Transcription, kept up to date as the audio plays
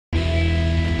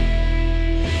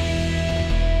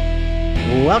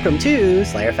Welcome to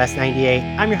Slayerfest 98.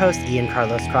 I'm your host, Ian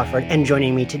Carlos Crawford, and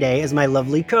joining me today is my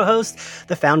lovely co-host,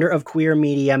 the founder of Queer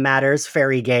Media Matters,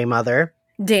 Fairy Gay Mother,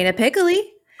 Dana Piccoli.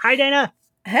 Hi, Dana.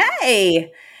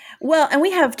 Hey. Well, and we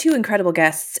have two incredible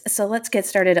guests, so let's get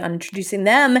started on introducing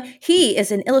them. He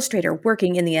is an illustrator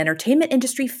working in the entertainment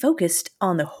industry focused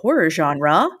on the horror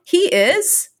genre. He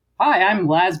is... Hi, I'm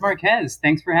Laz Marquez.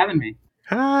 Thanks for having me.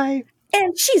 Hi.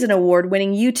 And she's an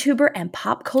award-winning YouTuber and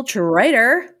pop culture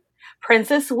writer.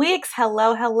 Princess Weeks.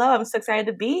 Hello. I'm so excited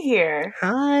to be here.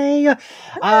 Hi.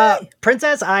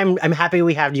 Princess, I'm happy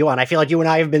we have you on. I feel like you and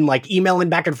I have been emailing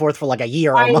back and forth for a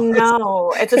year almost. I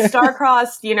know. It's a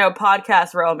star-crossed,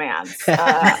 podcast romance.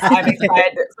 I'm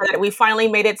excited that we finally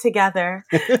made it together.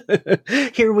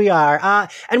 Here we are.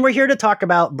 And we're here to talk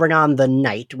about Bring On the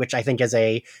Night, which I think is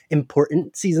a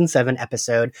important season 7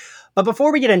 episode. But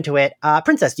before we get into it,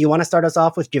 Princess, do you want to start us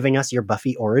off with giving us your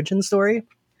Buffy origin story?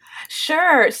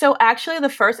 Sure. So actually the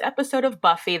first episode of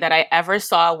Buffy that I ever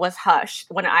saw was Hush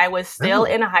when I was still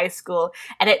in high school,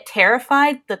 and it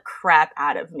terrified the crap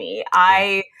out of me.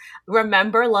 I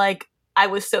remember I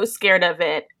was so scared of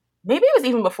it. Maybe it was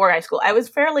even before high school. I was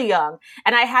fairly young,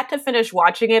 and I had to finish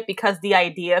watching it because the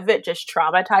idea of it just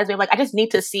traumatized me. I just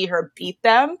need to see her beat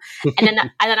them. And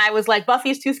then I was like,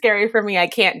 Buffy's too scary for me. I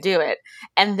can't do it.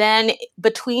 And then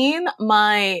between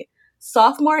my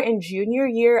sophomore and junior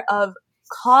year of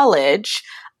college,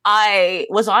 I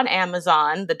was on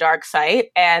Amazon, the dark site,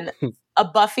 and a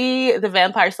Buffy the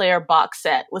Vampire Slayer box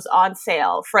set was on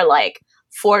sale for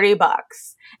 $40.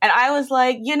 And I was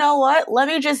like, you know what? Let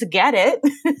me just get it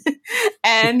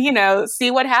and,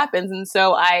 see what happens. And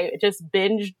so I just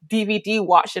binge DVD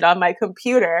watched it on my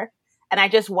computer, and I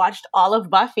just watched all of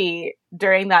Buffy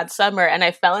during that summer, and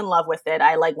I fell in love with it.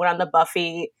 I went on the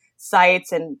Buffy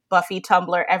sites and Buffy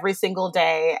Tumblr every single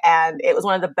day, and it was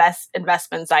one of the best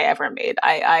investments I ever made.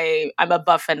 I'm a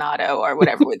Buffinato, or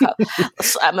whatever we call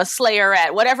I'm a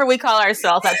Slayerette, whatever we call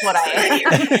ourselves. That's what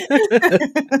I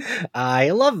am.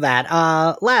 I love that.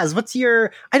 Laz, what's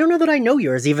your... I don't know that I know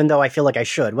yours, even though I feel like I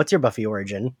should. What's your Buffy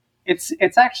origin? It's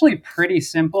actually pretty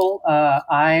simple.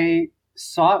 I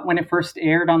saw it when it first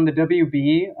aired on the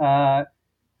WB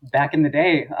back in the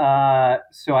day.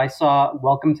 So I saw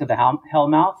Welcome to the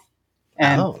Hellmouth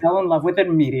and fell in love with it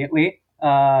immediately,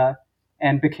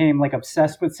 and became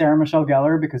obsessed with Sarah Michelle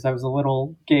Gellar because I was a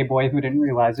little gay boy who didn't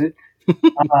realize it.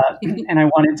 And I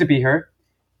wanted to be her.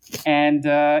 And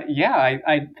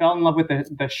I fell in love with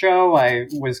the show. I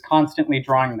was constantly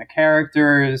drawing the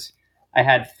characters. I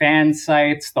had fan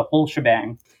sites, the whole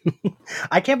shebang.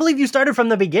 I can't believe you started from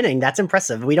the beginning. That's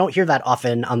impressive. We don't hear that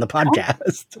often on the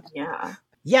podcast. Yeah.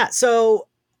 Yeah, so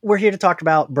we're here to talk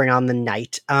about Bring On the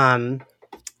Night.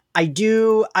 I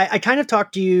kind of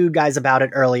talked to you guys about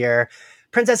it earlier.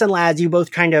 Princess and Laz, you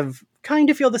both kind of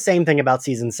feel the same thing about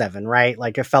season 7, right?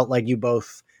 It felt like you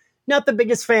both, not the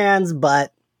biggest fans,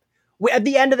 but at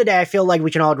the end of the day, I feel like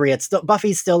we can all agree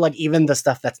Buffy's still even the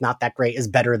stuff that's not that great is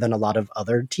better than a lot of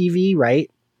other TV,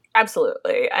 right?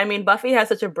 Absolutely. I mean, Buffy has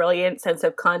such a brilliant sense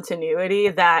of continuity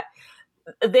that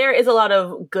there is a lot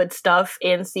of good stuff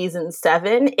in season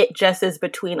 7. It just is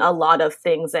between a lot of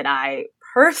things that I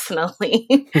personally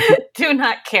do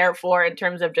not care for in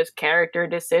terms of just character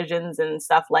decisions and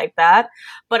stuff like that.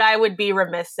 But I would be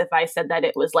remiss if I said that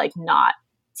it was not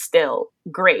still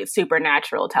great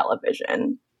supernatural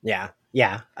television. Yeah.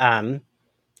 And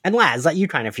Laz, you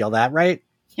kind of feel that, right?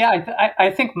 Yeah,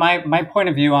 I think my point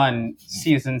of view on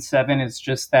season 7 is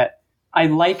just that I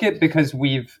like it because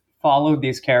we've followed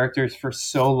these characters for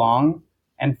so long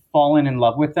and fallen in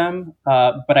love with them.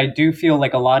 But I do feel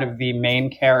like a lot of the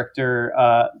main character,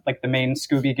 the main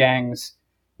Scooby Gang's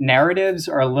narratives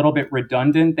are a little bit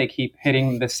redundant. They keep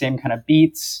hitting the same kind of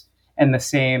beats and the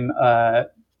same,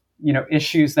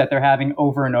 issues that they're having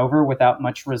over and over without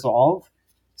much resolve.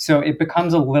 So it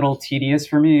becomes a little tedious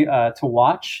for me to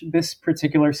watch this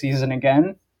particular season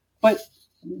again. But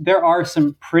there are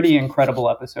some pretty incredible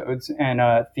episodes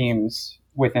and themes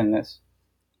within this.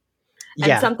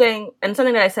 Yeah. And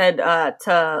something that I said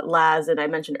to Laz and I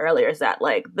mentioned earlier is that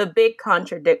the big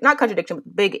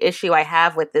big issue I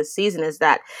have with this season is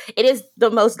that it is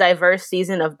the most diverse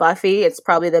season of Buffy. It's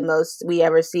probably the most we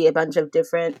ever see a bunch of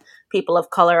different people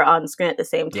of color on screen at the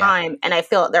same time. And I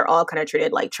feel they're all kind of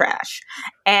treated like trash.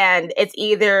 And it's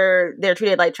either they're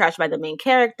treated like trash by the main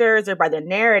characters or by the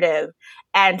narrative.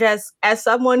 And just as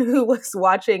someone who was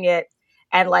watching it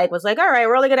and was all right,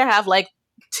 we're only going to have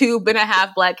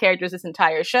 2.5 Black characters this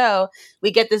entire show,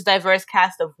 we get this diverse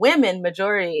cast of women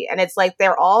majority, and it's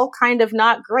they're all kind of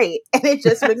not great, and it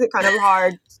just makes it kind of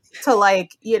hard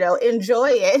to enjoy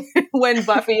it when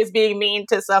Buffy is being mean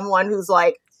to someone who's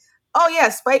oh yeah,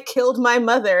 Spike killed my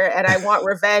mother and I want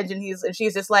revenge. And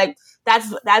she's just like,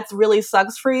 that's really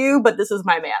sucks for you, but this is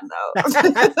my man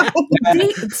though.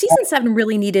 Season 7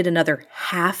 really needed another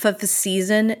half of the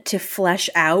season to flesh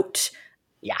out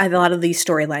a lot of these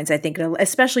storylines, I think,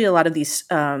 especially a lot of these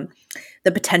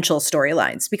the potential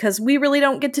storylines, because we really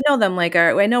don't get to know them. Like,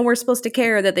 I know we're supposed to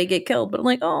care that they get killed, but I'm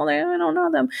like, oh, I don't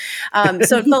know them.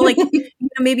 So it felt like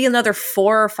maybe another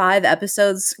 4 or 5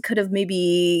 episodes could have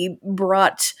maybe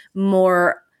brought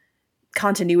more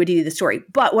continuity to the story.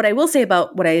 But what I will say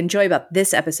about what I enjoy about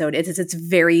this episode is it's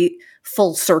very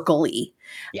full circle-y.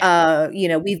 Yeah.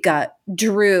 We've got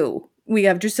Drew. We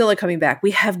have Drusilla coming back.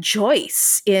 We have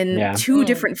Joyce in 2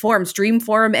 different forms, dream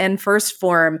form and first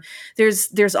form.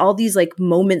 There's all these like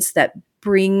moments that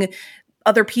bring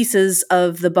other pieces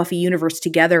of the Buffy universe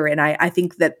together. And I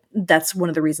think that's one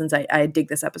of the reasons I dig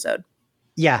this episode.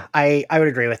 Yeah, I would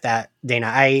agree with that,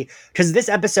 Dana. Because this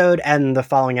episode and the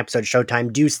following episode,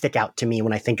 Showtime, do stick out to me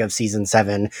when I think of season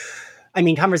 7. I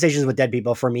mean, Conversations with Dead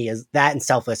People for me is that and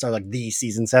Selfless are like the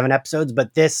season 7 episodes,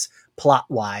 but this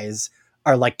plot-wise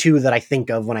are like 2 that I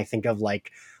think of when I think of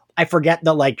like, I forget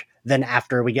the like, then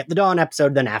after we get the Dawn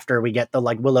episode, then after we get the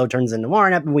like Willow turns into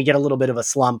Warren and we get a little bit of a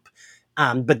slump.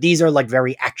 But these are like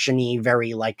very actiony,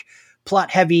 very like plot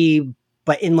heavy,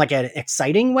 but in like an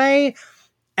exciting way.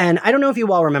 And I don't know if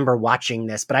you all remember watching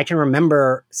this, but I can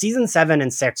remember season 7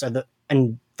 and 6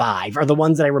 and 5 are the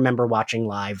ones that I remember watching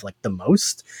live like the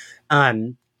most.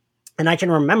 And I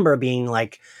can remember being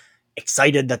like,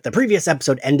 excited that the previous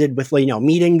episode ended with,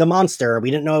 meeting the monster. We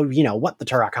didn't know, what the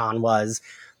Turok-Han was.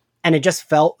 And it just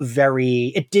felt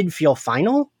it did feel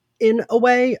final in a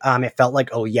way. It felt like,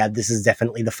 oh yeah, this is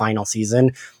definitely the final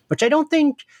season, which I don't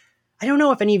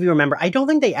know if any of you remember. I don't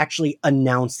think they actually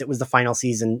announced it was the final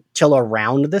season till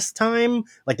around this time.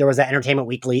 Like there was that Entertainment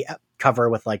Weekly cover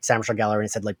with like Sam Gellar and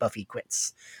it said like Buffy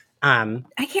quits. I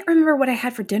can't remember what I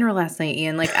had for dinner last night,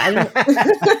 Ian. Like, I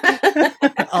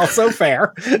don't. Also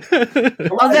fair.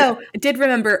 Although I did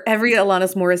remember every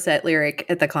Alanis Morissette lyric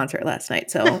at the concert last night,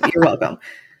 so you're welcome.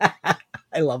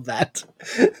 I love that.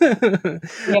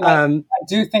 I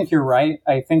do think you're right.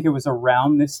 I think it was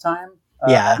around this time.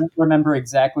 I don't remember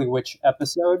exactly which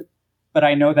episode, but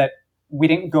I know that we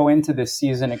didn't go into this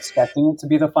season expecting it to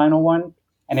be the final one,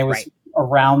 and it was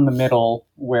around the middle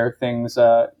where things,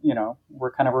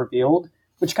 were kind of revealed,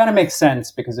 which kind of makes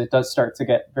sense because it does start to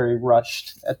get very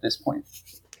rushed at this point.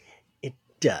 It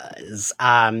does.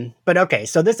 But okay,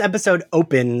 so this episode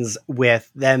opens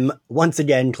with them once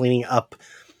again cleaning up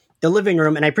the living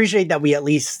room, and I appreciate that we at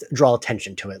least draw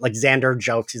attention to it. Like Xander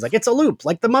jokes, he's like, it's a loop,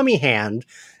 like the mummy hand.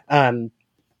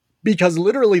 Because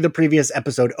literally the previous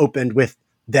episode opened with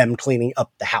them cleaning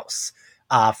up the house.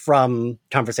 From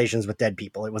Conversations with Dead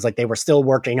People. It was like they were still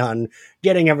working on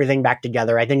getting everything back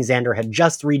together. I think Xander had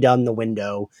just redone the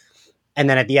window. And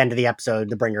then at the end of the episode,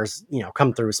 the Bringers,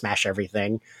 come through, smash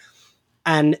everything.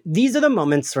 And these are the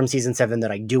moments from season 7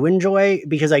 that I do enjoy,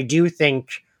 because I do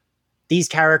think these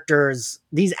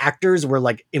actors were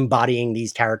like embodying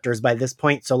these characters by this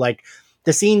point. So like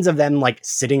the scenes of them like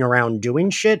sitting around doing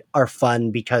shit are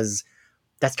fun because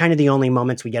that's kind of the only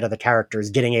moments we get of the characters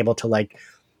getting able to like,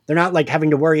 they're not like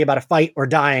having to worry about a fight or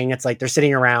dying. It's like they're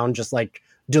sitting around just like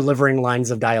delivering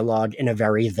lines of dialogue in a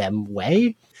very them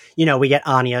way. We get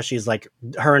Anya. She's like,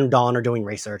 her and Dawn are doing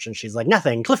research and she's like,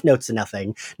 nothing, cliff notes to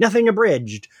nothing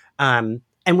abridged. And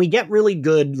we get really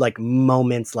good like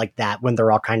moments like that when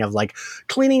they're all kind of like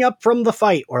cleaning up from the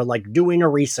fight or like doing a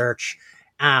research.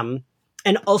 And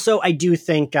also I do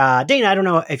think, Dana, I don't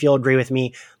know if you'll agree with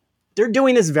me, they're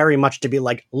doing this very much to be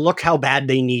like, look how bad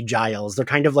they need Giles. They're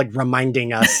kind of like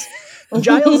reminding us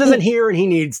Giles isn't here and he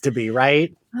needs to be,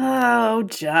 right? Oh,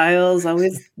 Giles,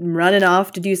 always running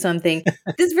off to do something.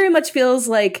 This very much feels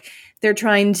like they're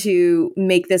trying to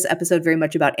make this episode very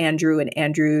much about Andrew and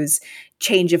Andrew's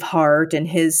change of heart and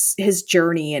his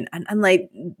journey. And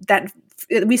like that,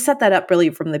 we set that up really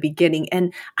from the beginning.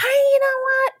 And I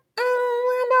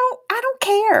don't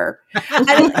care.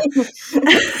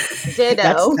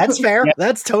 Ditto. That's fair. Yep.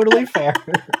 That's totally fair.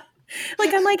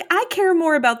 Like, I'm like, I care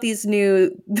more about these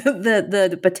new,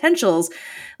 the potentials.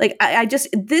 Like, I just,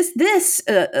 this,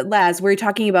 Laz, where you're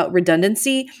talking about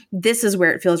redundancy, this is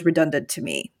where it feels redundant to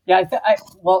me. Yeah,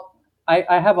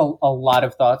 I have a lot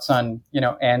of thoughts on,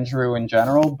 Andrew in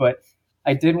general, but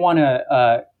I did want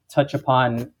to touch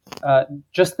upon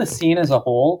just the scene as a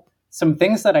whole. Some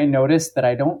things that I noticed that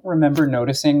I don't remember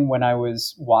noticing when I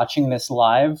was watching this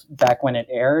live back when it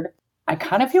aired. I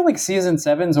kind of feel like season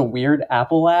 7's a weird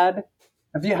Apple ad.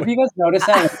 Have you guys noticed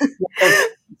that?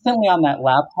 Constantly on that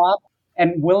laptop,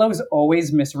 and Willow's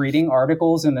always misreading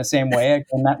articles in the same way.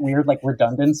 Again, that weird like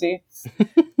redundancy.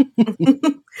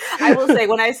 I will say,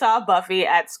 when I saw Buffy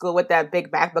at school with that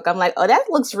big MacBook, I'm like, oh, that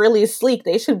looks really sleek.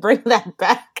 They should bring that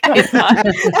back.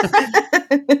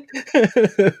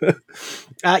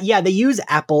 Yeah, they use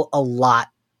Apple a lot,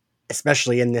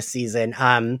 especially in this season.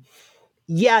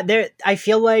 Yeah, I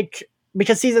feel like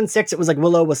because season 6, it was like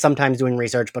Willow was sometimes doing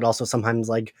research, but also sometimes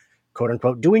like quote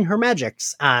unquote doing her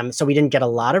magics. So we didn't get a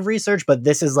lot of research, but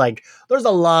this is like there's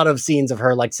a lot of scenes of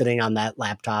her like sitting on that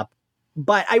laptop.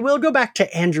 But I will go back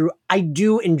to Andrew. I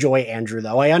do enjoy Andrew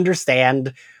though. I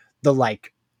understand the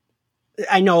like.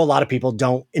 I know a lot of people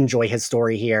don't enjoy his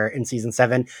story here in season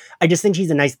 7. I just think he's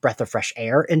a nice breath of fresh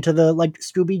air into the like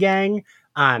Scooby Gang.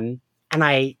 And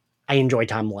I enjoy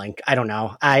Tom Lenk. I don't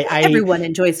know. Everyone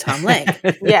enjoys Tom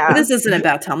Lenk. Yeah. This isn't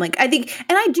about Tom Lenk. I think,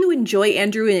 and I do enjoy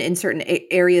Andrew in certain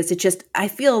areas. It just, I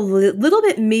feel a little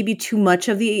bit maybe too much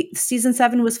of the season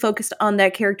 7 was focused on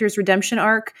that character's redemption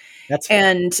arc. That's fair.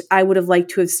 And I would have liked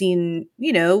to have seen,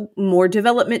 more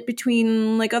development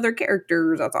between like other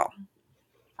characters. That's all.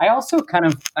 I also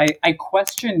I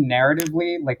question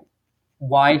narratively, like,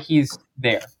 why he's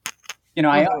there.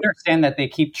 I understand that they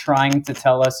keep trying to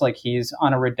tell us, like, he's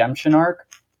on a redemption arc,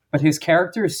 but his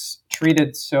character's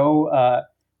treated so,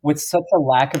 with such a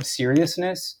lack of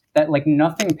seriousness that, like,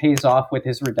 nothing pays off with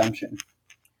his redemption.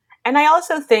 And I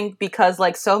also think because,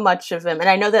 like, so much of him, and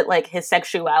I know that, like, his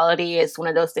sexuality is one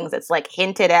of those things that's, like,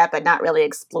 hinted at but not really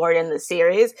explored in the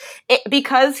series,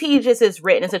 because he just is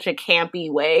written in such a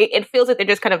campy way, it feels like they're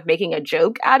just kind of making a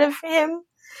joke out of him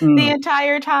the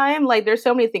entire time. Like, there's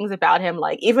so many things about him,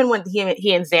 like, even when he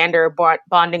and Xander are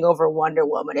bonding over Wonder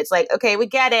Woman, it's like, okay, we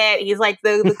get it. He's, like,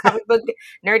 the comic book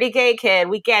nerdy gay kid.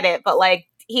 We get it. But, like,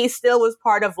 he still was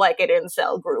part of like an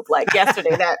incel group like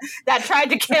yesterday that tried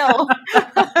to kill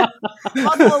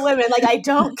multiple women. Like, I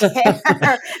don't care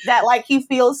that like he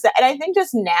feels that. And I think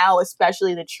just now,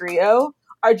 especially the trio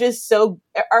are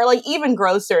like even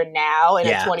grosser now in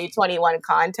a 2021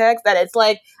 context, that it's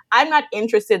like, I'm not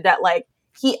interested that like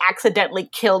he accidentally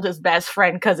killed his best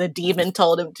friend because a demon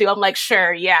told him to. I'm like,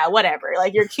 sure, yeah, whatever.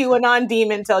 Like, your QAnon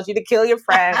demon tells you to kill your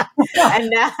friend,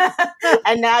 and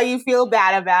now you feel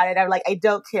bad about it. I'm like, I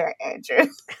don't care, Andrew.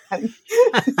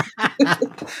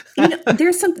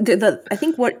 There's I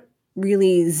think what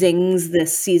really zings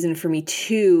this season for me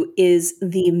too is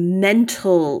the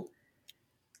mental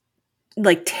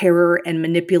like terror and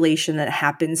manipulation that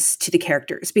happens to the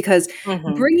characters, because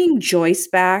bringing Joyce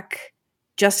back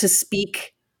just to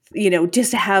speak,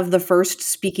 just to have the first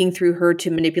speaking through her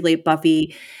to manipulate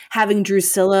Buffy, having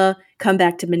Drusilla come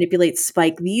back to manipulate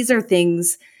Spike. These are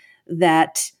things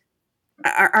that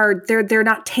they're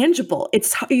not tangible.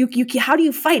 It's how do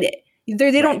you fight it?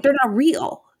 They're not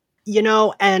real.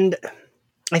 And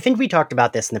I think we talked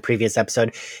about this in the previous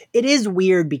episode. It is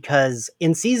weird because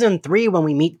in season 3, when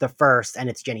we meet the first and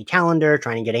it's Jenny Calendar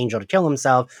trying to get Angel to kill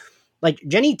himself, like,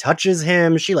 Jenny touches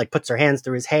him, she, like, puts her hands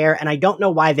through his hair, and I don't know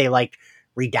why they, like,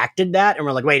 redacted that, and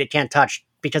we're like, wait, it can't touch,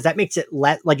 because that makes it,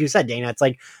 like you said, Dana, it's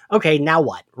like, okay, now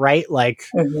what, right? Like,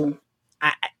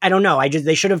 I don't know,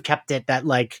 they should have kept it that,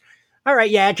 like, all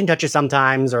right, yeah, I can touch you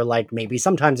sometimes, or, like, maybe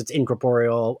sometimes it's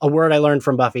incorporeal, a word I learned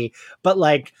from Buffy, but,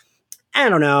 like, I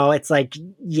don't know, it's like,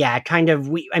 yeah, kind of,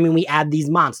 we add these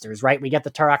monsters, right? We get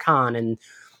the Tarakan, and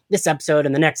this episode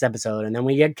and the next episode, and then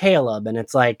we get Caleb, and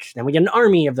it's like, then we get an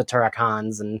army of the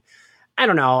Turakans, and I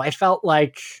don't know, I felt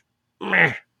like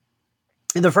meh.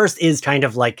 The first is kind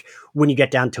of like, when you get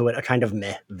down to it, a kind of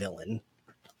meh villain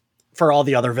for all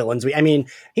the other villains.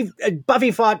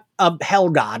 Buffy fought a hell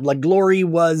god, like Glory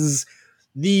was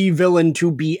the villain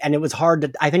to beat, and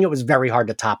I think it was very hard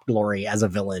to top Glory as a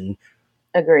villain.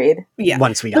 Agreed. Yeah.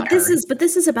 Once we got her. But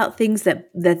this is about things that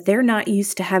they're not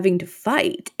used to having to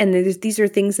fight, and these are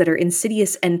things that are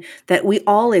insidious, and that we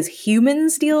all as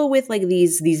humans deal with, like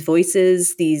these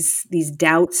voices, these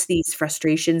doubts, these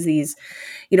frustrations, these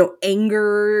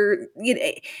anger.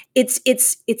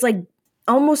 It's like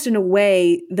almost in a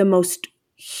way the most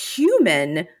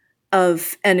human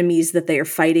of enemies that they are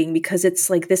fighting, because it's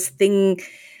like this thing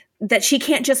that she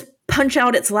can't just punch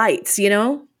out its lights,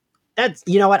 That's,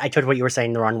 you know what? I took what you were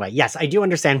saying the wrong way. Yes, I do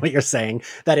understand what you're saying,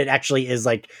 that it actually is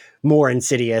like more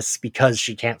insidious because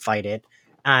she can't fight it.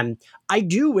 I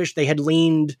do wish they had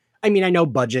leaned, I know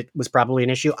budget was probably an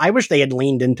issue. I wish they had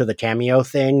leaned into the cameo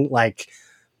thing. Like,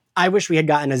 I wish we had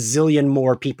gotten a zillion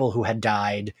more people who had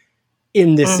died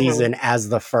in this season as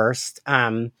the first.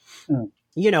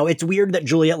 It's weird that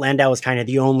Juliet Landau is kind of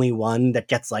the only one that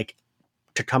gets like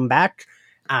to come back.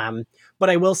 But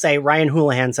I will say, Ryan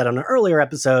Houlihan said on an earlier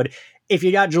episode, if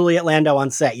you got Juliet Landau on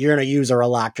set, you're going to use her a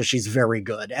lot because she's very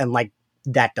good. And like,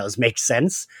 that does make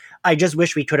sense. I just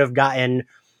wish we could have gotten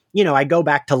I go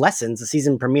back to Lessons, the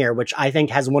season premiere, which I think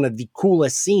has one of the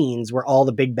coolest scenes where all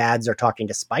the big bads are talking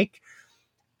to Spike.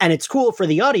 And it's cool for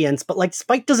the audience, but like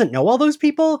Spike doesn't know all those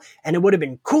people. And it would have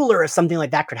been cooler if something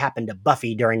like that could happen to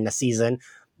Buffy during the season,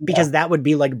 because that would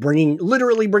be like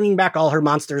literally bringing back all her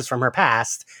monsters from her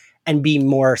past and be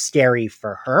more scary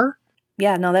for her.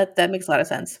 Yeah, no, that makes a lot of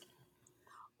sense.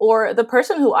 Or the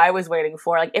person who I was waiting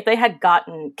for, like if they had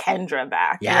gotten Kendra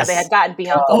back, Yes. they had gotten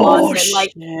Bianca Lawson,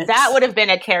 like that would have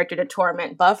been a character to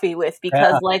torment Buffy with,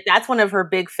 because like that's one of her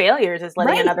big failures, is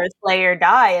letting another Slayer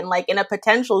die. And like in a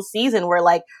potential season where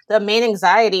like the main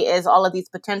anxiety is all of these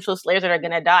potential Slayers that are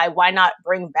going to die, why not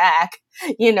bring back,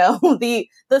 the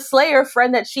Slayer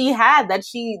friend that she had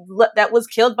that was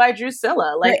killed by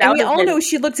Drusilla? Like, and we all know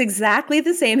she looks exactly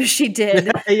the same as she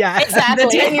did. Yeah, exactly.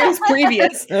 The 10 years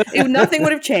previous. Nothing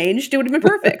would have changed. It would have been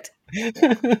perfect.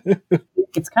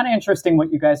 It's kind of interesting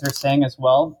what you guys are saying as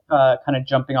well, kind of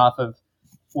jumping off of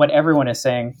what everyone is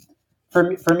saying. For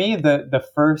me, the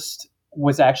first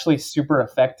was actually super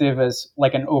effective as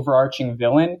like an overarching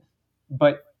villain.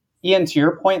 But Ian, to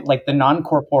your point, like the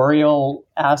non-corporeal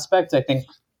aspect, I think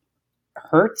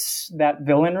hurts that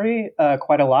villainry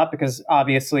quite a lot, because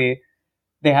obviously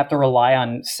they have to rely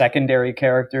on secondary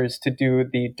characters to do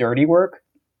the dirty work.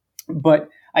 But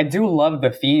I do love the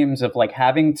themes of like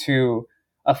having to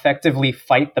effectively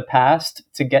fight the past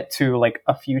to get to like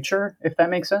a future, if that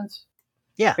makes sense.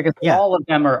 Yeah. Because all of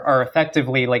them are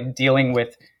effectively like dealing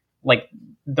with like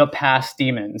the past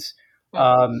demons.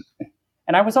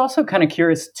 And I was also kind of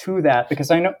curious to that,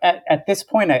 because I know at this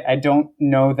point, I don't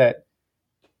know that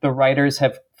the writers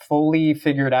have fully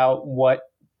figured out what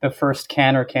the first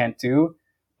can or can't do.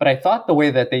 But I thought the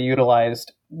way that they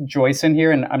utilized Joyce in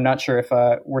here, and I'm not sure if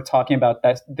we're talking about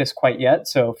this quite yet,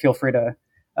 so feel free to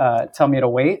tell me to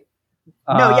wait.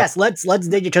 Yes, let's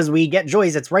dig it, because we get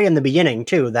Joyce. It's right in the beginning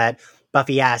too that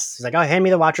Buffy asks, she's like, "Oh, hand me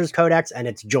the Watcher's Codex," and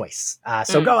it's Joyce.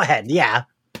 So go ahead, yeah.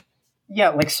 Yeah,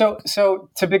 like so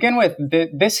to begin with,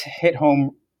 this hit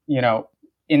home,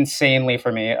 insanely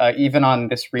for me, even on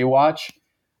this rewatch,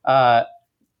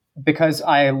 because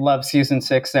I love season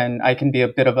 6 and I can be a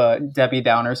bit of a Debbie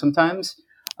Downer sometimes.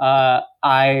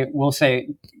 I will say,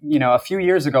 a few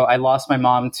years ago, I lost my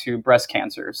mom to breast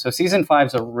cancer. So season 5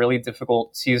 is a really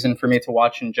difficult season for me to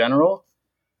watch in general.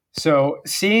 So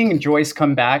seeing Joyce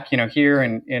come back, here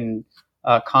in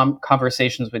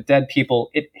conversations with dead people,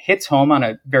 it hits home on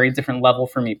a very different level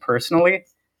for me personally.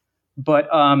 But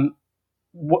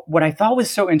what I thought was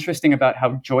so interesting about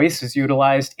how Joyce is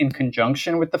utilized in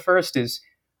conjunction with the first is,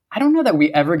 I don't know that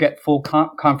we ever get full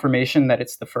confirmation that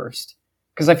it's the first.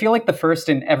 Because I feel like the first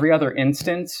in every other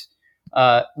instance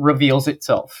reveals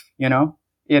itself,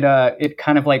 It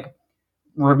kind of like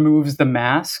removes the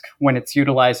mask when it's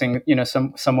utilizing,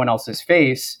 someone else's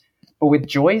face. But with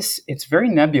Joyce, it's very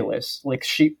nebulous. Like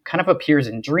she kind of appears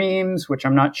in dreams, which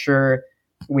I'm not sure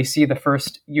we see the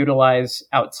first utilize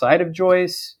outside of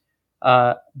Joyce.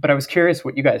 But I was curious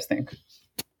what you guys think.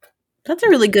 That's a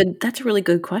really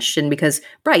good question, because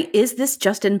is this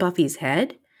just in Buffy's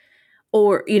head?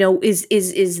 Or, is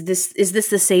this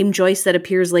the same Joyce that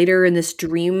appears later in this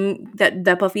dream that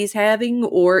Buffy's having?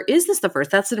 Or is this the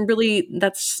first?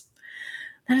 that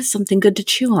is something good to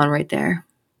chew on right there.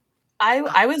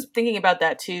 I was thinking about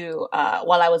that too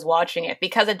while I was watching it,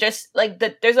 because it just like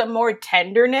there's a more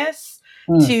tenderness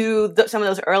to some of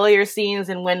those earlier scenes,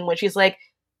 and when she's like,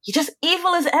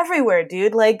 evil is everywhere,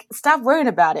 dude. Like, stop worrying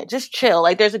about it. Just chill.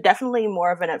 Like, there's definitely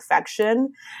more of an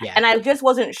affection. Yeah. And I just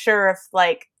wasn't sure if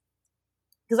like,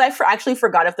 because I actually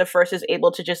forgot if the first is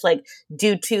able to just like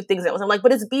do two things at once. I'm like,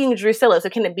 but it's being Drusilla, so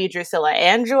can it be Drusilla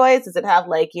and Joyce? Does it have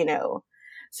like,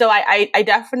 So I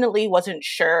definitely wasn't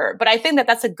sure. But I think that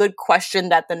that's a good question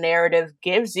that the narrative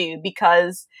gives you,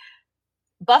 because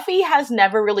Buffy has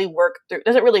never really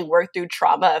doesn't really work through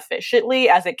trauma efficiently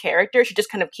as a character. She just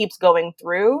kind of keeps going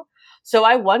through. So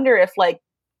I wonder if like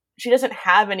she doesn't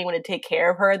have anyone to take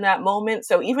care of her in that moment.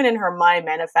 So even in her mind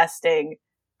manifesting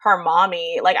her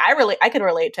mommy, like I could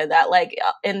relate to that. Like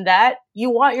in that, you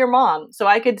want your mom. So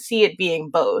I could see it being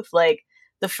both. Like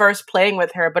the first playing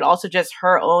with her, but also just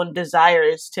her own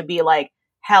desires to be like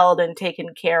held and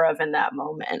taken care of in that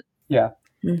moment. Yeah.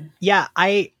 Yeah,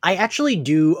 I actually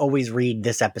do always read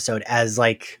this episode as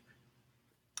like,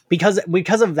 because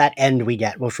of that end we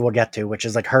get, which we'll get to, which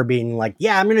is like her being like,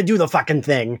 yeah, I'm gonna do the fucking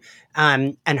thing,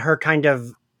 and her kind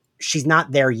of, she's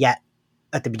not there yet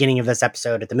at the beginning of this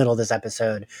episode, at the middle of this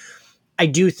episode. I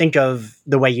do think of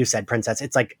the way you said, Princess.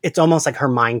 It's like, it's almost like her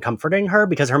mind comforting her,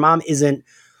 because her mom isn't.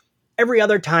 Every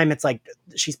other time it's like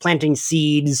she's planting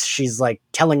seeds, she's like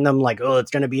telling them like, oh, it's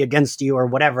gonna be against you or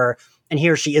whatever. And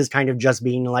here she is kind of just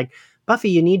being like, Buffy,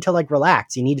 you need to like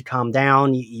relax. You need to calm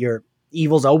down. Your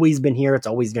evil's always been here. It's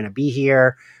always going to be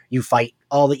here. You fight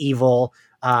all the evil.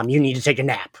 You need to take a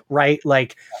nap, right?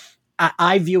 Like,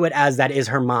 I view it as that is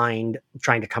her mind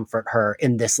trying to comfort her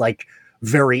in this like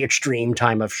very extreme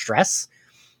time of stress.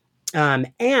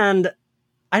 And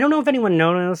I don't know if anyone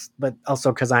noticed, but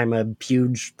also because I'm a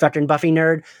huge fucking Buffy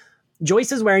nerd,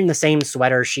 Joyce is wearing the same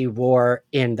sweater she wore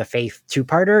in the Faith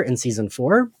two-parter in season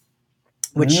 4,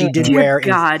 which she did wear.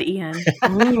 God, Ian.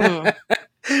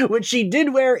 Which she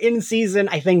did wear in season,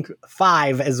 I think,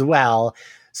 5 as well.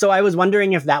 So I was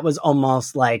wondering if that was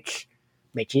almost like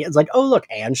making it like, oh, look,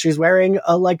 and she's wearing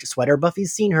a like sweater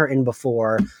Buffy's seen her in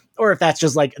before. Or if that's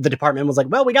just like the department was like,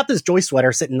 well, we got this Joyce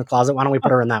sweater sitting in the closet. Why don't we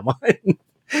put her in that one?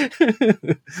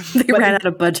 They ran out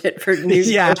of budget for new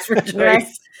clothes for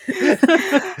Joyce.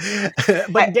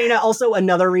 But Dana, also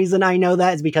another reason I know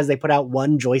that is because they put out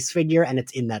one Joyce figure and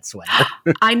it's in that sweater.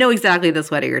 I know exactly the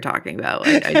sweater you're talking about.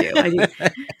 I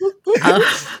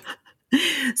do.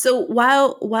 So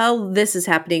while this is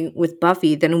happening with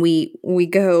Buffy, then we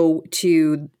go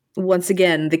to once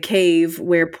again the cave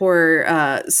where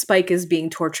poor Spike is being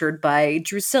tortured by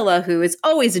Drusilla, who is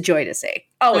always a joy to see.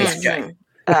 Always a joy.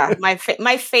 My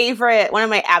favorite, one of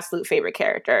my absolute favorite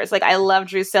characters. Like, I love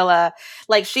Drusilla.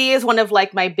 Like, she is one of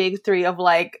like my big 3 of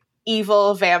like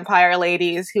evil vampire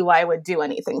ladies who I would do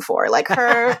anything for. Like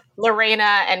her,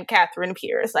 Lorena, and Catherine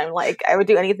Pierce. I'm like, I would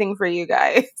do anything for you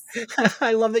guys.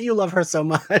 I love that you love her so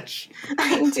much.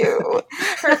 I do.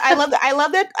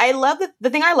 The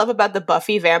thing I love about the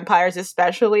Buffy vampires,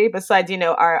 especially besides,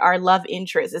 our love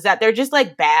interest, is that they're just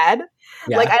like bad.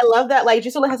 Yeah. Like, I love that, like,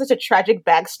 Drusilla has such a tragic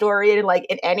backstory, and like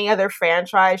in any other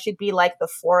franchise, she'd be like the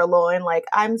forlorn, like,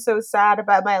 I'm so sad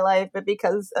about my life, but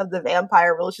because of the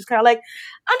vampire rule, she's kind of like,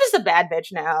 I'm just a bad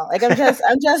bitch now. Like, I'm just,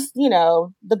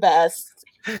 the best.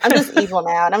 I'm just evil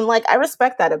now. And I'm like, I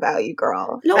respect that about you,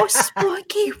 girl. No,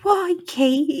 Sparky, why,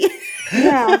 Kate?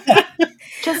 Yeah.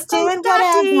 Just doing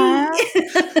whatever.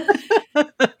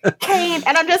 Kate.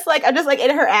 And I'm just like,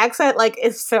 in her accent, like,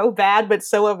 is so bad, but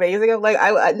so amazing. I'm like,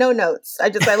 I no notes. I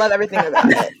love everything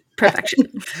about it. Perfection.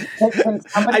 Can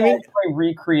somebody actually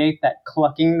recreate that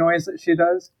clucking noise that she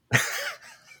does?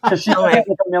 Because she does it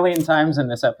like a million times in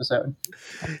this episode.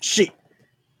 She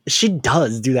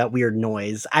does do that weird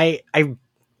noise. I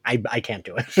can't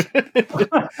do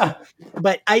it.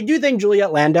 But I do think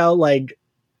Juliet Landau, like,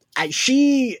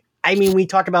 we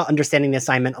talk about understanding the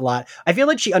assignment a lot. I feel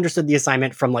like she understood the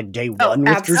assignment from like day one.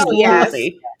 Absolutely. Yes.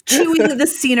 Chewing the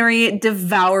scenery,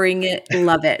 devouring it,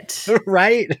 love it.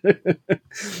 Right?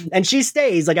 And she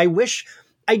stays. Like, I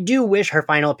do wish her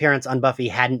final appearance on Buffy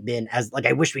hadn't been as, like,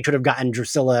 I wish we could have gotten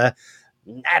Drusilla,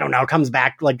 I don't know, comes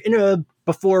back, like,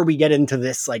 before we get into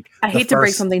this, like, I hate to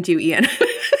break something to you, Ian.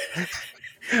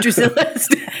 Drusilla is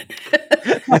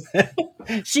dead.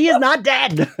 She is not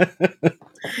dead.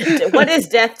 What is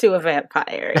death to a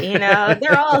vampire?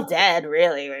 They're all dead,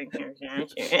 really.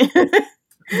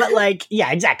 But like,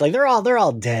 yeah, exactly. They're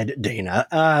all dead, Dana.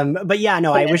 But yeah,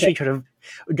 no, I wish we could have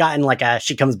gotten like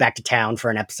she comes back to town for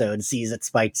an episode, sees that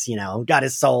Spike's, got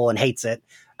his soul and hates it.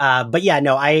 But yeah,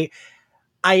 no, I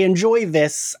enjoy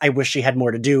this. I wish she had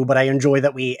more to do, but I enjoy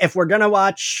that if we're gonna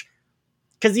watch,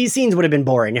 because these scenes would have been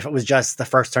boring if it was just the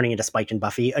first turning into Spike and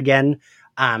Buffy again.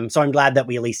 So I'm glad that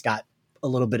we at least got a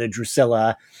little bit of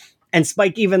Drusilla. And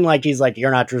Spike, even like, he's like,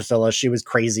 you're not Drusilla, she was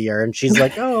crazier. And she's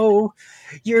like, oh,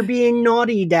 you're being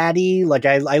naughty, daddy. Like,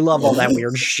 I love all that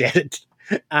weird shit.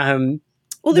 Well,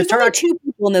 there's only 2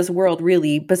 people in this world,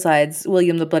 really, besides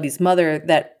William the Bloody's mother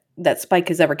that Spike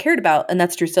has ever cared about, and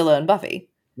that's Drusilla and Buffy.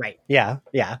 Right. Yeah.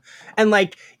 Yeah. And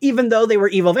like, even though they were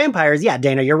evil vampires, yeah,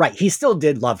 Dana, you're right. He still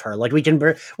did love her. Like, we can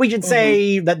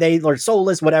say that they were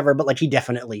soulless, whatever, but like, he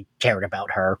definitely cared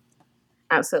about her.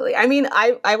 Absolutely. I mean,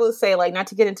 I will say, like, not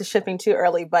to get into shipping too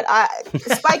early, but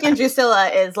Spike and Drusilla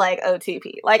is like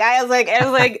OTP. Like, I was like,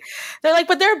 they're like,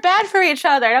 but they're bad for each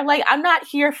other. And I'm like, I'm not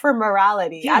here for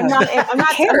morality. Yeah. I'm not.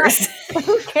 Who cares?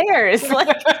 Who cares?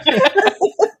 Like,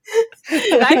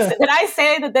 did I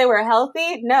say that they were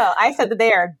healthy? No, I said that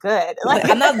they are good. Like,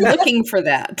 I'm not looking for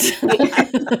that.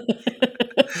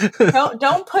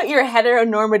 Don't put your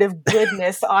heteronormative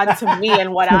goodness onto me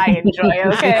and what I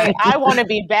enjoy, okay? I want to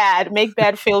be bad. Make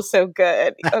bad feel so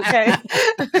good, okay?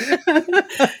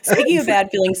 Speaking of bad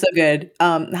feeling so good,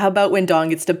 how about when Dawn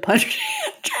gets to punch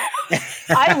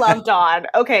I love Dawn.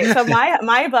 Okay, so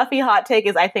my Buffy hot take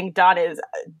is I think Dawn is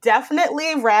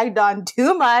definitely ragged on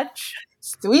too much.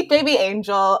 Sweet baby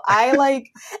angel. And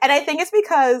I think it's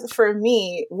because for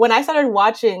me, when I started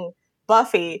watching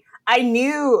Buffy, I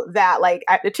knew that, like,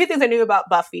 the 2 things I knew about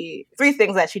Buffy, 3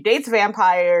 things: that she dates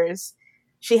vampires,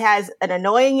 she has an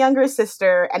annoying younger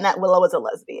sister, and that Willow is a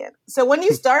lesbian. So when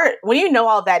you know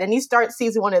all that and you start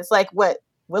season 1, it's like, what?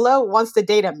 Willow wants to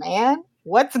date a man?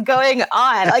 What's going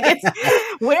on? Like,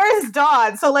 where's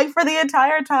Dawn? So like for the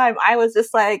entire time, I was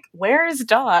just like, where's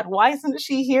Dawn? Why isn't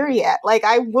she here yet? Like,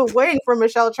 I was waiting for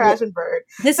Michelle Trachtenberg.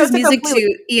 This is music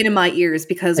to Ian and my ears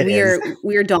because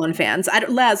we are Dawn fans.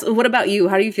 Laz, what about you?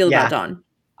 How do you feel about Dawn?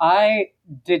 I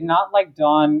did not like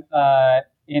Dawn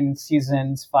in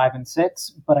seasons 5 and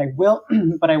 6, but I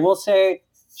will say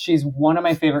she's one of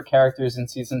my favorite characters in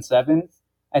season 7.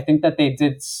 I think that they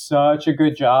did such a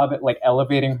good job at like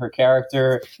elevating her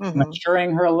character,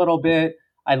 maturing her a little bit.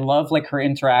 I love like her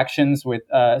interactions with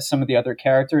some of the other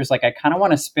characters. Like, I kind of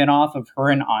want a spin-off of her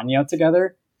and Anya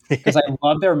together because I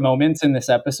love their moments in this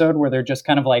episode where they're just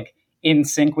kind of like in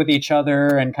sync with each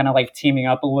other and kind of like teaming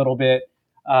up a little bit.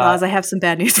 Laz, I have some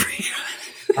bad news for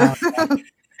you.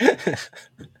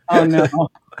 Oh no.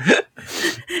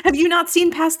 Have you not seen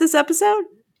past this episode?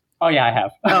 Oh yeah, I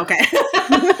have. Okay.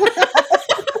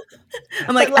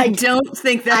 I'm like, I don't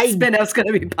think that spin-off's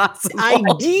going to be possible.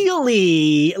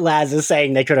 Ideally, Laz is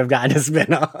saying they could have gotten a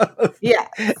spin-off. Yeah.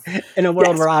 In a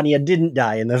world where Anya didn't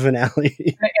die in the finale.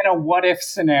 In a what-if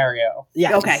scenario.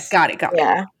 Yeah. Okay, got it.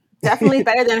 Yeah. Definitely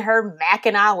better than her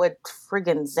macking out with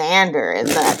friggin' Xander in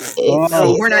that.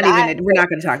 We're not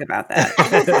going to talk about that.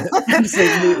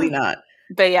 Absolutely not.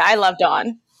 But yeah, I love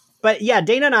Dawn. But yeah,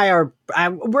 Dana and I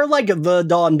we're like the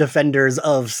Dawn defenders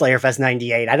of Slayerfest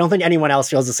 98. I don't think anyone else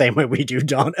feels the same way we do,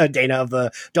 Dana of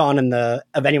the Dawn and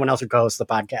of anyone else who co-hosts the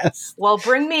podcast. Well,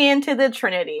 bring me into the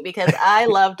Trinity because I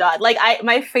love Dawn. Like,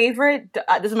 my favorite,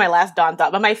 this is my last Dawn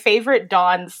thought, but my favorite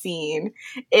Dawn scene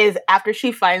is after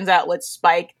she finds out what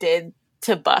Spike did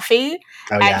to Buffy.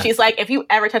 She's like, if you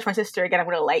ever touch my sister again, I'm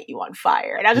going to light you on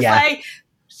fire. And I was just like,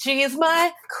 she is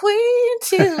my queen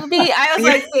to be. I was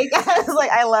like,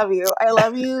 I love you. I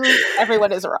love you.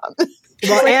 Everyone is wrong.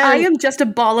 Well, I am just a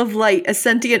ball of light, a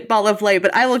sentient ball of light,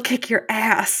 but I will kick your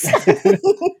ass.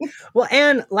 Well,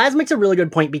 and Laz makes a really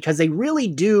good point because they really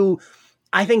do.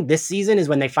 I think this season is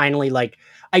when they finally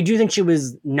I do think she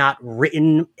was not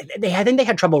written. I think they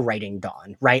had trouble writing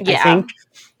Dawn, right? Yeah.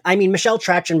 I mean, Michelle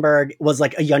Trachtenberg was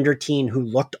like a younger teen who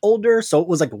looked older. So it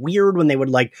was like weird when they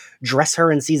would like dress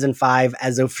her in season 5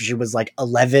 as if she was like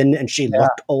 11 and she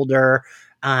looked older.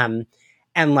 And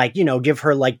like, give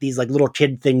her like these like little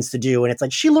kid things to do. And it's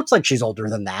like, she looks like she's older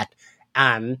than that.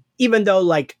 Even though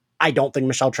like, I don't think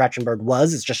Michelle Trachtenberg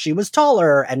was, it's just she was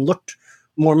taller and looked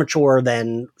more mature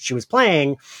than she was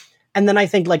playing. And then I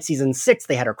think like season 6,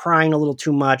 they had her crying a little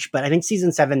too much. But I think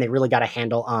season 7, they really got a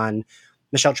handle on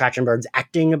Michelle Trachtenberg's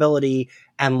acting ability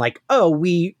and like,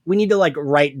 we need to like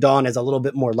write Dawn as a little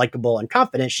bit more likable and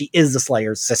confident. She is the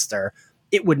Slayer's sister.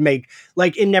 It would make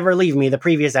like in Never Leave Me, the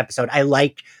previous episode, I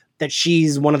like that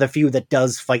she's one of the few that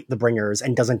does fight the Bringers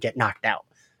and doesn't get knocked out.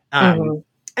 And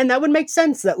that would make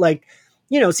sense that like,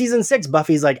 season 6,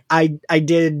 Buffy's like, I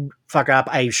did fuck up.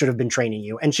 I should have been training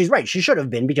you. And she's right. She should have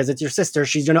been because it's your sister.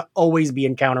 She's going to always be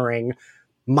encountering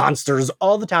monsters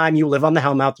all the time. You live on the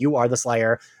Hellmouth. You are the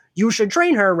Slayer. You should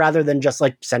train her rather than just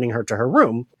like sending her to her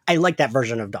room. I like that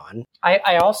version of Dawn.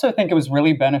 I also think it was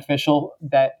really beneficial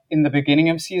that in the beginning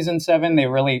of season 7, they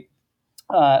really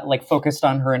focused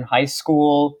on her in high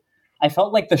school. I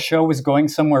felt like the show was going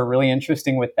somewhere really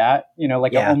interesting with that,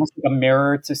 almost like a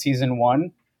mirror to season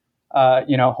 1.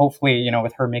 Hopefully,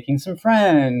 with her making some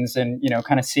friends and,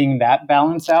 kind of seeing that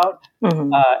balance out.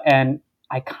 And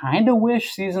I kind of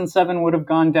wish season 7 would have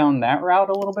gone down that route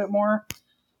a little bit more.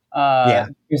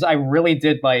 Because I really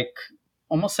did like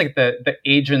almost like the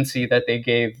agency that they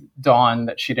gave Dawn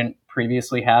that she didn't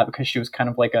previously have because she was kind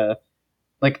of like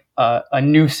a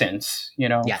nuisance,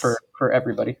 for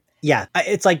everybody. Yeah,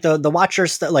 it's like the Watcher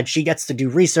like she gets to do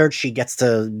research, she gets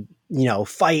to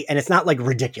fight, and it's not like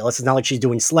ridiculous. It's not like she's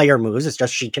doing Slayer moves. It's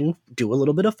just she can do a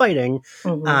little bit of fighting,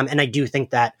 and I do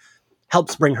think that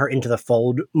helps bring her into the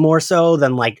fold more so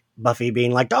than like Buffy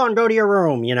being like, Dawn, go to your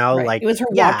room, right. Like it was her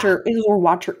Watcher. It was her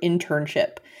Watcher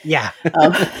internship. Yeah,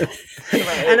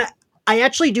 and I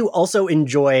actually do also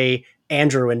enjoy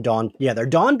Andrew and Dawn together.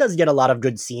 Dawn does get a lot of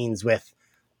good scenes with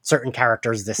certain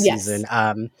characters this season.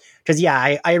 Because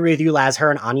I agree with you, Laz.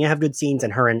 Her and Anya have good scenes,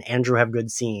 and her and Andrew have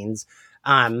good scenes.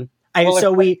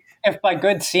 If by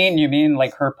good scene you mean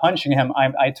like her punching him,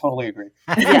 I totally agree.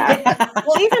 Yeah.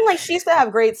 Well, even like she used to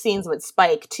have great scenes with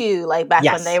Spike too, like back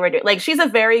when they were doing. Like she's a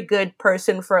very good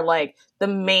person for like the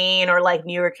main or like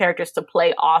newer characters to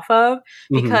play off of,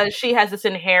 because she has this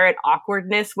inherent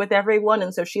awkwardness with everyone,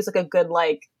 and so she's like a good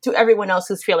like to everyone else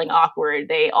who's feeling awkward,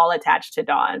 they all attach to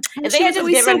Dawn. And she was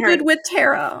always so good with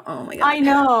Tara. Oh my god! I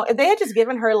know. If they had just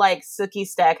given her like Sookie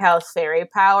Stackhouse fairy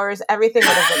powers, everything would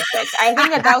have been fixed. I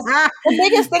think that was the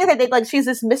biggest thing, that they like she's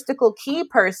this mystical key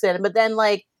person, but then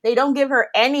like they don't give her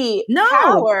any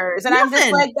powers, and I'm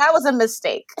just like, that was a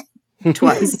mistake.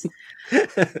 Twice. All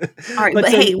right, but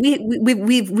hey,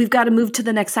 we've got to move to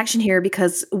the next section here,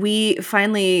 because we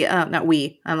finally I'm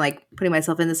like putting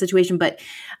myself in the situation, but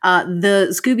the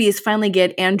Scoobies finally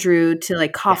get Andrew to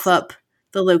like cough up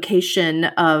the location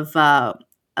of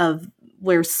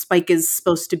where Spike is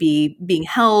supposed to be being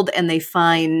held, and they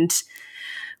find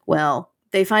a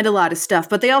lot of stuff,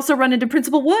 but they also run into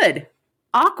Principal Wood.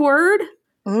 Awkward.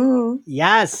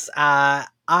 Yes,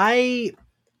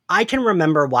 I can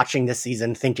remember watching this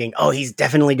season thinking, oh, he's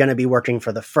definitely going to be working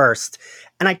for the First.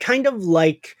 And I kind of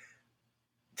like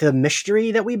the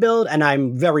mystery that we build. And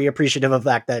I'm very appreciative of the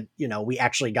fact that, you know, we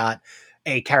actually got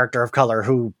a character of color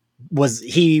who was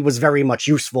very much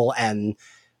useful and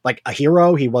like a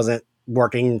hero. He wasn't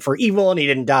working for evil and he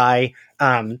didn't die.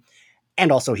 And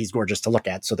also he's gorgeous to look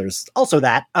at. So there's also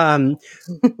that.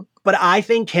 But I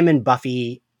think him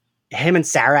and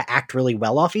Sarah act really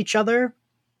well off each other.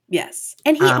 Yes.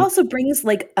 And he also brings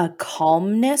like a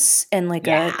calmness and like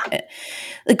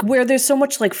like where there's so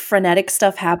much like frenetic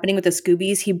stuff happening with the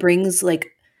Scoobies, he brings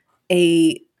like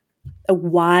a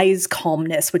wise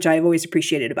calmness, which I've always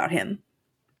appreciated about him.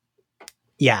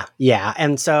 Yeah. Yeah.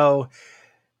 And so,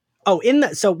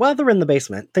 while they're in the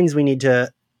basement, things we need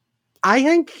to, I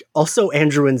think also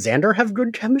Andrew and Xander have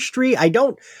good chemistry.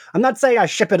 I'm not saying I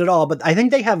ship it at all, but I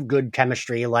think they have good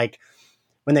chemistry. Like,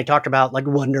 when they talk about like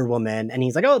Wonder Woman, and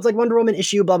he's like, oh, it's like Wonder Woman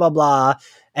issue, blah, blah, blah.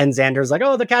 And Xander's like,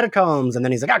 oh, the catacombs. And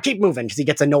then he's like, oh, keep moving. Because he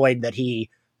gets annoyed that he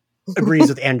agrees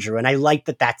with Andrew. And I like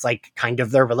that that's like kind of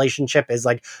their relationship is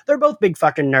like, they're both big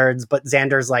fucking nerds. But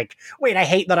Xander's like, wait, I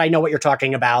hate that I know what you're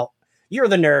talking about. You're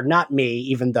the nerd, not me,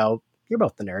 even though you're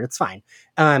both the nerd. It's fine.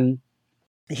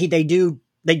 They do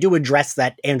address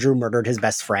that Andrew murdered his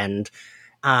best friend.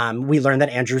 We learn that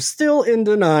Andrew's still in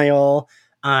denial.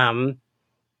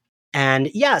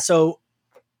 And yeah, so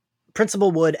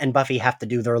Principal Wood and Buffy have to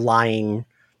do their lying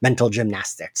mental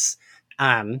gymnastics.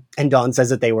 And Dawn says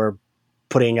that they were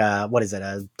putting a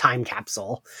time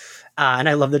capsule. And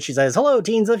I love that she says, hello,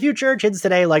 teens of the future, kids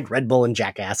today like Red Bull and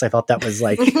Jackass. I thought that was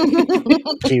like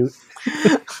cute.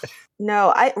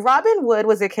 No, Robin Wood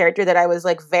was a character that I was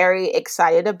like very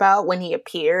excited about when he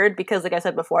appeared, because like I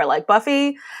said before, like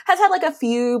Buffy has had like a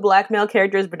few black male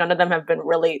characters, but none of them have been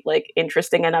really like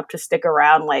interesting enough to stick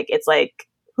around. Like it's like,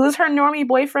 who's her normie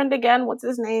boyfriend again? What's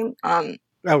his name?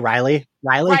 Riley.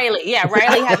 Yeah,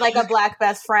 Riley had like a black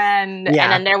best friend, and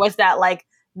then there was that like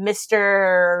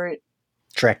Mr.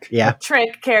 Trick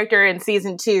character in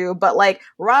season 2, but like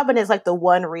Robin is like the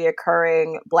one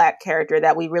reoccurring black character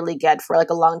that we really get for like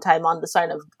a long time on the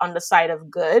side of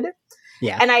good.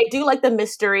 Yeah, and I do like the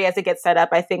mystery as it gets set up.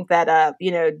 I think that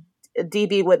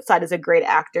DB Woodside is a great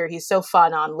actor. He's so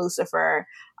fun on Lucifer,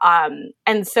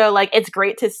 and so like it's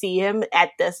great to see him at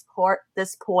this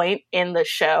point in the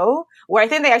show, where I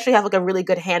think they actually have like a really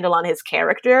good handle on his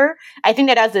character. I think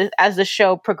that as the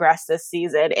show progressed this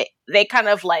season, they kind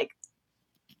of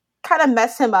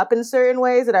mess him up in certain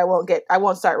ways that I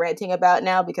won't start ranting about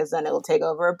now, because then it'll take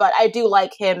over. But I do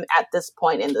like him at this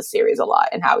point in the series a lot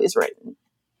and how he's written.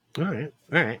 All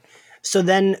right. So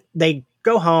then they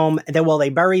go home. They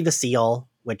bury the seal,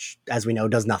 which, as we know,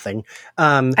 does nothing.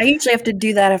 I usually have to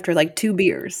do that after like 2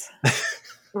 beers.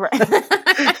 Right.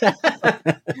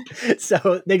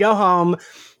 So they go home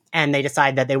and they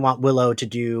decide that they want Willow to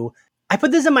do. I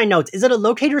put this in my notes. Is it a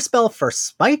locator spell for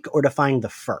Spike or to find the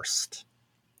First?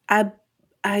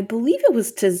 I believe it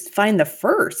was to find the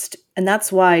First, and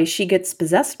that's why she gets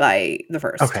possessed by the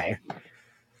First.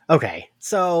 Okay.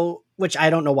 So, which I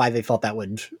don't know why they thought that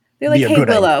would. They're like, hey,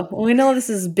 Willow, we know this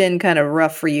has been kind of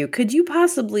rough for you. Could you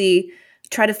possibly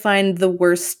try to find the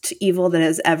worst evil that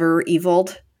has ever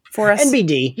eviled for us?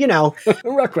 NBD,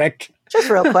 real quick. Just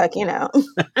real quick,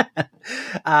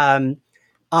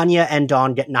 Anya and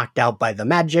Dawn get knocked out by the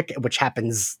magic, which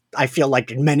happens, I feel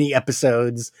like, in many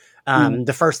episodes.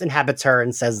 The First inhabits her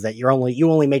and says that you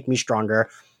only make me stronger,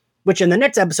 which in the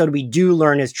next episode we do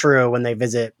learn is true when they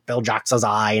visit Bill Joxa's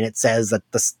eye, and it says that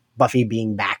the Buffy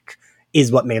being back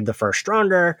is what made the First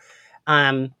stronger.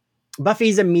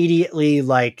 Buffy's immediately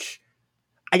like,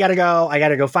 I gotta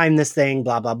go find this thing,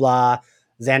 blah, blah, blah.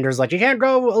 Xander's like, you can't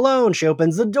go alone. She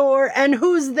opens the door, and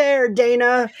who's there,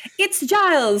 Dana? It's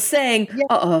Giles saying,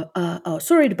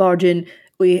 sorry to barge in.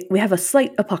 we have a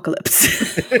slight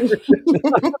apocalypse.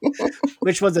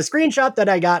 Which was a screenshot that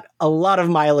I got a lot of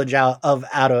mileage out of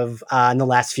in the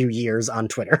last few years on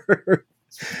Twitter.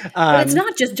 But it's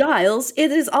not just Giles.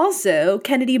 It is also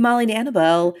Kennedy, Molly, and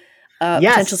Annabelle,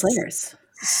 potential slayers.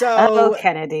 So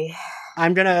Kennedy.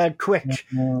 I'm gonna quick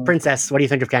Princess. What do you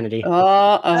think of Kennedy?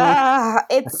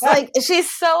 It's like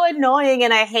she's so annoying,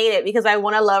 and I hate it because I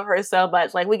want to love her so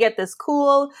much. Like we get this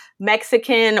cool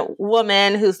Mexican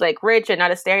woman who's like rich and not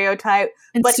a stereotype,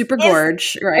 and but super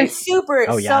gorge, right? And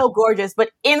so gorgeous, but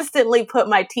instantly put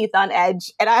my teeth on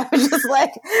edge, and I was just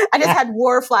like, I just had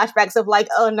war flashbacks of like,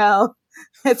 oh no,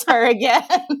 it's her again.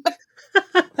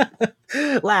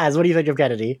 Laz, what do you think of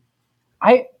Kennedy?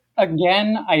 I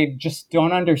just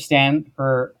don't understand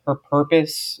her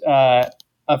purpose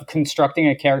of constructing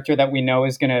a character that we know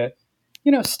is going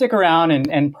to, stick around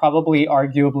and probably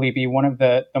arguably be one of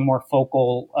the more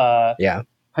focal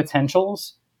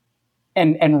potentials,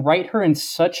 and write her in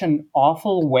such an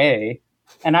awful way.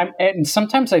 And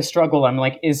sometimes I struggle. I'm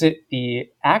like, is it the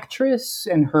actress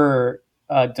and her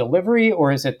delivery,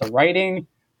 or is it the writing?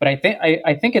 But I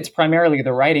think it's primarily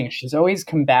the writing. She's always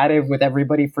combative with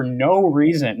everybody for no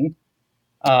reason,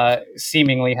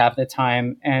 seemingly half the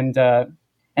time, and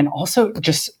also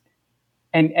just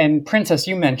and Princess,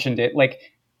 you mentioned it. Like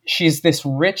she's this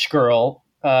rich girl,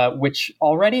 which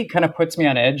already kind of puts me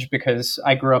on edge because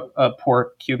I grew up a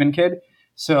poor Cuban kid,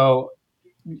 so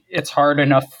it's hard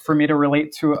enough for me to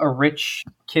relate to a rich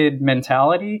kid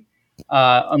mentality,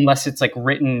 unless it's like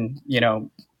written,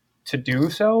 to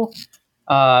do so.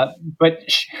 But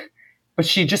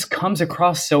she just comes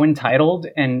across so entitled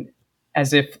and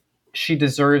as if she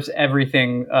deserves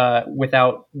everything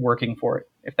without working for it,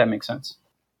 if that makes sense.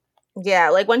 Yeah,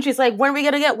 like when she's like, when are we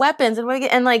gonna get weapons?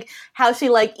 And like how she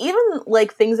like even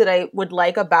like things that I would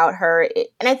like about her.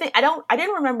 And I think I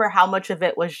didn't remember how much of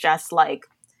it was just like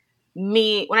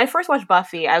me. When I first watched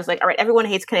Buffy, I was like, all right, everyone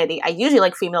hates Kennedy. I usually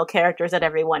like female characters that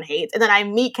everyone hates. And then I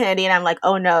meet Kennedy and I'm like,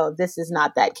 oh no, this is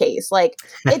not that case. Like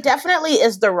it definitely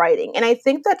is the writing. And I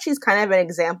think that she's kind of an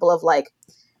example of like,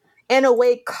 in a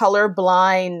way,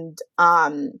 colorblind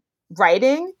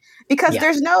writing, because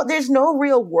there's no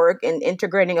real work in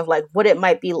integrating of like what it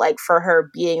might be like for her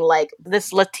being like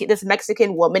this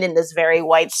Mexican woman in this very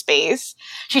white space.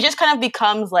 She just kind of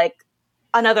becomes like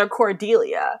another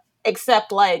Cordelia,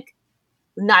 except like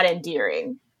not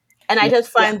endearing. And I just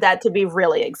find that to be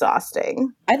really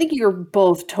exhausting. I think you're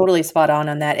both totally spot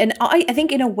on that. And I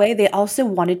think in a way they also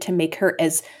wanted to make her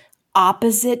as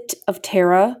opposite of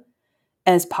Tara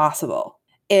as possible,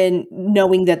 and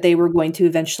knowing that they were going to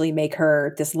eventually make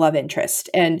her this love interest.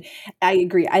 And I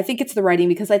agree. I think it's the writing,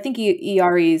 because I think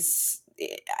Iari's,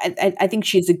 I think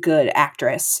she's a good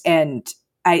actress. And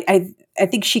I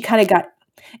think she kind of got,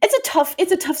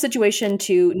 it's a tough situation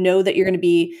to know that you're going to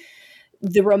be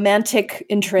the romantic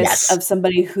interest of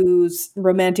somebody whose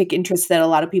romantic interest that a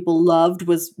lot of people loved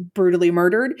was brutally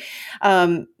murdered.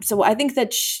 So I think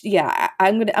that,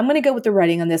 I'm gonna go with the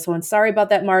writing on this one. Sorry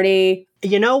about that, Marty.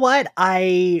 You know what?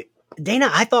 Dana,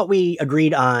 I thought we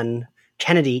agreed on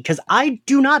Kennedy because I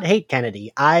do not hate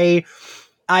Kennedy. I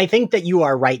think that you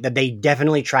are right that they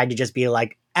definitely tried to just be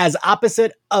like as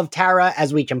opposite of Tara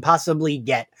as we can possibly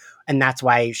get. And that's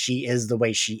why she is the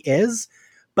way she is.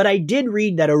 But I did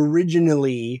read that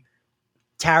originally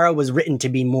Tara was written to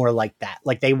be more like that.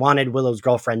 Like they wanted Willow's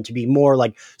girlfriend to be more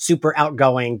like super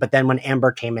outgoing. But then when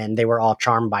Amber came in, they were all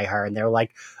charmed by her. And they were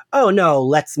like, oh no,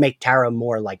 let's make Tara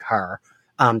more like her.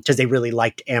 Because they really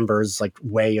liked Amber's like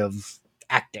way of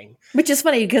acting. Which is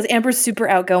funny because Amber's super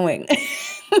outgoing.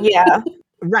 Yeah.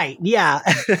 Right. Yeah.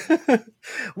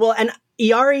 Well, and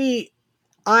Iari,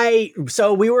 I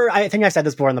think I said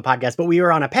this before in the podcast, but we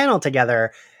were on a panel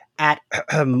together at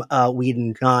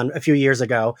Whedon Con a few years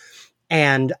ago.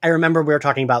 And I remember we were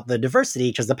talking about the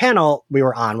diversity because the panel we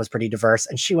were on was pretty diverse.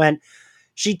 And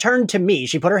she turned to me,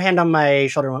 she put her hand on my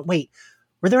shoulder and went, wait,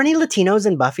 were there any Latinos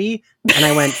in Buffy? And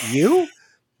I went, you?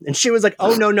 And she was like,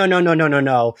 oh,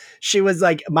 no. She was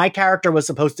like, my character was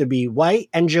supposed to be white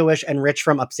and Jewish and rich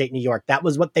from upstate New York. That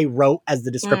was what they wrote as the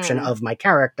description of my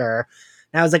character.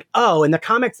 And I was like, oh, in the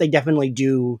comics, they definitely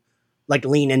do like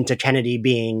lean into Kennedy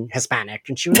being Hispanic.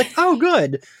 And she was like, oh,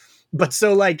 good. But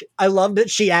so like, I loved that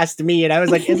she asked me and I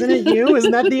was like, isn't it you?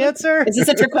 Isn't that the answer? Is this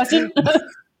a trick question?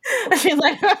 She's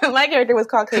like, my character was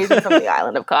Caucasian from the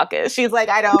island of Caucasus. She's like,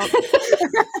 I don't.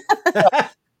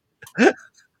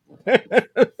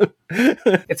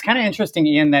 It's kind of interesting,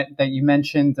 Ian, that you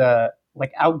mentioned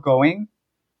like outgoing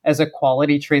as a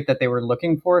quality trait that they were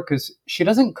looking for, because she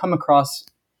doesn't come across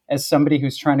as somebody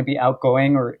who's trying to be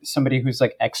outgoing or somebody who's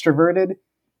like extroverted.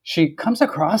 She comes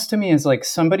across to me as like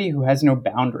somebody who has no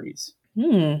boundaries.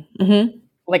 Mm-hmm.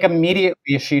 Like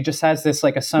immediately she just has this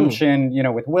like assumption,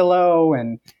 with Willow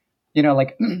and,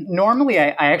 like normally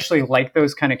I actually like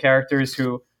those kind of characters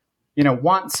who,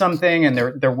 want something and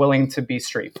they're willing to be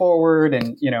straightforward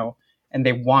and, and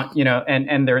they want,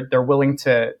 and they're willing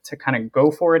to kind of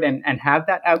go for it and have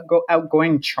that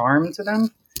outgoing charm to them.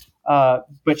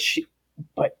 But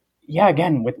yeah,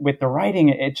 again, with the writing,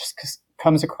 it just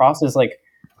comes across as like,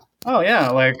 oh yeah,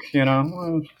 like,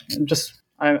 I'm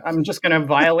just going to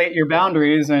violate your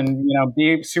boundaries and,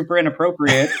 be super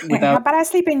inappropriate How without. about I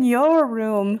sleep in your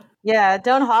room? Yeah,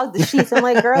 don't hog the sheets. I'm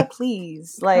like, girl,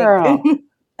 please. Like, Girl.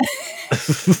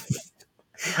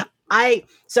 I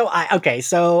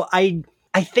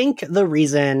think another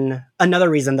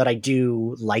reason that I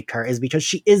do like her is because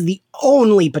she is the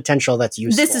only potential that's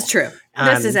useful. This is true.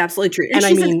 This is absolutely true. And and I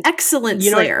she's mean, an excellent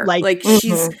you know, slayer. like-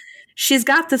 she's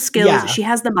got the skills. Yeah. She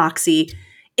has the moxie.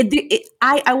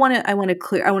 I want to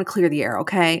clear the air.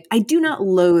 Okay, I do not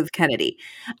loathe Kennedy.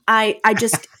 I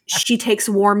just she takes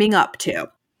warming up to.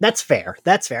 That's fair.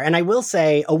 And I will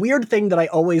say a weird thing that I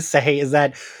always say is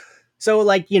that, so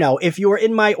like, if you're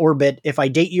in my orbit, if I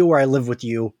date you or I live with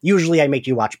you, usually I make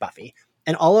you watch Buffy.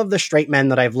 And all of the straight men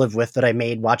that I've lived with that I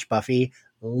made watch Buffy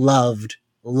loved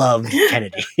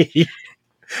Kennedy.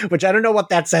 Which I don't know what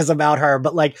that says about her,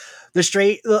 but like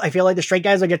I feel like the straight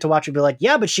guys I get to watch would be like,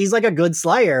 yeah, but she's like a good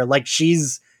slayer. Like she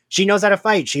knows how to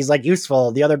fight. She's like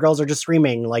useful. The other girls are just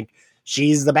screaming. Like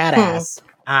she's the badass.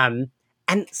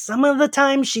 And some of the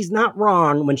time she's not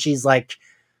wrong when she's like,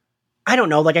 I don't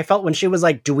know, like I felt when she was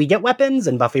like, do we get weapons?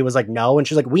 And Buffy was like, no. And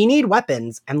she's like, we need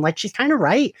weapons. And like, she's kind of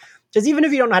right. Because even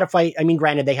if you don't know how to fight, I mean,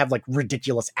 granted, they have like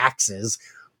ridiculous axes.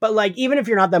 But like, even if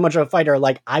you're not that much of a fighter,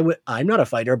 like I'm not a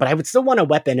fighter, but I would still want a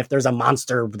weapon if there's a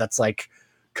monster that's like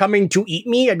coming to eat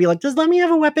me. I'd be like, just let me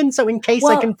have a weapon so in case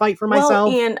I can fight for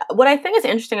myself. And what I think is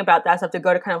interesting about that stuff, to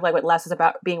go to kind of like what Les is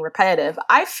about being repetitive,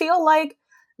 I feel like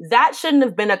that shouldn't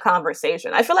have been a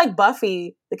conversation. I feel like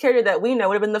Buffy, the character that we know,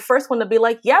 would have been the first one to be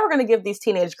like, yeah, we're going to give these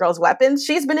teenage girls weapons.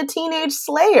 She's been a teenage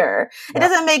slayer. Yeah. It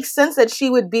doesn't make sense that she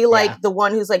would be like the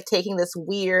one who's like taking this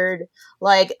weird,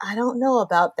 like, I don't know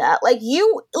about that. Like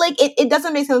it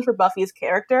doesn't make sense for Buffy's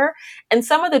character. And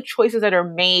some of the choices that are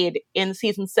made in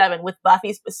season 7 with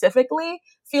Buffy specifically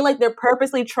feel like they're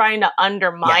purposely trying to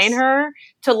undermine her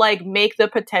to like make the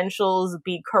potentials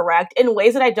be correct in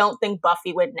ways that I don't think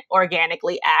Buffy would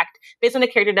organically act based on a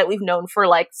character that we've known for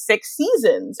like 6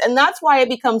 seasons. And that's why it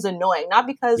becomes annoying, not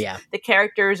because the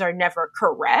characters are never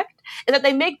correct, is that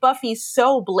they make Buffy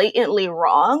so blatantly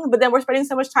wrong, but then we're spending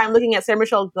so much time looking at Sarah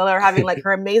Michelle Gellar having like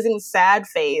her amazing sad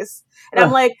face. And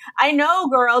I'm like, I know,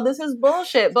 girl, this is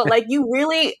bullshit, but like you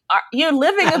really are, you're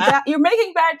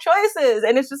making bad choices.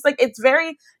 And it's just like, it's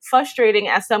very frustrating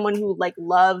as someone who like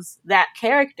loves that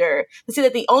character to see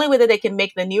that the only way that they can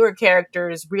make the newer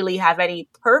characters really have any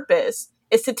purpose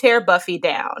is to tear Buffy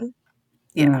down.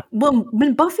 Yeah. Well,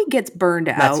 when Buffy gets burned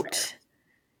out,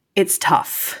 it's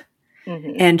tough.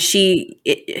 Mm-hmm. And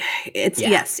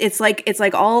it's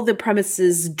like all the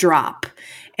premises drop.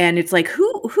 And it's like,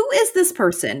 who is this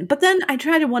person? But then I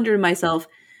try to wonder to myself,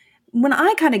 when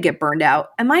I kind of get burned out,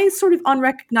 am I sort of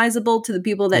unrecognizable to the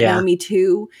people that know me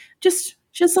too? Just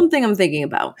something I'm thinking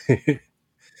about.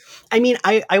 I mean,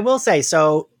 I will say,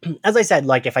 so as I said,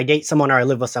 like if I date someone or I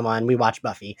live with someone, we watch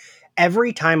Buffy.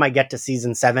 Every time I get to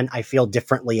season 7, I feel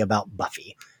differently about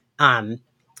Buffy.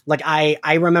 Like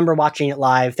I remember watching it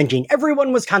live thinking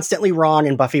everyone was constantly wrong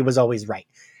and Buffy was always right.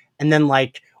 And then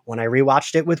like when I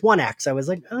rewatched it with 1X, I was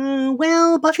like,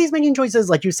 well, Buffy's making choices,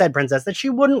 like you said, Princess, that she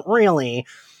wouldn't really.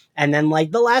 And then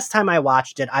like the last time I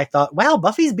watched it, I thought, wow,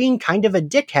 Buffy's being kind of a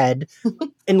dickhead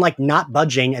and like not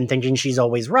budging and thinking she's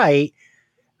always right.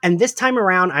 And this time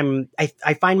around,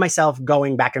 I find myself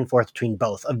going back and forth between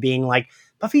both, of being like,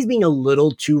 Buffy's being a little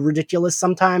too ridiculous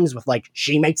sometimes with like,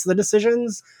 she makes the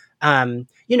decisions. When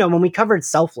we covered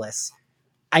Selfless,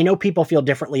 I know people feel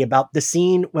differently about the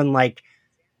scene when like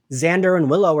Xander and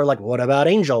Willow are like, what about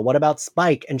Angel? What about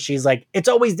Spike? And she's like, it's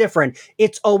always different.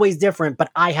 It's always different,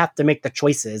 but I have to make the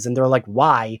choices. And they're like,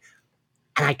 why?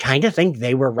 And I kind of think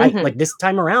they were right. Mm-hmm. Like this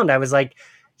time around, I was like,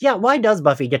 yeah, why does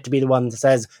Buffy get to be the one that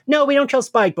says, no, we don't kill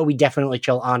Spike, but we definitely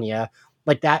kill Anya?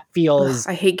 Like that feels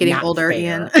I hate getting older, fair.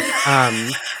 Ian.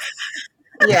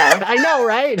 Yeah. I know,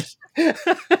 right?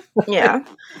 Yeah.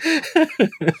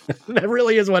 That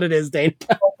really is what it is, Dane.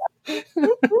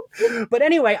 But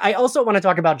anyway, I also want to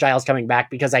talk about Giles coming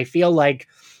back because I feel like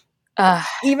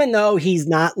even though he's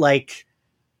not like,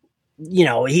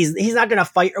 he's not going to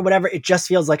fight or whatever, it just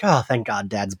feels like, oh, thank God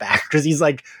Dad's back. Because he's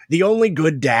like the only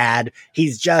good dad.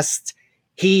 He's just,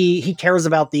 he cares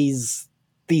about these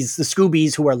the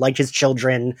Scoobies who are like his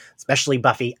children, especially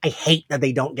Buffy. I hate that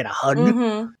they don't get a hug.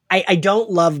 Mm-hmm. I don't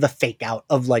love the fake out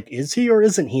of like, is he or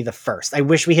isn't he the first? I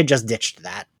wish we had just ditched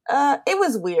that. It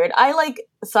was weird.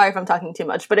 Sorry if I'm talking too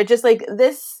much, but it just like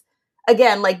this,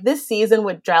 again, like this season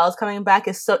with Giles coming back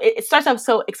is so, it starts off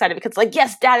so excited because like,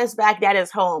 yes, Dad is back, Dad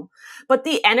is home. But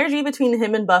the energy between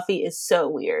him and Buffy is so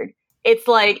weird. It's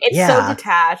like, it's so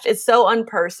detached. It's so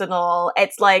unpersonal.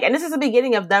 It's like, and this is the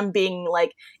beginning of them being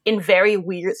like in very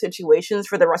weird situations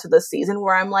for the rest of the season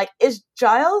where I'm like, is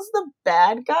Giles the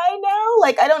bad guy now?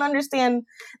 Like, I don't understand.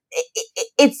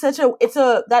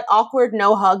 That awkward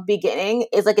no hug beginning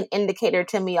is like an indicator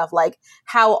to me of like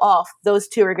how off those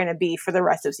two are going to be for the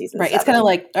rest of season 7. It's kind of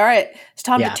like, all right, it's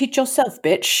time to teach yourself,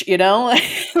 bitch, you know?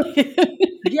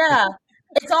 Yeah.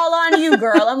 It's all on you,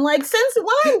 girl. I'm like, since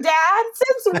when, Dad?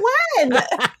 Since when?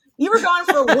 You were gone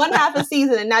for one half a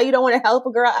season, and now you don't want to help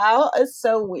a girl out? It's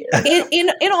so weird. In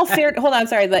all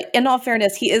in all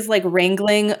fairness, he is like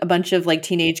wrangling a bunch of like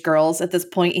teenage girls at this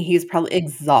point, and he's probably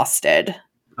exhausted.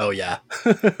 Oh yeah.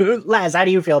 Laz, how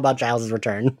do you feel about Giles'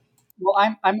 return? Well,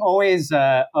 I'm always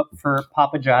up for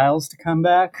Papa Giles to come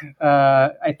back.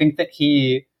 I think that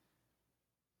he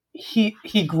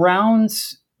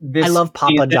grounds this. I love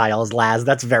Papa Giles, Laz.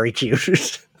 That's very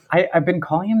cute. I've been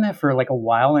calling him that for like a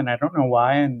while, and I don't know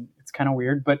why, and it's kind of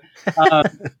weird. But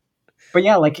but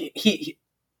yeah, like he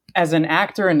as an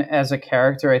actor and as a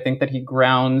character, I think that he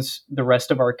grounds the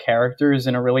rest of our characters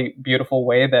in a really beautiful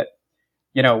way that,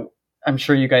 you know, I'm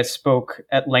sure you guys spoke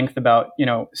at length about, you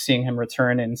know, seeing him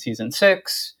return in season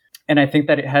 6. And I think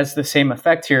that it has the same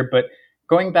effect here. But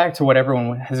going back to what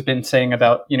everyone has been saying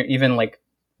about, you know, even like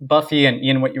Buffy and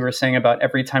Ian, what you were saying about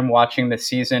every time watching this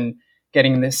season,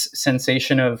 getting this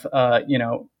sensation of, you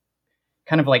know,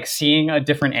 kind of like seeing a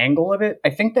different angle of it. I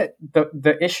think that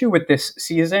the issue with this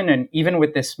season, and even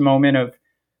with this moment of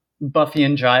Buffy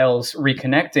and Giles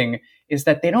reconnecting, is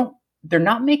that they're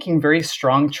not making very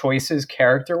strong choices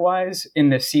character-wise in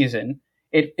this season.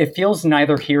 It feels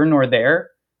neither here nor there.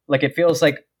 Like it feels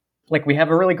like we have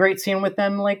a really great scene with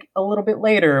them like a little bit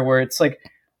later where it's like,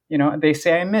 you know, they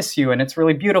say I miss you and it's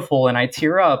really beautiful and I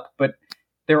tear up, but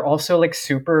they're also like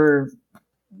super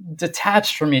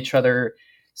detached from each other.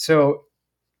 So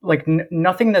like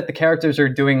nothing that the characters are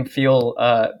doing feel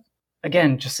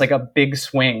again just like a big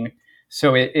swing.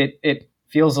 So it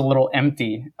feels a little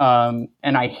empty. And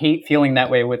I hate feeling that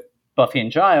way with Buffy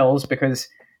and Giles because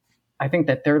I think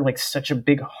that they're like such a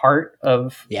big heart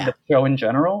of the show in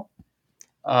general.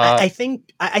 I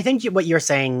think what you're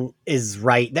saying is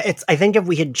right. I think if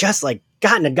we had just like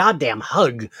gotten a goddamn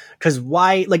hug, because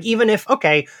why? Like even if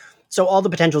so all the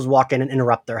potentials walk in and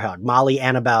interrupt their hug. Molly,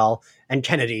 Annabelle, and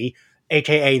Kennedy,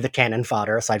 aka the cannon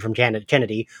fodder, aside from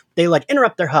Kennedy, they like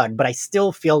interrupt their hug. But I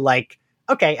still feel like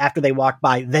after they walk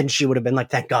by, then she would have been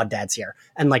like, "Thank God, Dad's here,"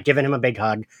 and like given him a big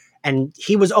hug. And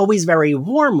he was always very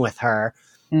warm with her.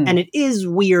 And it is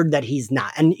weird that he's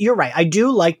not. And you're right. I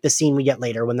do like the scene we get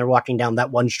later when they're walking down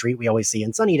that one street we always see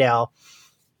in Sunnydale.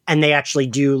 And they actually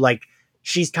do like,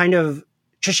 she's kind of,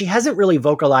 because she hasn't really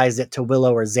vocalized it to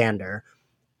Willow or Xander.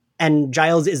 And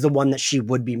Giles is the one that she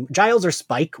would be. Giles or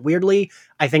Spike, weirdly,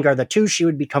 I think are the two she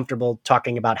would be comfortable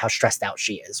talking about how stressed out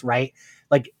she is, right?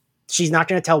 Like, she's not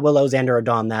going to tell Willow, Xander, or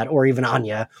Dawn that, or even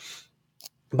Anya.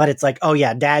 But it's like, oh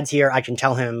yeah, Dad's here. I can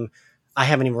tell him I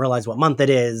haven't even realized what month it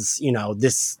is. You know,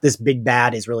 this big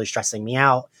bad is really stressing me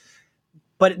out.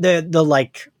 But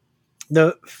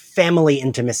the family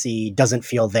intimacy doesn't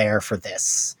feel there for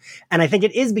this. And I think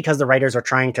it is because the writers are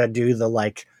trying to do the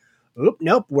like,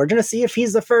 nope, we're going to see if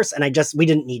he's the first. And we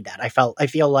didn't need that. I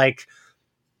feel like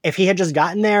if he had just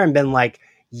gotten there and been like,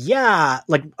 yeah,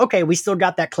 like, okay, we still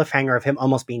got that cliffhanger of him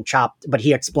almost being chopped, but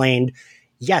he explained,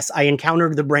 yes, I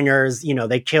encountered the Bringers, you know,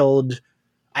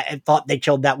 I thought they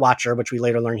killed that Watcher, which we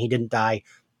later learned he didn't die.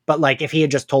 But like, if he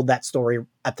had just told that story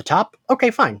at the top, okay,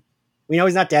 fine. We know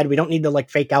he's not dead. We don't need to like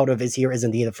fake out of is he or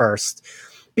isn't he the first.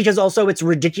 Because also it's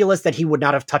ridiculous that he would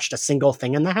not have touched a single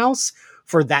thing in the house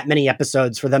for that many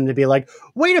episodes for them to be like,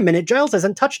 wait a minute, Giles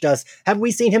hasn't touched us. Have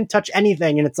we seen him touch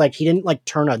anything? And it's like, he didn't like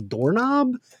turn a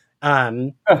doorknob.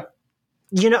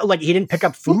 You know, like he didn't pick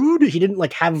up food. He didn't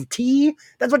like have tea.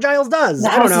 That's what Giles does. The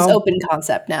house is open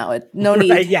concept now. No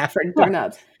need for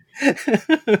doorknobs.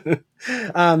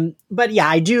 But yeah,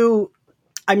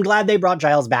 I'm glad they brought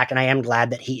Giles back, and I am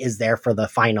glad that he is there for the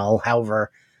final,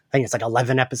 however, I think it's like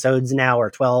 11 episodes now or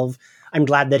 12. I'm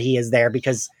glad that he is there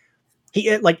because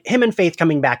him and Faith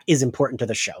coming back is important to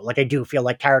the show. Like I do feel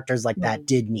like characters like that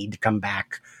did need to come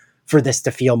back for this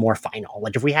to feel more final.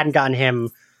 Like if we hadn't gotten him,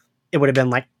 it would have been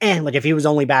like, like if he was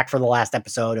only back for the last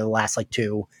episode or the last like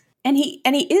 2, And he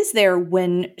is there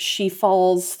when she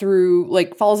falls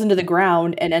into the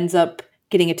ground and ends up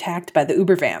getting attacked by the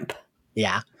Uber vamp.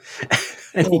 Yeah.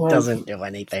 And he doesn't do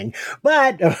anything.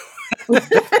 But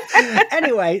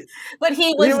anyway. But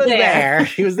he was there.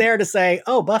 He was there to say,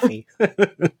 oh, Buffy.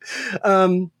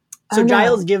 So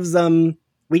Giles gives them,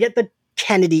 we get the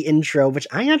Kennedy intro, which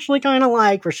I actually kind of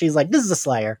like, where she's like, this is a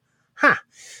Slayer. Huh.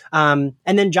 And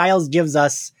then Giles gives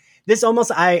us this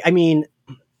almost, I mean,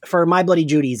 for My Bloody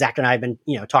Judy, Zach and I have been,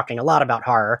 talking a lot about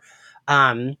horror.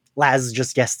 Laz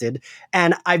just guested.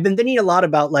 And I've been thinking a lot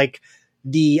about like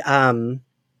the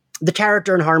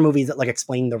character in horror movies that like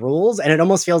explain the rules. And it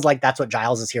almost feels like that's what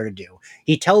Giles is here to do.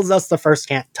 He tells us the first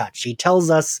can't touch. He tells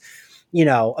us,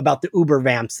 about the Uber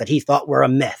vamps that he thought were a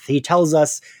myth. He tells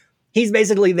us he's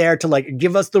basically there to like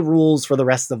give us the rules for the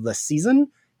rest of the season.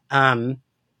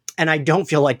 And I don't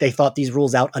feel like they thought these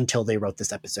rules out until they wrote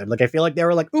this episode. Like, I feel like they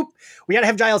were like, oop, we got to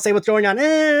have Giles say what's going on.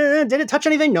 Did it touch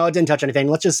anything? No, it didn't touch anything.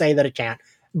 Let's just say that it can't.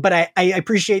 But I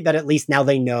appreciate that at least now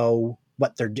they know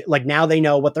what they're like. Now they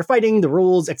know what they're fighting, the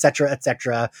rules,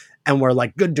 etc., and we're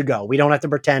like good to go. We don't have to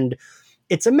pretend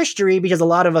it's a mystery because a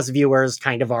lot of us viewers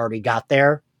kind of already got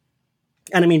there.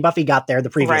 And I mean, Buffy got there the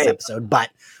previous episode, but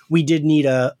we did need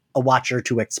a watcher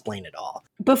to explain it all.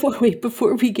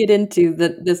 Before we get into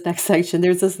this next section,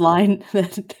 there's this line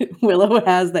that Willow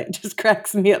has that just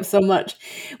cracks me up so much.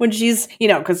 When she's,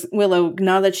 because Willow,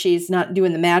 now that she's not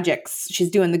doing the magics, she's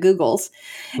doing the Googles.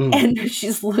 And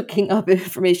she's looking up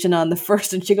information on the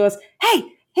first, and she goes, hey,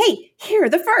 here,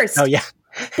 the first. Oh, yeah.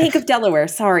 Bank of Delaware,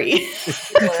 sorry.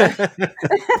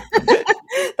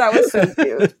 That was so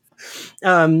cute.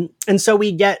 And so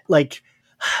we get, like...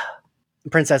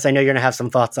 Princess, I know you're going to have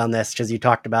some thoughts on this because you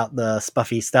talked about the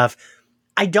Spuffy stuff.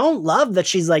 I don't love that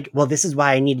she's like, well, this is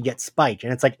why I need to get Spike.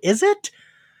 And it's like, is it?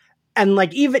 And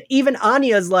like, even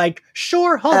Anya's like,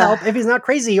 sure, he'll help if he's not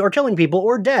crazy or killing people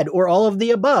or dead or all of the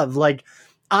above. Like,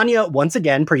 Anya, once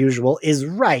again, per usual, is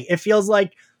right. It feels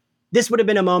like this would have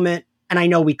been a moment, and I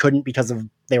know we couldn't because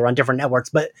they were on different networks,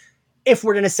 but if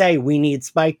we're going to say we need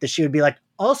Spike, that she would be like,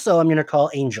 also, I'm going to call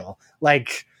Angel.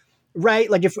 Like...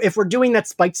 Right? Like, if we're doing that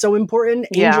Spike's so important,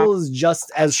 Angel is just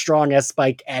as strong as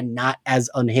Spike and not as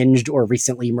unhinged or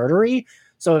recently murdery.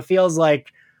 So it feels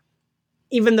like,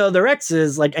 even though they're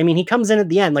exes, like, I mean, he comes in at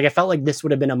the end. Like, I felt like this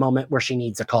would have been a moment where she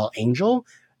needs to call Angel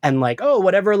and like, oh,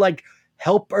 whatever, like,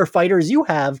 help or fighters you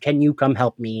have, can you come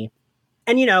help me?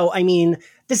 And, I mean,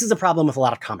 this is a problem with a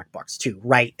lot of comic books too,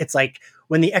 right? It's like,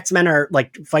 when the X-Men are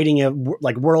like fighting a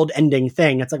like world-ending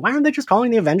thing, it's like, why aren't they just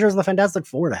calling the Avengers and the Fantastic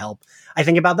Four to help? I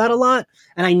think about that a lot,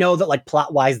 and I know that like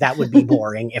plot-wise that would be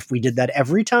boring if we did that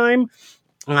every time.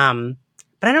 But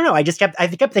I don't know. I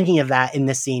kept thinking of that in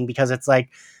this scene because it's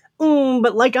like,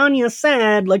 but like Anya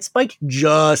said, like Spike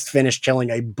just finished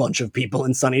killing a bunch of people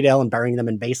in Sunnydale and burying them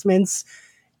in basements.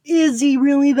 Is he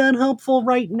really that helpful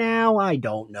right now? I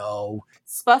don't know.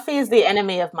 Spuffy is the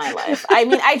enemy of my life. I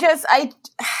mean,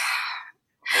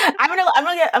 I'm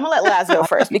gonna let Laz go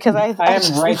first because I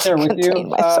am right there with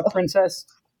you, Princess.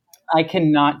 I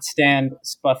cannot stand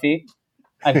Spuffy.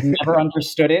 I've never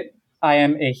understood it. I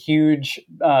am a huge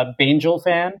Bangel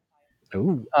fan.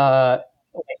 Ooh.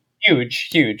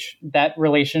 Huge. That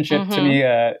relationship to me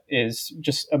is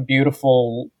just a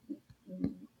beautiful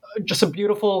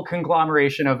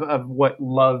conglomeration of what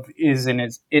love is in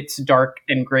its dark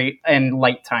and great and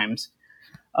light times.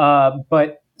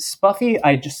 But Spuffy,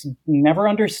 I just never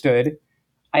understood.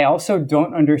 I also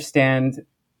don't understand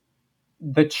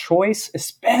the choice,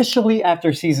 especially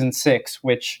after season 6,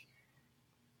 which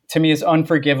to me is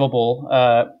unforgivable.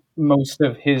 Most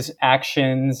of his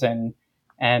actions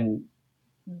and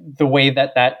the way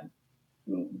that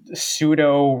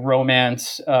pseudo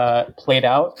romance played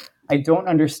out. I don't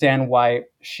understand why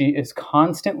she is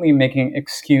constantly making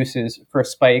excuses for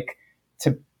Spike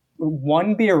to,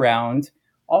 one, be around.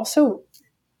 Also,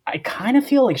 I kind of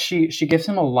feel like she gives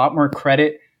him a lot more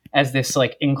credit as this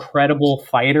like incredible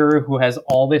fighter who has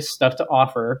all this stuff to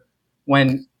offer,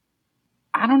 when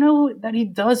I don't know that he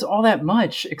does all that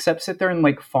much except sit there and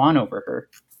like fawn over her.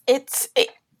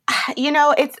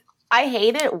 I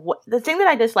hate it. The thing that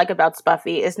I dislike about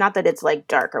Spuffy is not that it's like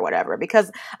dark or whatever,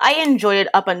 because I enjoyed it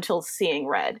up until seeing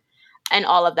Red and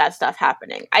all of that stuff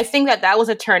happening. I think that was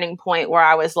a turning point where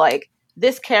I was like,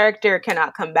 this character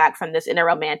cannot come back from this in a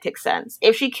romantic sense.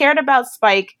 If she cared about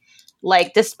Spike,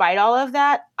 like, despite all of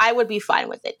that, I would be fine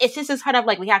with it. It's just this kind of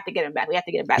like, we have to get him back.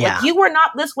 Yeah. Like, you were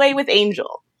not this way with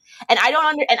Angel. And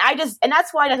and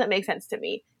that's why it doesn't make sense to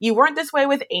me. You weren't this way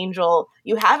with Angel.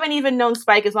 You haven't even known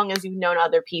Spike as long as you've known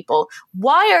other people.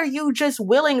 Why are you just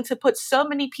willing to put so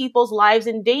many people's lives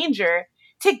in danger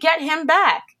to get him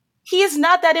back? he is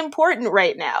not that important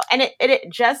right now. And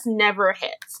it just never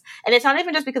hits. And it's not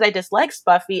even just because I dislike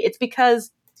Buffy. It's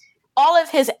because all of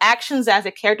his actions as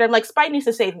a character, I'm like, Spike needs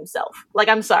to save himself. Like,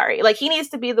 I'm sorry. Like, he needs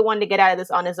to be the one to get out of this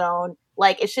on his own.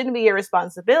 Like, it shouldn't be your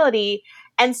responsibility.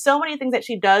 And so many things that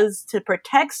she does to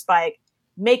protect Spike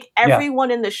make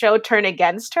everyone in the show turn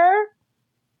against her.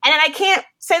 And I can't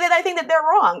say that I think that they're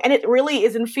wrong. And it really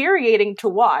is infuriating to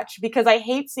watch because I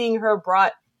hate seeing her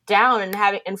brought down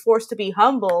and forced to be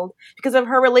humbled because of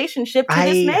her relationship to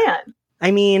this man.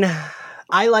 I mean,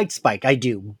 I like Spike, I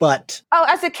do, but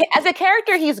as a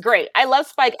character, he's great. I love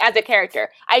Spike as a character.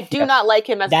 I do not like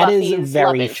him as that Buffy's is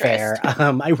very love fair. interest.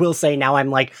 I will say now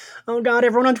I'm like, oh god,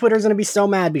 everyone on Twitter is going to be so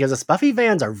mad because us Buffy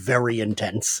fans are very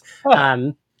intense.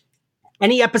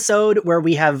 Any episode where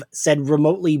we have said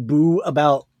remotely boo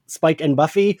about Spike and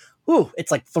Buffy,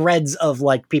 it's like threads of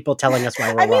like people telling us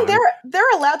why we're wrong. They're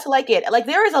allowed to like it. Like,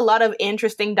 there is a lot of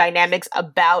interesting dynamics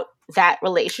about that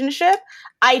relationship.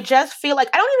 I just feel like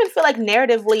I don't even feel like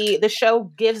narratively the show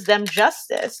gives them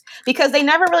justice because they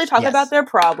never really talk about their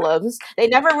problems. They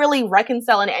never really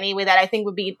reconcile in any way that I think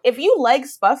would be, if you like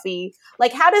Buffy,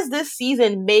 like, how does this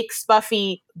season make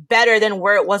Buffy better than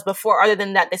where it was before, other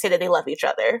than that they say that they love each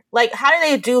other? Like, how do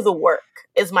they do the work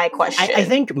is my question. I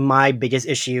think my biggest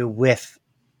issue with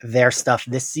their stuff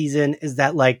this season is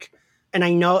that, like, and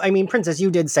I mean, Princess,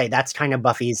 you did say that's kind of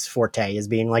Buffy's forte, is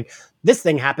being like, this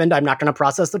thing happened, I'm not going to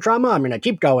process the trauma, I'm going to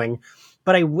keep going.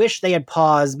 But I wish they had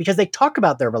paused, because they talk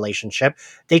about their relationship,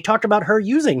 they talk about her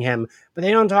using him, but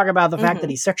they don't talk about the fact that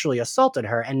he sexually assaulted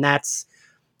her. And that's,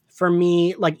 for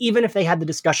me, like, even if they had the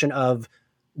discussion of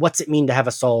what's it mean to have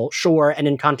a soul, sure, and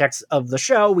in context of the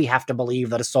show, we have to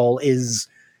believe that a soul is,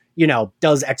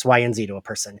 does X, Y, and Z to a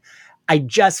person. I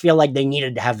just feel like they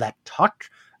needed to have that talk.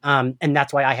 And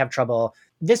that's why I have trouble.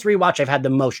 This rewatch, I've had the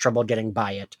most trouble getting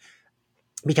by it.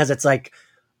 Because it's like,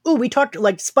 we talked,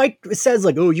 like, Spike says,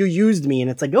 like, you used me.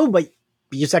 And it's like, but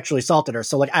you sexually assaulted her.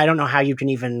 So, like, I don't know how you can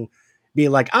even be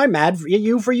like, I'm mad for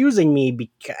you for using me.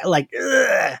 Because, like,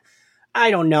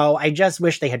 I don't know. I just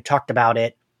wish they had talked about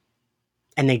it.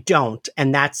 And they don't.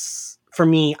 And that's, for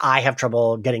me, I have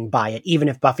trouble getting by it. Even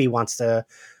if Buffy wants to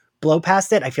blow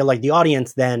past it, I feel like the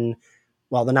audience then,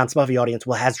 the non-Buffy audience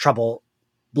has trouble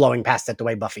blowing past it the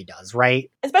way Buffy does, right?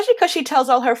 Especially because she tells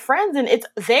all her friends, and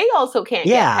they also can't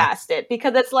get past it,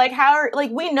 because it's like,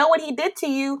 we know what he did to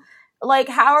you. Like,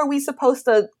 how are we supposed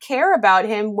to care about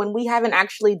him when we haven't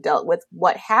actually dealt with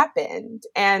what happened?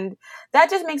 And that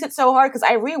just makes it so hard, because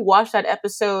I rewatched that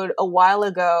episode a while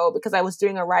ago because I was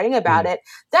doing a writing about it.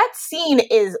 That scene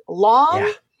is long.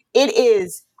 Yeah. It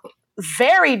is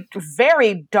very,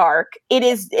 very dark. It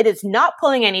is not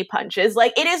pulling any punches.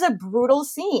 Like, it is a brutal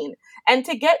scene. And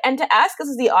to ask us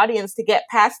as the audience to get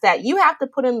past that, you have to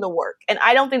put in the work. And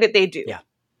I don't think that they do.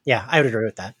 Yeah, I would agree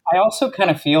with that. I also kind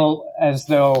of feel as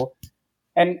though,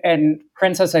 and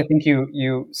Princess, I think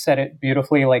you said it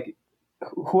beautifully, like,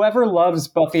 whoever loves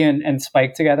Buffy and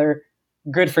Spike together,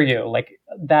 good for you. Like,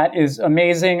 that is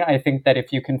amazing. I think that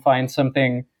if you can find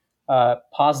something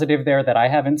positive there that I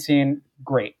haven't seen,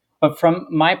 great. But from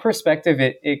my perspective,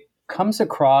 it comes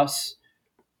across,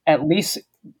 at least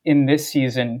in this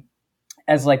season,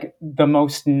 as like the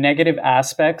most negative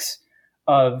aspects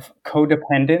of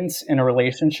codependence in a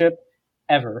relationship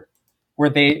ever,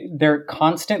 where they're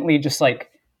constantly just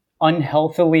like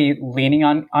unhealthily leaning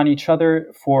on each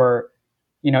other for,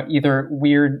 either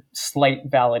weird slight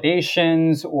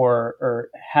validations or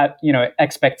have,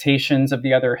 expectations of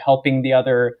the other, helping the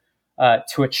other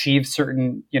to achieve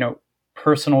certain,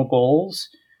 personal goals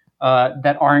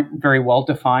that aren't very well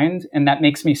defined. And that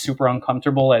makes me super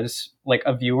uncomfortable as like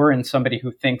a viewer and somebody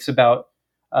who thinks about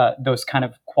those kind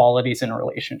of qualities in a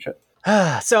relationship.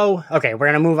 So, okay, we're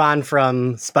going to move on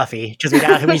from Spuffy because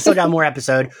we still got more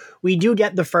episode. We do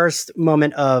get the first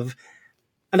moment of,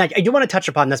 and I do want to touch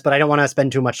upon this, but I don't want to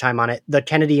spend too much time on it, the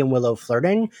Kennedy and Willow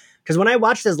flirting. Because when I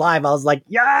watched this live, I was like,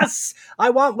 yes,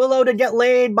 I want Willow to get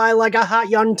laid by like a hot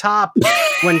young top.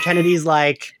 When Kennedy's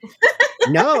like,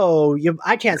 no,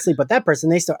 I can't sleep with that person.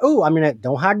 They start,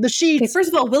 don't hog the sheets. Okay, first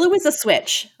of all, Willow is a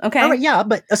switch, okay? All right, yeah,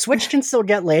 but a switch can still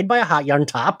get laid by a hot young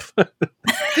top.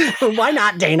 Why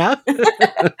not, Dana?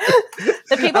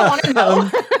 The people want to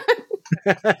know.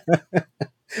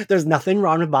 There's nothing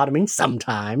wrong with bottoming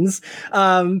sometimes.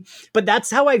 But that's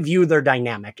how I view their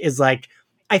dynamic, is like,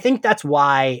 I think that's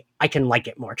why I can like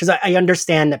it more. Because I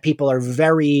understand that people are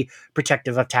very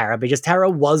protective of Tara, because Tara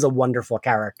was a wonderful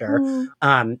character.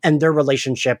 And their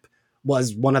relationship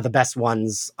was one of the best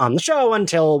ones on the show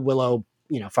until Willow,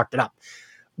 fucked it up.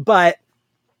 But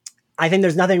I think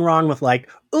there's nothing wrong with like,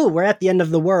 we're at the end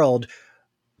of the world.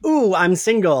 ooh, I'm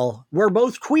single. We're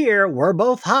both queer. We're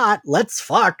both hot. Let's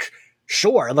fuck.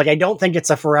 Sure. Like, I don't think it's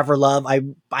a forever love.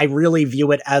 I really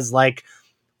view it as like,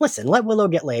 listen, let Willow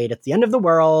get laid. It's the end of the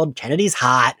world. Kennedy's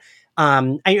hot.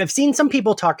 I've seen some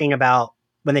people talking about,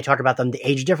 when they talk about them, the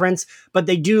age difference, but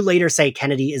they do later say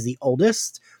Kennedy is the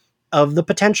oldest of the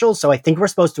potential. So I think we're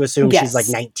supposed to assume she's like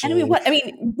 19.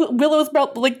 And Willow's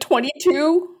about like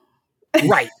 22.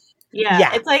 Right.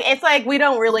 Yeah. It's like we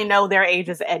don't really know their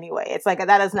ages anyway. It's like,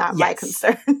 that is not my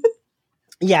concern.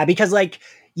 Yeah, because like,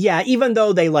 yeah, even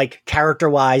though they like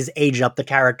character-wise age up the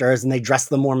characters and they dress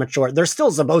them more mature, they're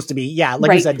still supposed to be,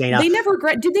 you said, Dana. They never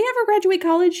did they ever graduate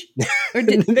college? Or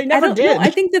did they never did. I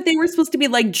think that they were supposed to be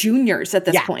like juniors at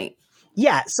this point.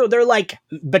 Yeah, so they're like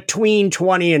between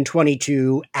 20 and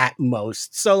 22 at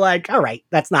most. So like, all right,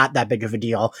 that's not that big of a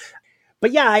deal.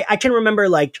 But yeah, I can remember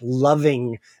like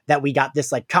loving that we got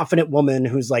this like confident woman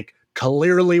who's like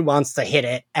clearly wants to hit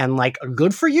it, and like,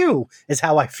 good for you is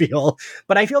how I feel.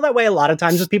 But I feel that way a lot of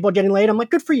times with people getting laid. I'm like,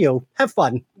 good for you, have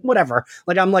fun, whatever.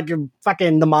 Like, I'm like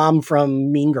fucking the mom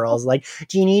from Mean Girls, like,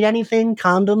 do you need anything,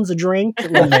 condoms, a drink?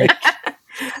 Like,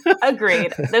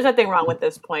 agreed. There's nothing wrong with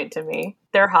this point to me.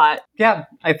 They're hot. Yeah,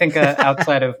 I think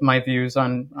outside of my views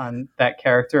on that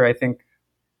character, I think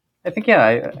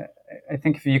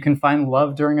if you can find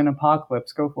love during an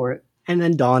apocalypse, go for it. And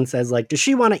then Dawn says, like, does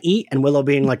she want to eat? And Willow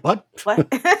being like, what? What?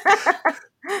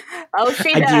 Oh,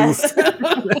 she does.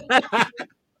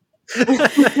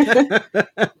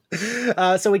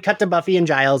 So we cut to Buffy and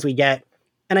Giles. And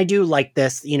I do like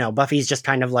this, Buffy's just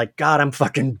kind of like, God, I'm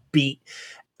fucking beat.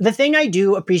 The thing I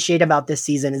do appreciate about this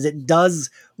season is it does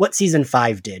what season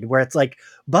 5 did, where it's like,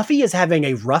 Buffy is having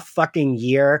a rough fucking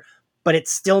year, but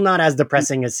it's still not as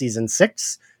depressing as season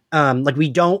 6. Like, we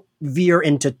don't veer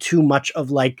into too much of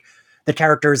like the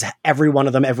characters, every one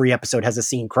of them, every episode has a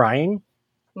scene crying.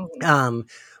 Mm-hmm.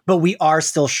 But we are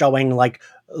still showing like,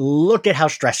 look at how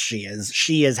stressed she is.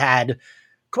 She has had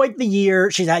quite the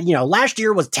year. She's had, last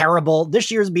year was terrible.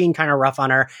 This year's being kind of rough on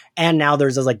her. And now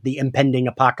there's like the impending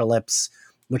apocalypse,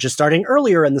 which is starting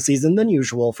earlier in the season than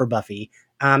usual for Buffy.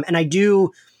 And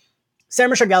Sarah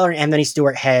Michelle Gellar and Anthony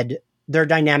Stewart Head, their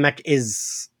dynamic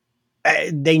is,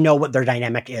 they know what their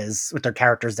dynamic is, what their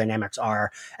characters' dynamics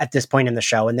are at this point in the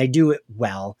show, and they do it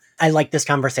well. I like this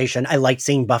conversation. I like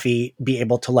seeing Buffy be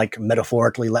able to like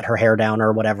metaphorically let her hair down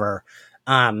or whatever.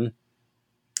 I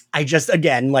just,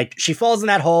 again, like, she falls in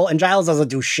that hole and Giles doesn't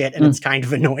do shit, and it's kind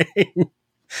of annoying.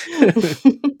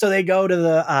 So they go to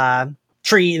the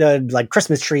tree, the like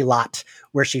Christmas tree lot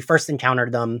where she first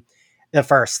encountered them. The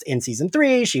first in season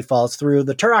 3, she falls through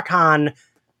the Turok-Han,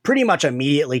 pretty much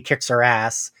immediately kicks her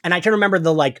ass. And I can remember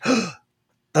the way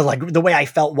I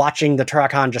felt watching the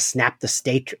Turok-Han just snap the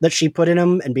steak that she put in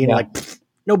him and being like,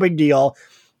 no big deal.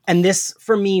 And this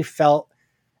for me felt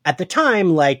at the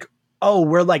time like, oh,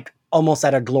 we're like almost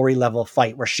at a glory level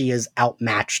fight where she is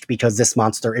outmatched because this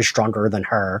monster is stronger than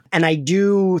her. And I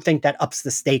do think that ups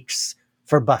the stakes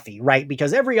for Buffy, right?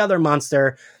 Because every other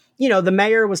monster, the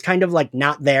mayor was kind of like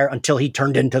not there until he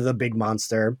turned into the big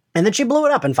monster. And then she blew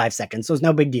it up in 5 seconds. So it's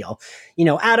no big deal.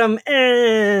 Adam,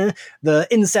 the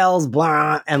incels,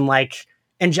 blah. And like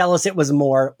Angelus, it was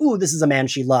more, ooh, this is a man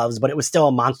she loves, but it was still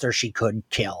a monster she could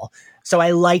kill. So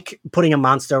I like putting a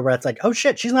monster where it's like, oh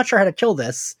shit, she's not sure how to kill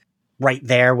this right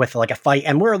there with like a fight.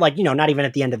 And we're like, not even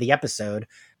at the end of the episode.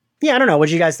 Yeah, I don't know. What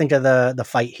do you guys think of the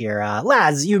fight here?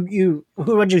 Laz, what'd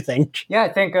you think? Yeah, I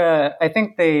think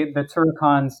the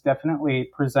Turok-Hans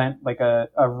definitely present like a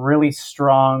really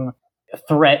strong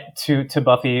threat to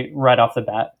Buffy right off the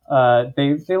bat.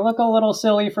 They look a little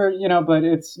silly for, but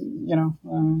it's,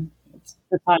 it's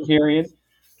the time period.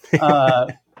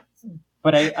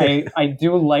 But I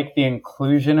do like the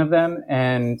inclusion of them,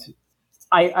 and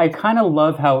I kind of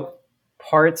love how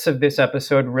parts of this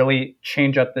episode really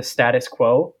change up the status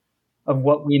quo of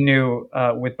what we knew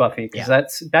with Buffy,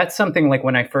 because that's something like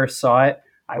when I first saw it,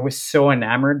 I was so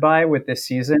enamored by with this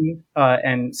season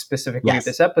and specifically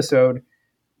this episode,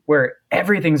 where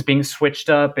everything's being switched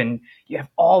up and you have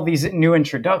all these new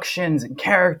introductions and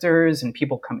characters and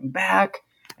people coming back,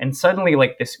 and suddenly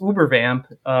like this uber vamp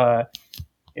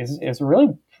is really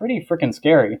pretty freaking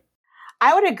scary.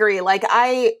 I would agree. Like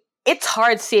it's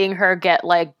hard seeing her get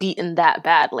like beaten that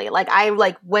badly.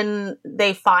 Like when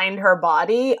they find her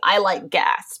body, I like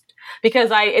gasped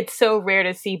because it's so rare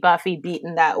to see Buffy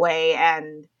beaten that way.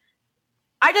 And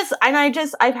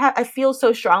I feel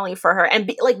so strongly for her.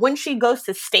 And like when she goes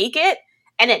to stake it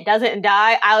and it doesn't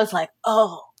die, I was like,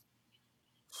 oh,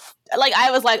 like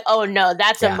I was like, oh no,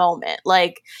 that's a moment.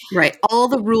 Like, right, all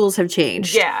the rules have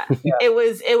changed. Yeah. It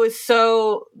was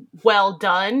so well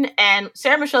done, and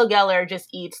Sarah Michelle Gellar just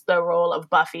eats the role of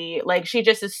Buffy. Like, she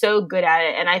just is so good at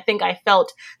it, and I think I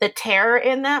felt the terror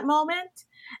in that moment.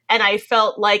 And I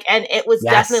felt like, and it was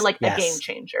definitely like a game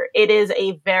changer. It is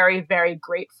a very, very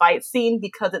great fight scene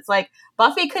because it's like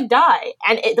Buffy could die.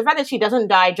 And the fact that she doesn't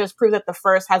die just proves that the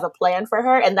First has a plan for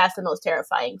her. And that's the most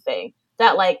terrifying thing.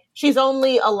 That like, she's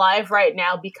only alive right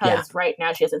now because right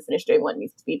now she hasn't finished doing what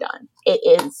needs to be done.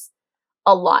 It is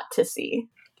a lot to see.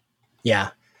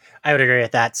 Yeah, I would agree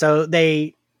with that. So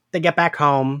they get back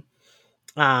home.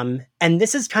 And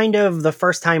this is kind of the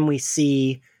first time we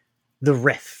see the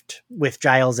rift with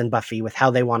Giles and Buffy with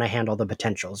how they want to handle the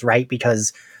potentials, right?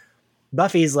 Because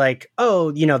Buffy's like,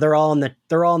 oh, they're all in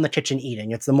the kitchen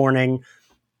eating. It's the morning.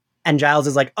 And Giles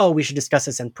is like, oh, we should discuss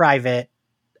this in private.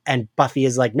 And Buffy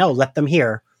is like, no, let them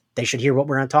hear. They should hear what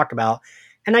we're going to talk about.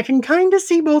 And I can kind of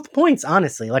see both points,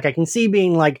 honestly. Like, I can see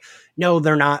being like, no,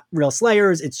 they're not real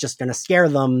slayers. It's just going to scare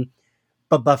them.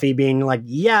 But Buffy being like,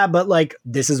 yeah, but like,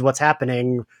 this is what's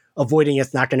happening. Avoiding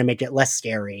it's not going to make it less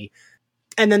scary.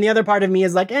 And then the other part of me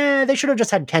is like, they should have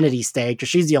just had Kennedy stay because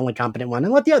she's the only competent one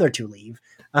and let the other two leave.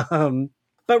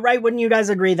 But right, wouldn't you guys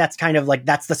agree that's kind of like,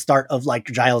 that's the start of like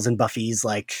Giles and Buffy's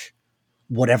like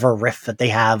whatever rift that they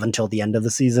have until the end of the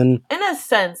season? In a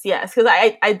sense, yes. Because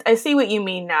I see what you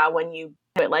mean now when you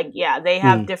do it. Like, yeah, they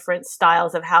have different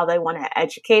styles of how they want to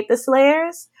educate the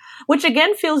Slayers, which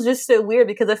again feels just so weird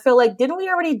because I feel like, didn't we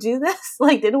already do this?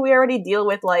 Like, didn't we already deal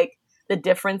with like the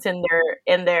difference in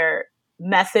their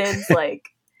methods? Like,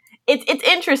 it's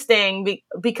interesting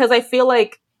because I feel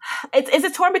like it's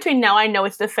a torn between, now I know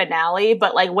it's the finale,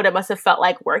 but like what it must have felt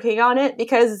like working on it,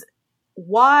 because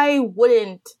why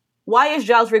is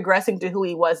Giles regressing to who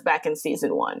he was back in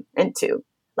season 1 and 2?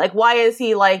 Like, why is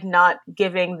he like not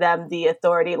giving them the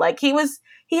authority? Like, he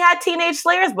had teenage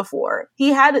slayers before. He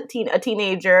had a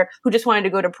teenager who just wanted to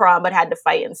go to prom but had to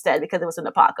fight instead because it was an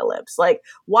apocalypse. Like,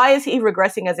 why is he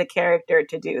regressing as a character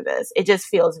to do this? It just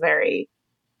feels very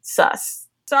sus.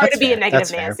 Sorry to be a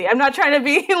negative Nancy. I'm not trying to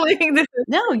be like this.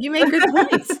 No, you make good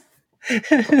points.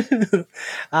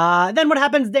 Then what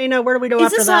happens, Dana? Where do we go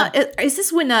after that? Is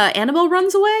this when Annabelle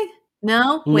runs away?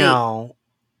 No? Wait. No.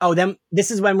 Oh, then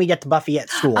this is when we get to Buffy at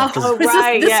school.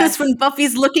 This is when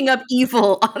Buffy's looking up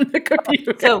evil on the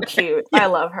computer. So cute. I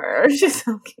love her. She's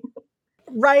so cute.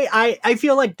 Right. I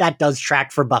feel like that does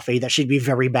track for Buffy, that she'd be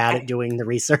very bad at doing the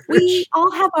research. We all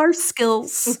have our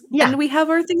skills. Yeah. And we have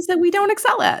our things that we don't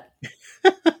excel at.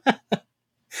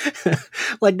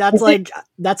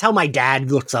 That's how my dad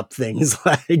looks up things.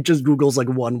 Like, just Googles like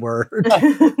one word.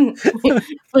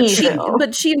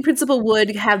 But she and Principal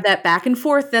Wood have that back and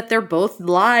forth that they're both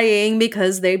lying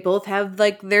because they both have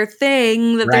like their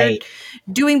thing that they're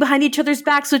doing behind each other's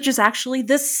backs, which is actually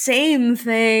the same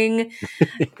thing.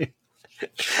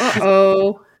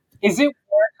 Uh-oh. Is it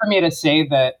weird for me to say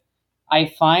that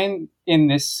I find in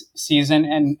this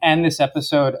season and this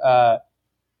episode,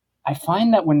 I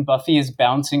find that when Buffy is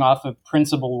bouncing off of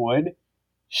Principal Wood,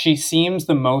 she seems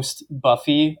the most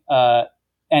Buffy and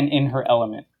in her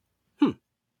element.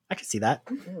 I can see that.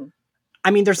 Mm-hmm.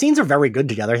 I mean, their scenes are very good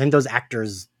together. I think those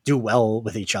actors do well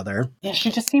with each other. Yeah,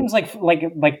 she just seems like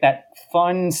that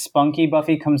fun, spunky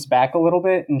Buffy comes back a little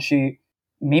bit, and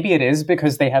maybe it is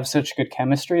because they have such good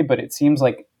chemistry, but it seems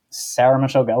like Sarah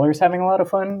Michelle Gellar is having a lot of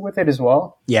fun with it as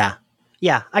well. Yeah,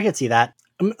 I can see that.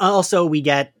 Also,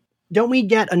 don't we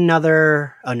get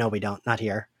another... Oh, no, we don't. Not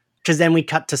here. Because then we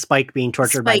cut to Spike being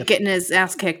tortured by... Spike getting his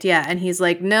ass kicked, yeah. And he's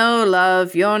like, no,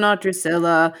 love, you're not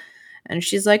Drusilla. And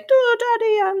she's like, oh,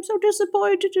 Daddy, I'm so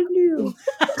disappointed in you.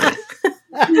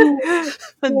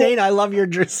 Dana, I love your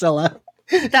Drusilla.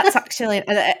 That's actually...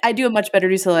 I do a much better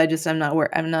Drusilla.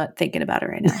 I'm not thinking about it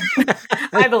right now.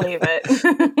 I believe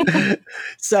it.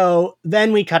 So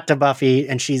then we cut to Buffy,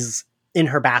 and she's in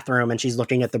her bathroom, and she's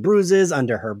looking at the bruises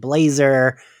under her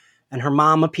blazer, and her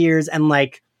mom appears, and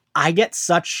like, I get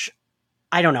such...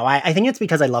 I don't know. I think it's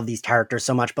because I love these characters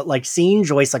so much, but like seeing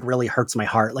Joyce like really hurts my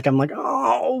heart. Like, I'm like,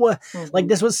 oh, like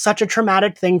this was such a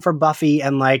traumatic thing for Buffy.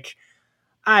 And like,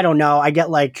 I don't know. I get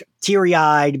like teary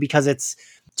eyed because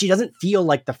she doesn't feel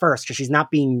like the First, because she's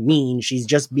not being mean. She's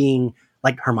just being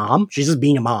like her mom. She's just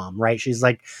being a mom, right? She's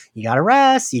like, you gotta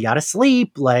rest, you gotta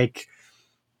sleep. Like,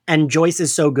 and Joyce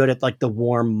is so good at like the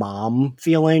warm mom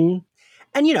feeling.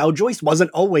 And Joyce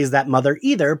wasn't always that mother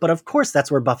either, but of course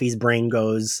that's where Buffy's brain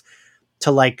goes to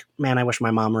like, man, I wish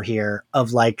my mom were here,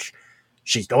 of like,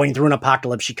 she's going through an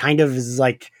apocalypse. She kind of is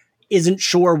like, isn't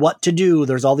sure what to do.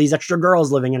 There's all these extra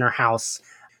girls living in her house.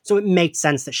 So it makes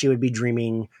sense that she would be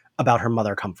dreaming about her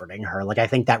mother comforting her. Like, I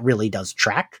think that really does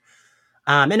track.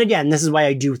 And again, this is why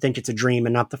I do think it's a dream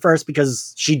and not the first,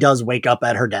 because she does wake up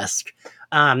at her desk,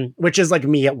 which is like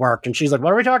me at work. And she's like,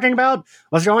 what are we talking about?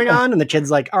 What's going on? And the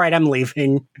kid's like, all right, I'm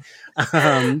leaving.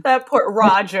 That poor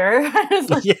Roger.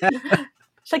 Yeah.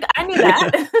 She's like, I knew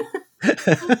that.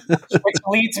 Which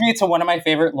leads me to one of my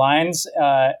favorite lines.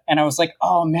 And I was like,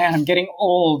 oh man, I'm getting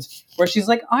old. Where she's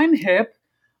like, I'm hip.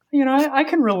 You know, I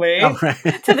can relate. Oh,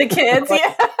 right. To the kids.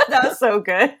 Yeah, that was so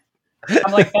good.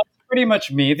 I'm like, that's pretty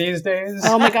much me these days.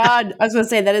 Oh my God. I was going to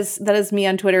say that is me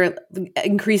on Twitter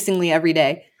increasingly every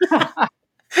day. I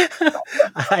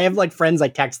have like friends I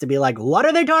text to be like, what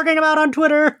are they talking about on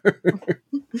Twitter?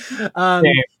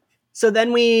 So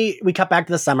then we cut back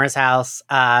to the Summers house.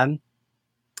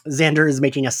 Xander is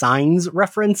making a Signs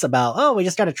reference about, oh, we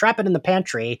just got to trap it in the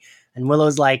pantry. And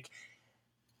Willow's like,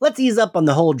 let's ease up on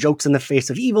the whole jokes in the face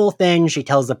of evil thing. She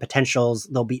tells the potentials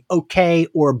they'll be okay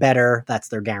or better. That's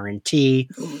their guarantee.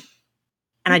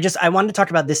 And I wanted to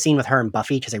talk about this scene with her and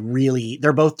Buffy because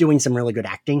they're both doing some really good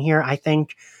acting here, I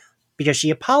think, because she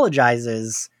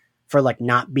apologizes for like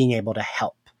not being able to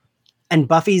help. And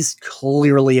Buffy's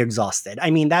clearly exhausted. I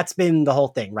mean, that's been the whole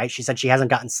thing, right? She said she hasn't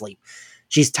gotten sleep.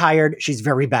 She's tired. She's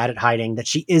very bad at hiding, that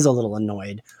she is a little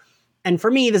annoyed. And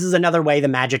for me, this is another way the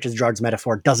magic is drugs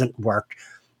metaphor doesn't work,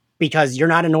 because you're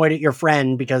not annoyed at your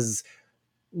friend because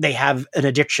they have an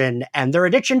addiction and their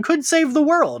addiction could save the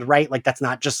world, right? Like that's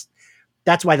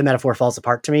why the metaphor falls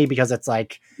apart to me, because it's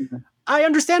like, I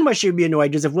understand why she would be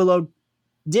annoyed, because if Willow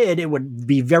did, it would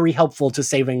be very helpful to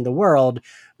saving the world.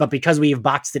 But because we've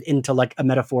boxed it into like a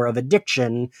metaphor of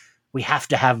addiction, we have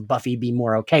to have Buffy be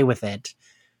more okay with it.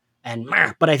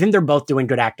 But I think they're both doing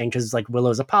good acting, because like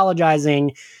Willow's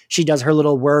apologizing. She does her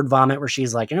little word vomit where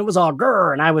she's like, and it was all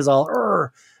grr and I was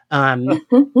all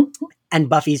and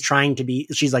Buffy's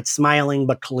she's like smiling,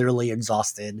 but clearly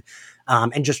exhausted.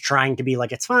 And just trying to be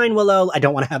like, it's fine, Willow. I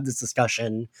don't want to have this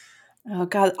discussion. Oh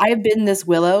God, I've been this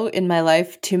Willow in my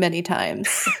life too many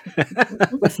times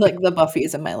with like the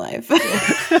Buffys in my life.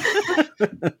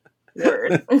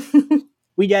 Word.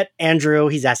 We get Andrew.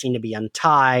 He's asking to be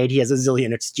untied. He has a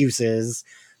zillion excuses.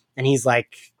 And he's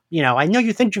like, you know, I know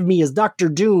you think of me as Dr.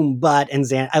 Doom, but, and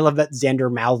I love that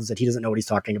Xander mouths that he doesn't know what he's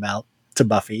talking about to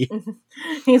Buffy.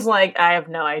 He's like, I have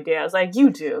no idea. I was like, you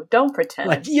do. Don't pretend.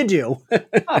 Like, you do.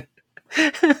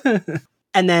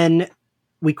 And then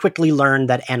we quickly learn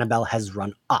that Annabelle has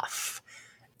run off.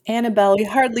 Annabelle, we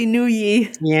hardly knew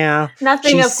ye. Yeah.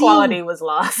 Nothing of quality was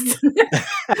lost.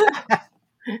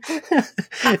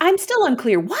 I'm still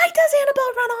unclear. Why does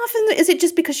Annabelle run off? Is it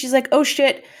just because she's like, oh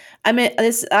shit, I'm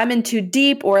in too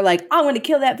deep, or like, I want to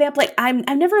kill that vamp? Like, I'm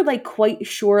never like quite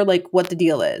sure like what the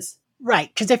deal is. Right,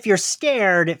 because if you're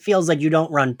scared, it feels like you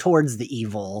don't run towards the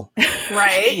evil.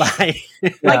 Right?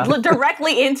 Like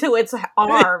directly into its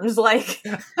arms. Like,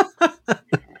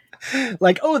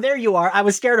 like, oh, there you are. I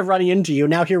was scared of running into you.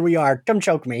 Now here we are. Come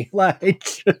choke me.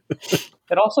 Like,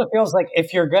 it also feels like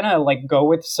if you're gonna like go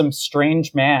with some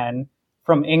strange man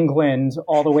from England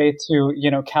all the way to, you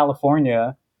know,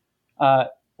 California,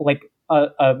 like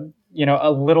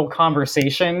a little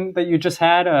conversation that you just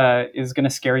had is going to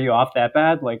scare you off that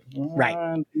bad. Like,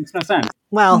 right. Makes no sense.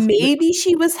 Well, maybe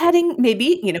she was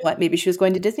you know what? Maybe she was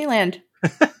going to Disneyland.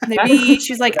 Maybe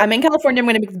she's like, I'm in California. I'm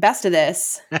going to make the best of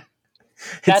this.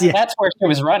 That's where she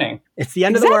was running. It's the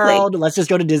end of the world. Let's just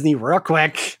go to Disney real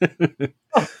quick.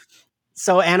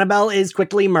 So Annabelle is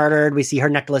quickly murdered. We see her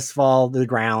necklace fall to the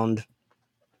ground.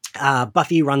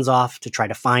 Buffy runs off to try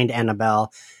to find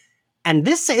Annabelle. And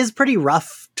this is pretty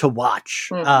rough to watch.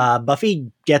 Mm-hmm.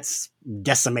 Buffy gets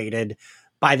decimated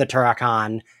by the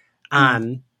Turok-Han.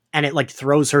 And it like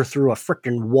throws her through a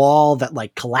freaking wall that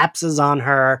like collapses on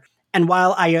her. And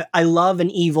while I love an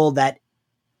evil that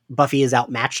Buffy is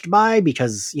outmatched by,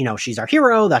 because, you know, she's our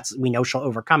hero, we know she'll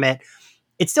overcome it,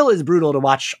 it still is brutal to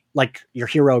watch like your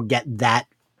hero get that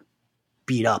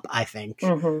beat up, I think.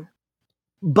 Mm-hmm.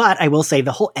 But I will say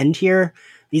the whole end here,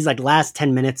 these like last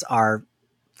 10 minutes are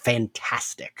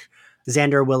fantastic.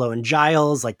 Xander, Willow, and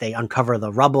Giles, like they uncover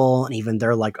the rubble, and even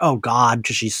they're like, oh God,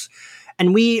 because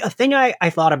a thing I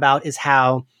thought about is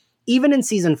how even in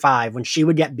season 5, when she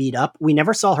would get beat up, we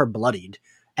never saw her bloodied.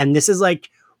 And this is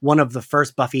like one of the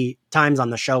first Buffy times on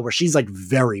the show where she's like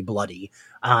very bloody.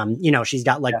 You know, she's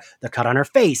got like the cut on her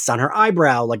face, on her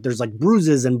eyebrow, like there's like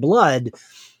bruises and blood.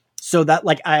 So that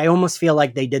like, I almost feel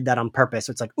like they did that on purpose.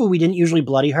 It's like, oh, we didn't usually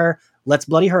bloody her. Let's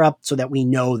bloody her up so that we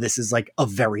know this is like a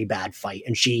very bad fight.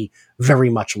 And she very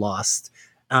much lost.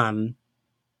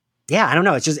 Yeah, I don't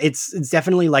know. It's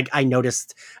definitely like I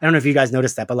noticed. I don't know if you guys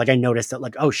noticed that, but like I noticed that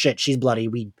like, oh shit, she's bloody.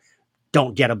 We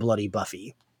don't get a bloody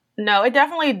Buffy. No, it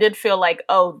definitely did feel like,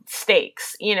 oh,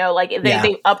 stakes, like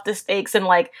they upped the stakes, and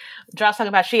like Josh talking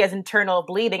about she has internal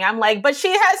bleeding. I'm like, but she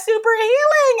has super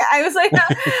healing. I was like,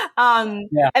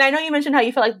 And I know you mentioned how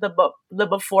you feel like the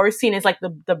before scene is like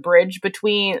the bridge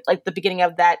between like the beginning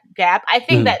of that gap. I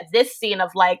think that this scene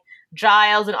of like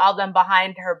Giles and all of them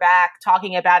behind her back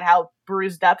talking about how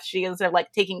bruised up she is, they're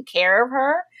like taking care of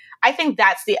her. I think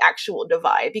that's the actual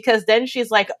divide, because then she's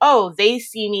like, oh, they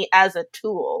see me as a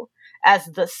tool, as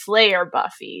the Slayer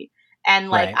Buffy.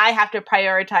 And like, I have to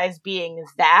prioritize being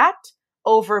that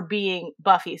over being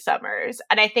Buffy Summers.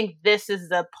 And I think this is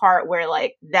the part where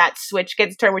like that switch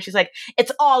gets turned, where she's like,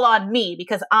 it's all on me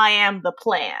because I am the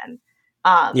plan.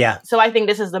 So I think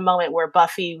this is the moment where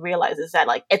Buffy realizes that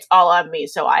like, it's all on me.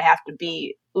 So I have to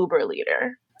be Uber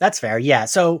leader. That's fair. Yeah.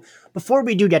 So before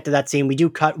we do get to that scene, we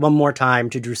do cut one more time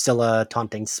to Drusilla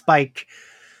taunting Spike.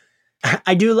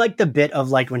 I do like the bit of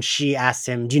like when she asks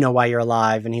him, do you know why you're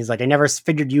alive? And he's like, I never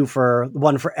figured you for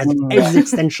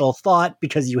existential thought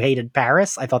because you hated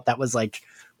Paris. I thought that was like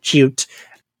cute.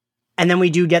 And then we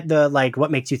do get the like,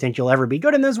 what makes you think you'll ever be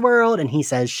good in this world? And he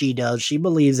says she does. She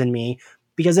believes in me.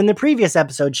 Because in the previous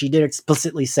episode, she did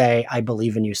explicitly say, I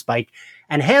believe in you, Spike.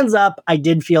 And hands up, I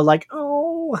did feel like,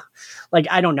 like,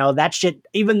 I don't know, that shit,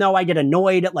 even though I get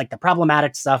annoyed at like the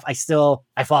problematic stuff, I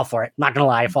fall for it. Not gonna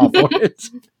lie, I fall for it.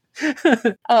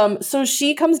 So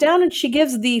she comes down and she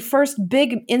gives the first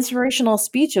big inspirational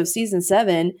speech of season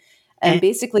 7, and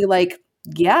basically like,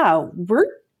 yeah, we're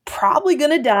probably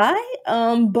gonna die,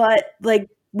 but like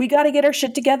we got to get our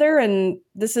shit together, and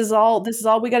this is all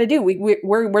we got to do.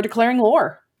 We're declaring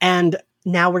war. And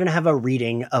now we're gonna have a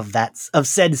reading of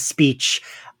said speech.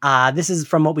 This is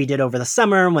from what we did over the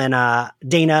summer when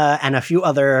Dana and a few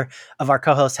other of our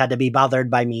co-hosts had to be bothered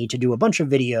by me to do a bunch of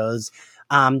videos.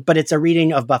 But it's a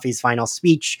reading of Buffy's final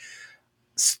speech,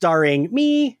 starring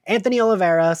me, Anthony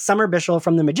Oliveira, Summer Bishel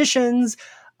from The Magicians,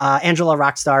 Angela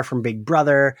Rockstar from Big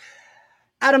Brother,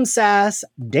 Adam Sass,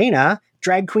 Dana,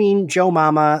 Drag Queen Joe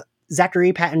Mama,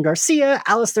 Zachary Patton Garcia,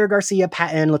 Alistair Garcia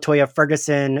Patton, Latoya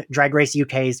Ferguson, Drag Race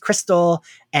UK's Crystal,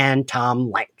 and Tom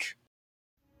Lank.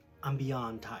 I'm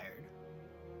beyond tired.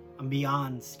 I'm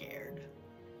beyond scared.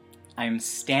 I am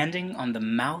standing on the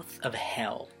mouth of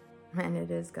hell. And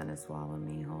it is gonna swallow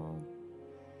me whole.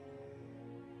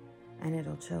 And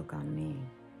it'll choke on me.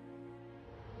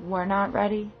 We're not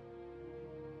ready.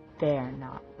 They're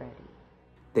not ready.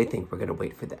 They think we're gonna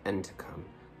wait for the end to come,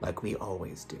 like we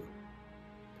always do.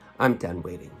 I'm done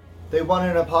waiting. They want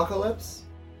an apocalypse?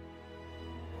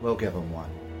 We'll give them one.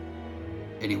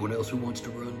 Anyone else who wants to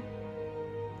run?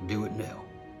 Do it now.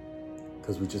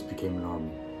 Because we just became an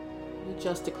army. We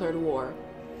just declared war.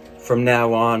 From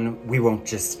now on, we won't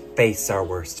just face our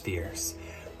worst fears.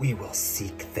 We will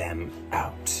seek them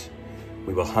out.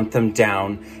 We will hunt them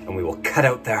down, and we will cut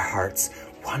out their hearts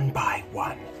one by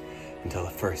one until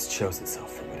the first shows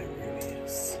itself for what it really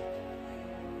is.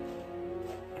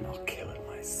 And I'll kill it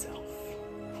myself.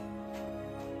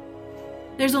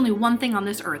 There's only one thing on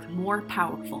this earth more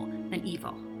powerful than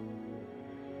evil,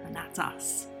 and that's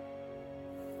us.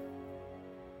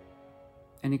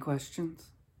 Any questions?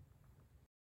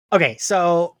 Okay,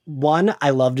 so one,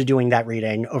 I loved doing that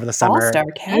reading over the summer. All-star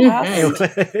cast.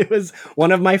 It was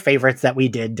one of my favorites that we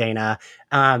did, Dana.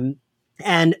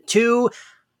 And two,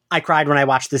 I cried when I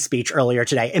watched this speech earlier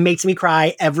today. It makes me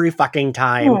cry every fucking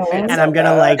time. And I'm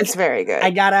gonna it's very good.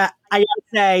 I gotta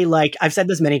say, like, I've said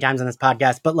this many times on this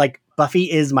podcast, but like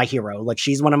Buffy is my hero. Like,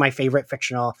 she is my favorite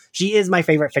fictional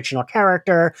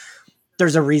character.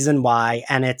 There's a reason why.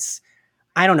 And it's,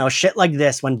 I don't know, shit like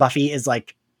this when Buffy is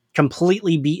like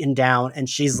completely beaten down and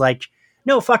she's like,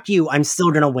 no, fuck you. I'm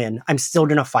still gonna win. I'm still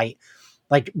gonna fight.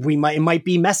 Like, it might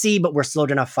be messy, but we're still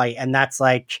gonna fight. And that's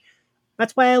why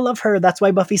I love her. That's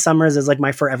why Buffy Summers is like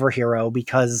my forever hero,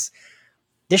 because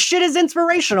this shit is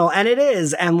inspirational, and it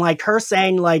is. And like her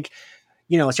saying like,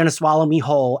 you know, it's gonna swallow me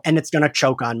whole and it's gonna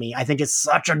choke on me. I think it's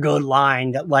such a good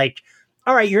line that like,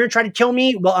 all right, you're gonna try to kill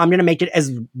me. Well, I'm gonna make it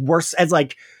as worse as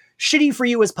like shitty for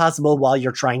you as possible while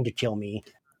you're trying to kill me.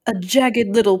 A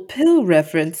jagged little pill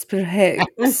reference,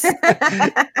 perhaps.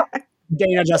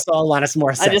 Dana just saw Alanis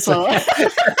Morissette. I just saw.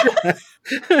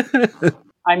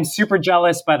 I'm super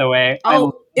jealous, by the way.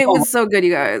 It was so good,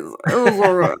 you guys.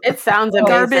 It sounds amazing.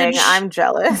 Garbage. I'm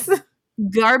jealous.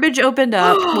 Garbage opened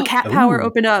up, Cat Power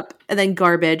opened up, and then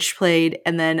Garbage played,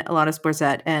 and then Alanis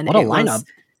Morissette. And what a lineup.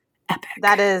 Epic.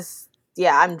 That is,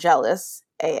 yeah, I'm jealous.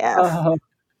 AF.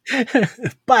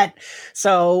 But,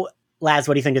 so, Laz,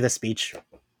 what do you think of this speech?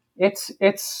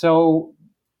 It's so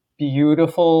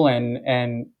beautiful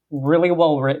and really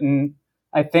well written.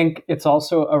 I think it's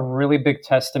also a really big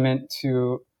testament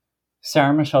to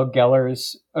Sarah Michelle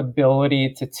Gellar's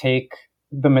ability to take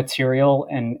the material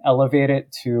and elevate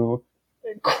it to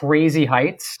crazy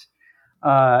heights.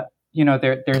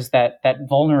 There's that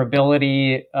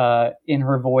vulnerability in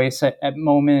her voice at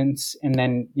moments, and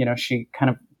then she kind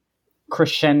of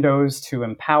crescendos to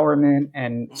empowerment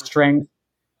and strength,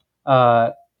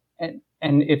 and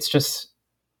it's just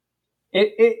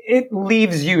it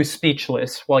leaves you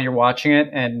speechless while you're watching it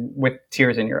and with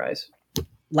tears in your eyes.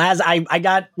 Laz, I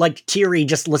got like teary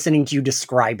just listening to you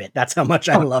describe it. That's how much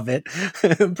I love it.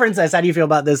 Princess, how do you feel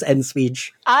about this end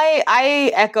speech?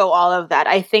 I echo all of that.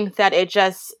 I think that it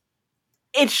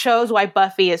shows why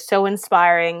Buffy is so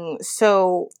inspiring,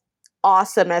 so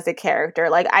awesome as a character.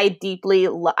 Like, I agree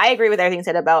with everything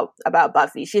said about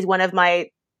Buffy. She's one of my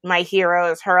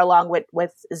heroes, her along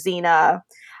with Xena.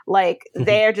 Like,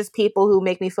 they're just people who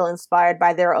make me feel inspired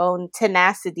by their own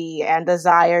tenacity and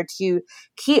desire to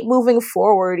keep moving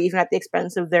forward, even at the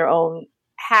expense of their own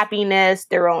happiness,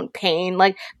 their own pain.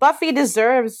 Like, Buffy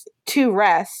deserves to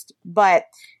rest, but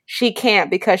she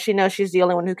can't because she knows she's the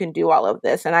only one who can do all of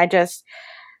this. And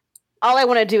all I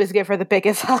want to do is give her the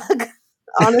biggest hug,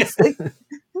 honestly.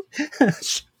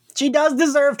 She does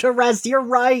deserve to rest. You're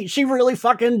right. She really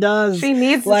fucking does. She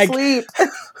needs to sleep.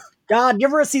 God,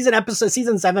 give her a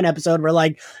season 7 episode where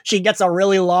like she gets a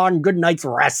really long good night's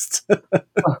rest.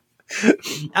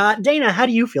 Dana, how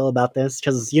do you feel about this?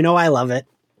 Because I love it.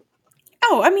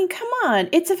 Oh, I mean, come on.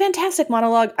 It's a fantastic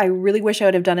monologue. I really wish I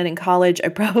would have done it in college. I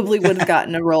probably would have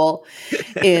gotten a role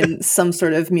in some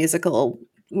sort of musical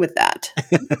with that.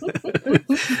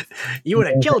 You would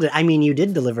have killed it. I mean, you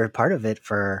did deliver part of it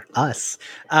for us.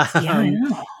 Yeah, I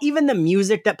know. Even the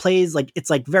music that plays, like, it's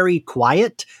like very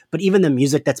quiet, but even the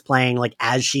music that's playing, like,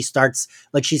 as she starts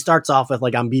off with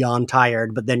like, I'm beyond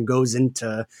tired, but then goes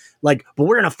into like, but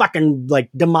we're gonna fucking like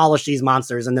demolish these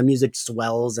monsters, and the music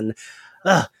swells and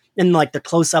like the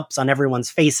close-ups on everyone's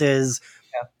faces.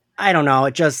 Yeah. I don't know.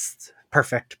 It just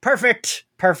perfect.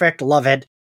 Love it.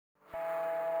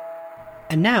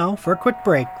 And now for a quick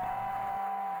break.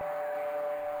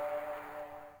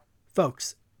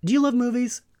 Folks, do you love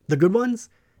movies? The good ones?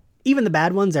 Even the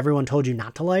bad ones everyone told you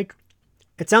not to like?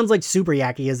 It sounds like Super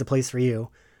Yaki is the place for you.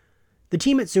 The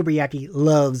team at Super Yaki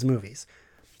loves movies.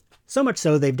 So much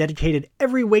so they've dedicated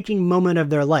every waking moment of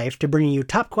their life to bringing you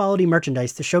top quality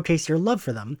merchandise to showcase your love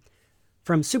for them.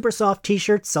 From super soft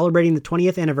t-shirts celebrating the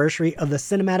 20th anniversary of the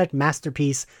cinematic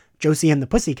masterpiece Josie and the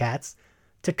Pussycats,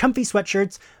 to comfy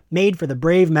sweatshirts made for the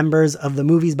brave members of the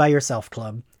Movies by Yourself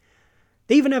Club.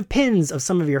 They even have pins of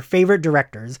some of your favorite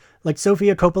directors, like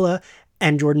Sofia Coppola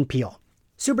and Jordan Peele.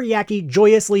 Super Yaki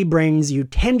joyously brings you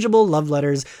tangible love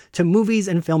letters to movies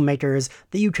and filmmakers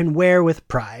that you can wear with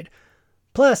pride.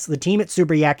 Plus, the team at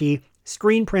Super Yaki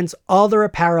screen prints all their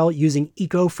apparel using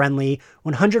eco-friendly,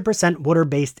 100%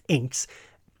 water-based inks,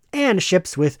 and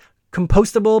ships with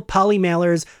compostable poly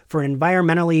mailers for an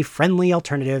environmentally friendly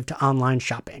alternative to online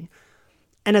shopping.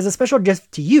 And as a special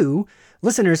gift to you,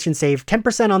 listeners can save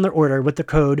 10% on their order with the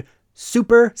code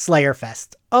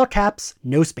SUPERSlayerFest, all caps,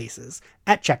 no spaces,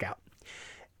 at checkout.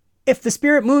 If the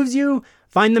spirit moves you,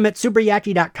 find them at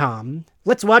superyaki.com.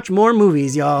 Let's watch more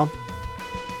movies, y'all.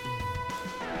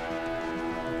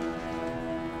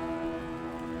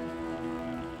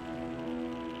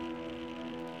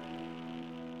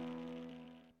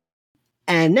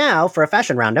 And now, for a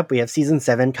fashion roundup, we have Season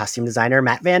 7 costume designer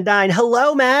Matt Van Dyne.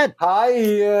 Hello, Matt! Hi,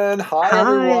 Ian! Hi,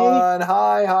 everyone!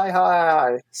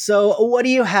 Hi! So, what do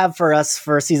you have for us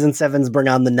for Season 7's Bring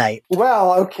On the Night?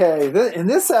 Well, okay, in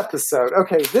this episode,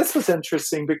 this was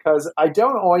interesting because I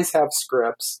don't always have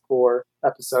scripts for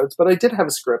episodes, but I did have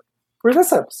a script for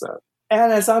this episode.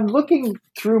 And as I'm looking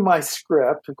through my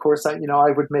script, of course, I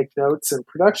would make notes in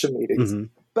production meetings. Mm-hmm.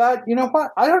 But you know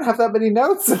what? I don't have that many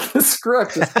notes in the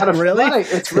script. It's kind of really funny.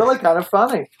 It's really kind of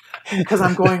funny because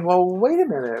I'm going, wait a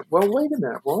minute.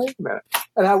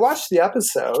 And I watched the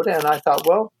episode and I thought,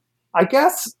 well, I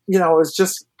guess, it was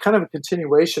just kind of a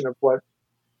continuation of what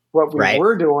we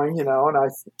were doing, and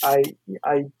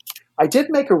I did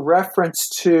make a reference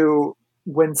to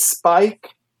when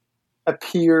Spike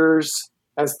appears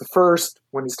as the first,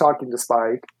 when he's talking to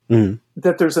Spike,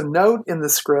 that there's a note in the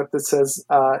script that says,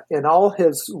 in all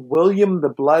his William the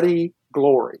Bloody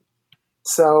glory.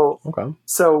 So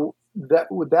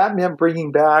that meant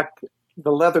bringing back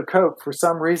the leather coat for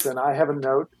some reason. I have a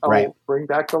note, bring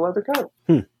back the leather coat.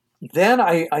 Then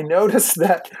I noticed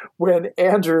that when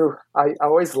Andrew, I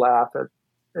always laugh at,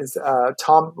 is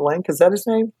Tom Link, is that his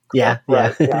name? Yeah.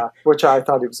 Which I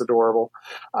thought he was adorable.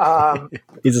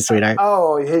 He's a sweetheart.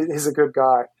 Oh, he's a good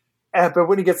guy. But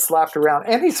when he gets slapped around,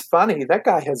 and he's funny, that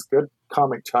guy has good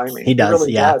comic timing. He does,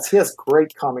 really does. He has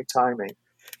great comic timing.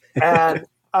 And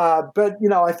but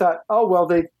I thought, oh well,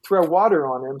 they throw water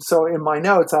on him. So in my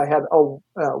notes, I had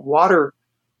water,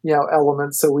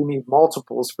 elements. So we need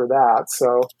multiples for that.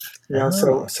 So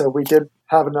so we did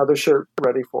have another shirt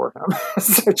ready for him,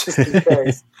 so just in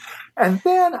case. And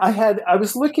then I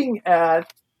was looking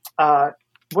at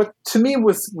what to me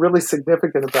was really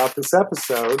significant about this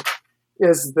episode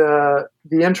is the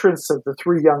entrance of the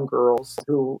three young girls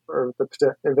who are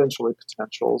eventually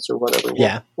potentials or whatever.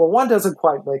 Yeah. Well, one doesn't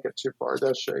quite make it too far,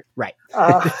 does she? Right.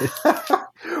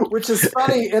 Which is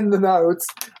funny in the notes.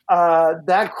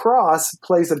 That cross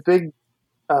plays a big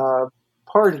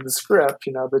part in the script,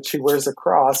 that she wears a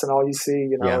cross and all you see,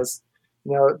 is,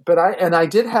 but I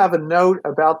did have a note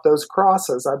about those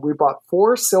crosses. We bought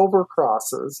 4 silver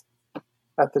crosses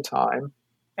at the time.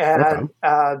 And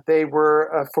they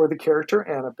were for the character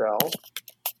Annabelle.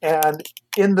 And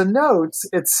in the notes,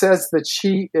 it says that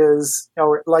she is,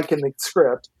 or like in the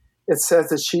script, it says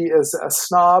that she is a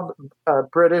snob, a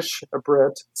Brit,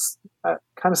 kind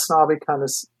of snobby, kind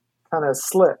of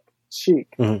slick, chic.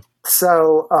 Mm-hmm.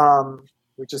 So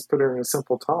we just put her in a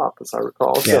simple top, as I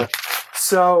recall. Yeah.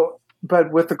 So,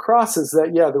 but with the crosses,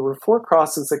 there were 4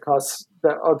 crosses that cost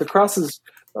the crosses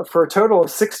for a total of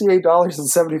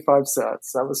 $68.75.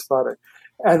 That was funny.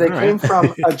 And they came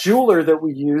from a jeweler that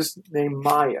we used named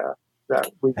Maya, that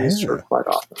we used her quite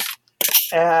often.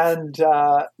 And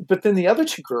but then the other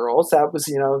 2 girls, that was,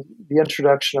 the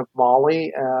introduction of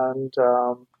Molly and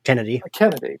Kennedy.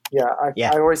 Yeah.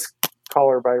 I always call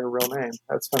her by her real name.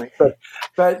 That's funny.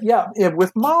 But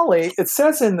with Molly, it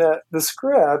says in the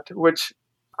script, which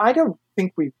I don't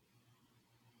think it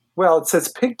says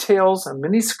pigtails, a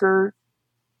miniskirt,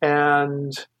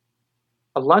 and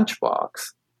a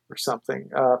lunchbox or something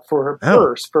for her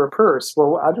purse. For a purse.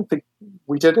 Well, I don't think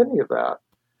we did any of that.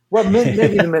 Well, maybe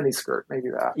the miniskirt, maybe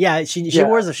that. Yeah, she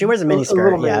wears a miniskirt. A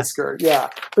little miniskirt,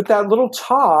 yeah. But that little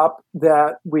top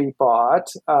that we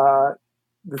bought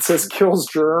that says "Kills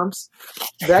Germs,"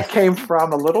 that came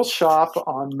from a little shop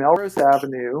on Melrose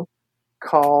Avenue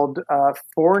called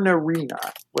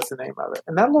Fornarina was the name of it.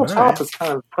 And that little top was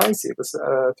kind of pricey. It was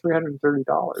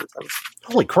 $330.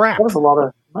 Holy crap. That was a lot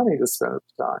of money to spend at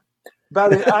the time.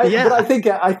 But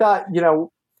I thought,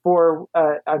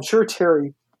 I'm sure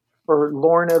Terry or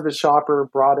Lorna, the shopper,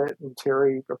 brought it and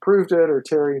Terry approved it or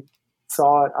Terry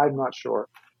saw it. I'm not sure.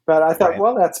 But I thought,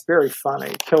 well, that's very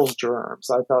funny. Kills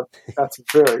germs. I thought that's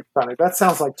very funny. That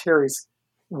sounds like Terry's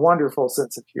wonderful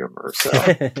sense of humor.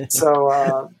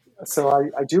 So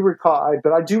I do recall,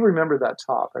 but I do remember that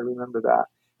top. I remember that.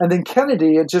 And then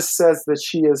Kennedy, it just says that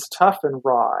she is tough and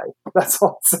wry. That's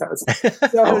all it says.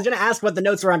 So, I was going to ask what the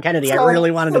notes were on Kennedy. I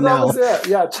really wanted to know. That was it.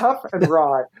 Yeah, tough and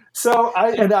wry. So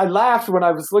I laughed when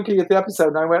I was looking at the episode,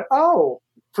 and I went, "Oh,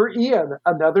 for Ian,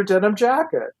 another denim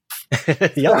jacket."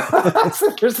 Yep.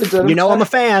 There's a denim jacket. I'm a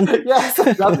fan. Yes,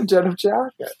 another denim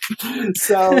jacket.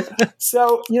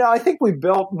 So I think we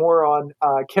built more on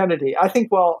Kennedy. I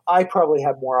think, I probably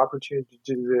had more opportunity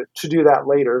to do that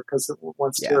later because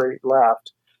once Terry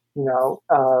left,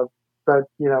 but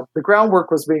the groundwork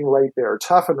was being laid there,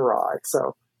 tough and wry.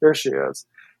 So there she is.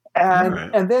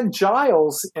 And then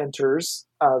Giles enters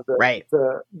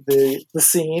the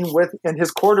scene in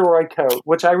his corduroy coat,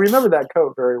 which I remember that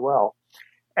coat very well.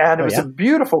 And it was a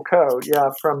beautiful coat,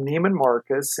 from Neiman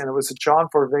Marcus, and it was a John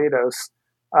Varvatos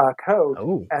coat.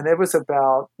 Oh. And it was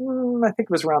about, I think it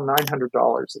was around $900 at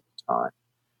the time.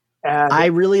 And I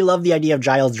really love the idea of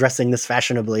Giles dressing this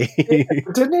fashionably.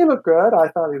 Didn't he look good? I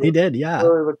thought he did, yeah.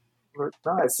 Really looked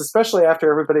nice, especially after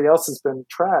everybody else has been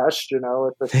trashed,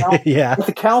 at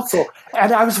the council.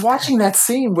 And I was watching that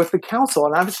scene with the council,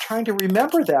 and I was trying to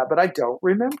remember that, but I don't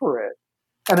remember it.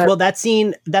 And that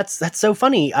scene, that's so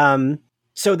funny.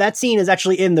 So that scene is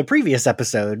actually in the previous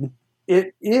episode.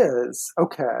 It is.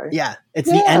 Okay. Yeah. It's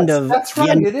the end of. That's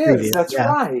right. It is. That's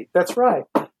right. That's right.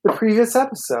 The previous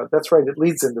episode. That's right. It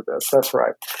leads into this. That's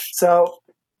right. So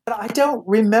but I don't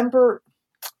remember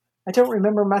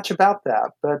much about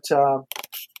that. But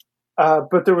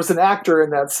there was an actor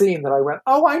in that scene that I went,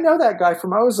 oh, I know that guy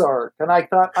from Ozark. And I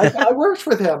thought, I worked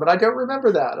with him and I don't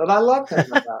remember that. And I love him in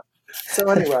that. So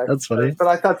anyway, that's funny. But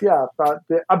I thought,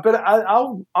 but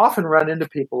I'll often run into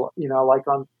people, like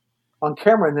on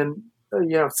camera, and then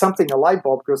a light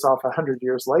bulb goes off 100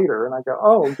 years later, and I go,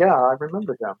 oh yeah, I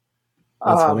remember him.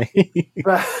 That's funny.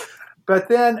 but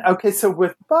then so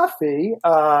with Buffy,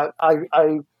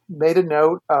 I made a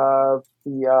note of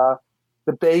the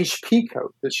beige pea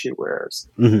coat that she wears,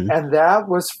 and that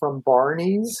was from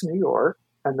Barney's, New York,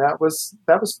 and that was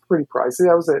pretty pricey.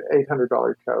 That was an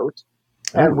 $800 coat.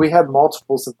 And we had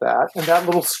multiples of that. And that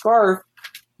little scarf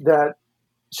that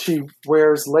she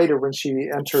wears later when she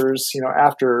enters,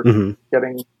 after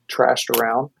getting trashed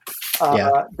around.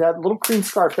 That little cream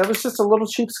scarf, that was just a little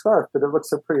cheap scarf, but it looked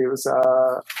so pretty. It was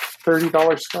a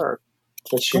 $30 scarf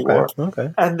that she wore.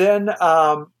 Okay. And then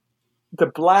the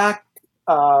black,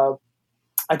 I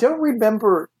don't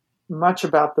remember much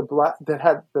about the black that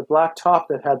had the black top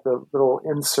that had the little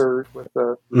insert with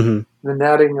the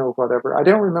netting or whatever. I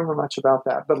don't remember much about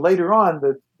that. But later on,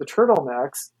 the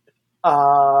turtlenecks,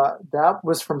 that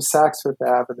was from Saks Fifth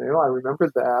Avenue. I remember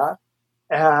that.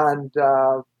 And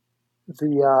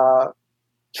the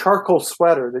charcoal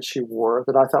sweater that she wore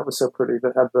that I thought was so pretty,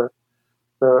 that had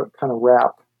the kind of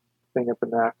wrap thing at the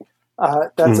neck.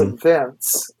 That's a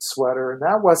Vince sweater, and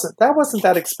that wasn't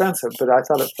that expensive, but I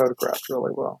thought it photographed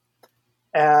really well.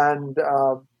 And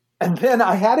then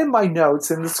I had in my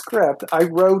notes in the script, I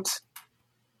wrote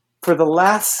for the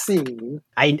last scene.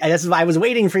 I was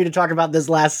waiting for you to talk about this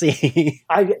last scene.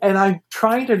 I'm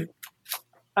trying to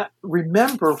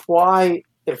remember why,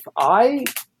 if I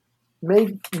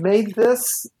made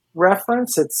this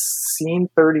reference, it's scene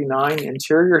 39,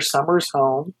 interior Summers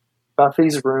home,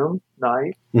 Buffy's room,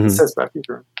 night. It says Buffy's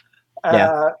room.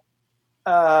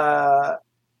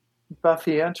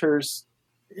 Buffy enters.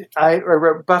 I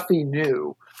wrote Buffy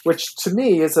new, which to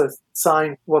me is a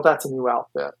sign. Well, that's a new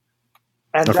outfit,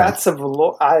 and that's a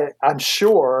velour. I'm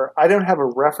sure I don't have a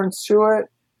reference to it,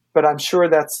 but I'm sure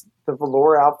that's the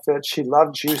velour outfit. She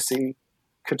loved Juicy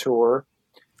Couture.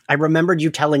 I remembered you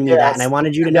telling me that, and I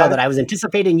wanted you to know that I was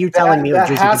anticipating you telling me. That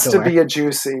has to be a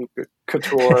Juicy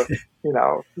Couture,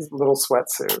 little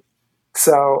sweatsuit.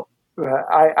 So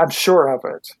I'm sure of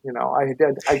it.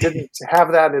 I didn't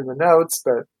have that in the notes,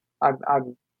 but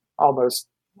I'm almost,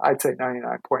 I'd say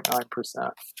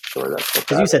 99.9% sure that's what.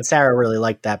 Because you said Sarah really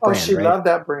liked that brand. Oh, she right? loved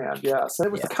that brand. Yes, and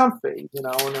it was comfy, and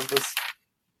it was.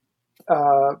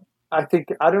 I think,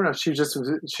 I don't know, she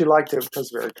liked it because it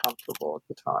was very comfortable at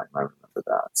the time. I remember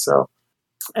that. So,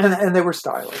 and they were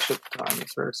stylish at the time. It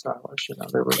was very stylish,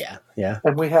 they were. Yeah.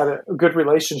 And we had a good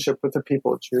relationship with the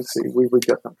people at Juicy. We would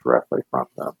get them directly from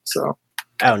them. So.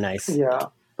 Oh, nice. Yeah,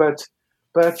 but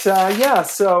yeah.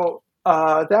 So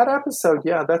that episode,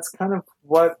 that's kind of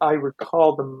what I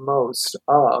recall the most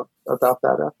about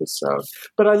that episode.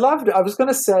 But I loved it. I was going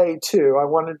to say too, I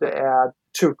wanted to add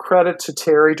to credit to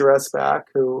Terry Dressback,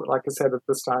 who, like I said, at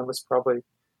this time was probably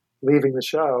leaving the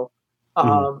show.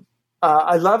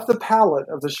 I love the palette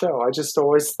of the show. I just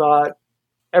always thought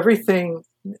everything.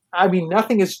 I mean,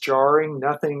 nothing is jarring.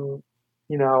 Nothing,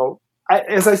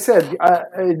 as I said,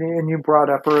 and you brought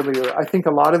up earlier, I think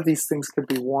a lot of these things could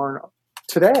be worn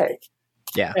today.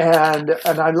 Yeah. And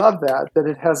I love that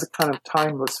it has a kind of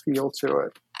timeless feel to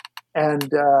it. And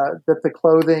that the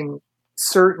clothing,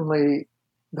 certainly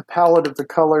the palette of the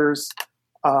colors,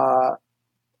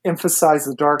 emphasize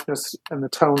the darkness and the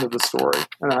tone of the story.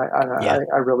 And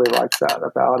I really like that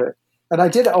about it. And I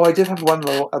did have one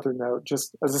little other note,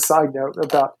 just as a side note,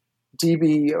 about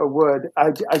DB Wood.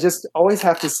 I just always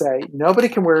have to say, nobody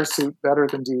can wear a suit better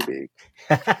than DB.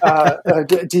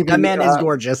 DB, that man is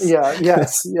gorgeous.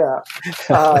 Yes.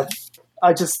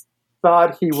 I just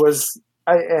thought he was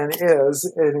and is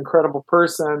an incredible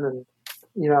person, and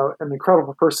an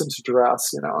incredible person to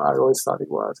dress. I always thought he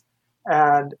was.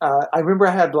 And I remember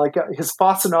I had his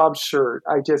Fossenab shirt.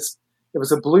 It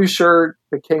was a blue shirt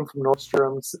that came from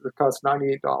Nordstrom's. It cost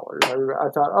 $98. I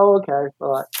thought, oh, okay,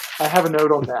 well, I have a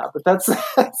note on that. But that's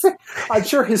I'm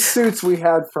sure his suits we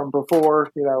had from before,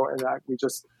 and that we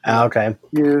just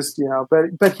used,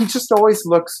 But he just always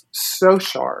looks so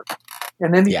sharp.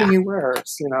 And anything he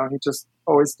wears, he just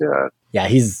always did. Yeah,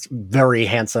 he's very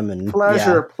handsome and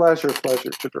pleasure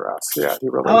to dress. Yeah, he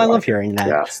really. Oh, I love hearing that.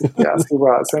 Yes, he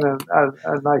was, and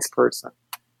a nice person.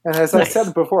 And as I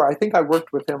said before, I think I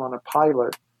worked with him on a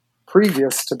pilot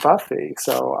previous to Buffy,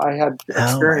 so I had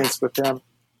experience with him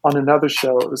on another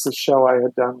show. It was a show I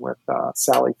had done with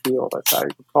Sally Field. As I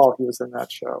recall, he was in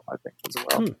that show, I think, as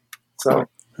well. So,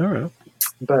 all right.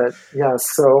 But yeah,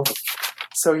 so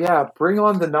yeah, bring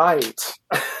on the night.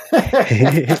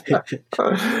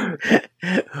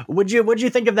 What'd you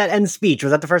think of that end speech?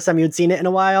 Was that the first time you'd seen it in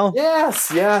a while? Yes,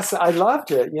 I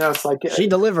loved it. It's like she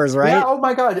delivers, right? Yeah. Oh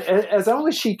my God, as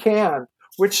only she can.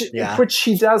 Which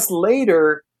she does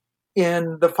later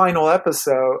in the final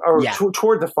episode, or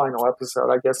toward the final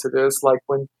episode, I guess it is. Like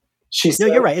when she said,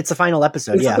 no, you're right. It's the final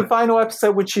episode. It's the final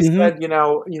episode when she said,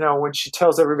 when she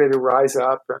tells everybody to rise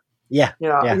up.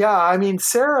 And, I mean,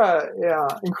 Sarah,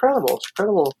 incredible.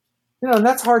 And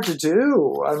that's hard to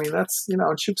do. I mean, that's,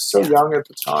 she was so young at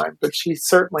the time, but she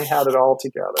certainly had it all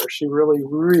together. She really,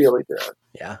 really did.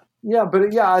 Yeah.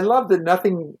 but I love that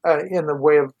nothing in the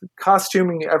way of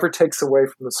costuming ever takes away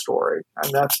from the story,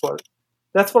 and that's what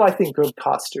I think good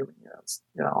costuming is.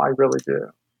 I really do.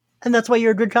 And that's why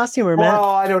you're a good costumer, Matt. Well,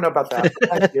 I don't know about that.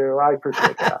 Thank you. I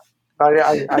appreciate that.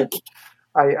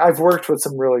 I've worked with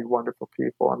some really wonderful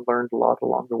people and learned a lot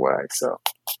along the way. So,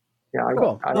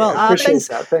 cool. I appreciate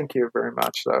that. Thank you very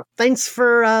much, though. Thanks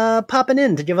for popping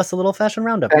in to give us a little fashion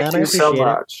roundup, Thank Matt. you so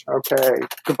much. Okay.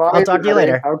 Goodbye. I'll talk to you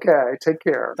later. Okay. Take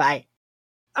care. Bye.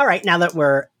 All right. Now that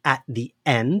we're at the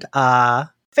end,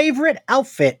 favorite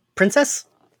outfit, Princess?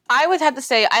 I would have to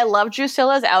say I love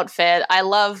Drusilla's outfit. And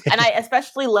I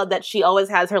especially love that she always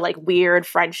has her like weird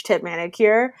French tip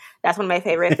manicure. That's one of my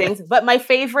favorite things. But my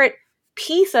favorite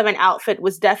piece of an outfit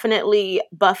was definitely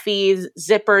Buffy's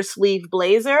zipper sleeve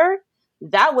blazer.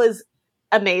 That was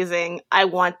amazing. I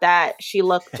want that. She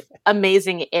looked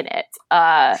amazing in it.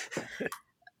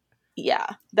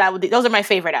 Those are my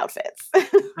favorite outfits. All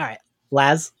right.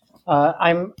 Laz?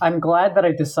 I'm glad that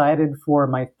I decided for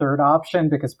my third option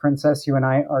because Princess, you and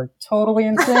I are totally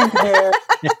in sync here.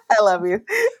 I love you.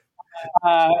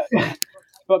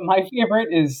 But my favorite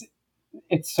is,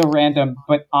 it's so random,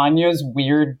 but Anya's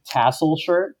weird tassel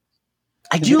shirt.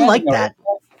 I do like that.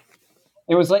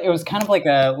 It was kind of like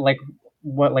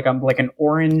an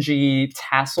orangey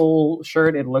tassel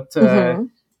shirt. It looked a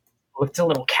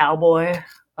little cowboy.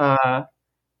 I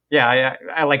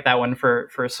like that one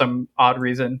for some odd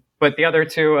reason. But the other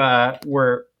two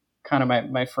were kind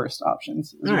of my first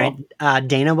options. All right.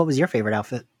 Dana, what was your favorite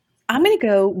outfit? I'm going to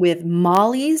go with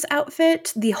Molly's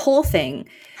outfit. The whole thing.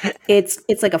 It's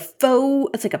like a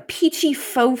peachy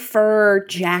faux fur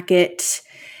jacket.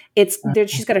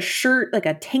 She's got a shirt, like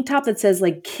a tank top that says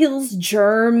like kills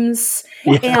germs,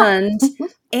 and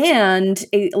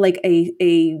a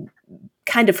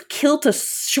kind of kilt, a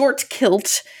short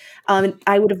kilt.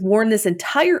 I would have worn this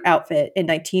entire outfit in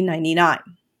 1999.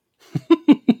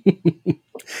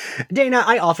 Dana,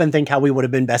 I often think how we would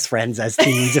have been best friends as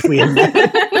teens if we had met.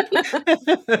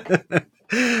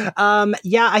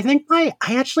 I think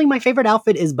my favorite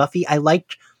outfit is Buffy. I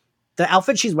like the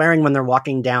outfit she's wearing when they're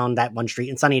walking down that one street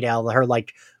in Sunnydale. Her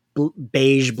like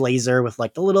beige blazer with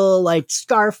like the little like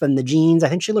scarf and the jeans. I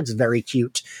think she looks very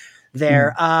cute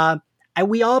there.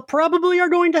 We all probably are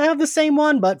going to have the same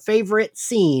one, but favorite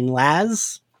scene,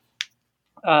 Laz?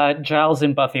 Giles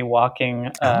and Buffy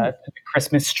walking to the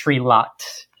Christmas tree lot.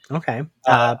 Okay.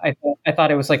 I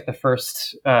thought it was like the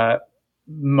first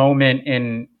moment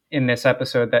in this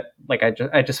episode that like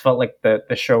I just felt like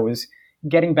the show was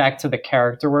getting back to the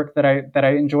character work that I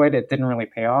enjoyed. It didn't really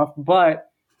pay off, but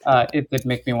it did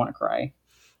make me want to cry.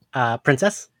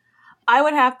 Princess? I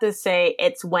would have to say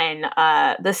it's when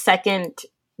the second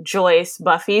Joyce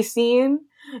Buffy scene,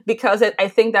 because I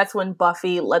think that's when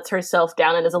Buffy lets herself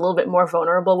down and is a little bit more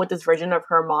vulnerable with this version of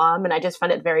her mom, and I just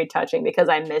find it very touching because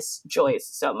I miss Joyce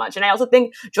so much, and I also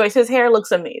think Joyce's hair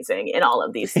looks amazing in all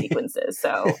of these sequences.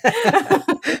 So,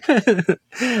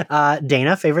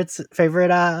 Dana, favorite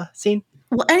scene?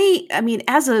 Well,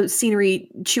 as a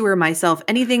scenery chewer myself,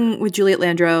 anything with Juliet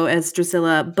Landau as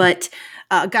Drusilla, but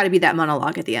got to be that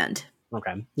monologue at the end.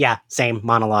 Okay, yeah, same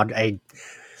monologue.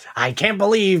 I can't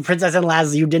believe, Princess and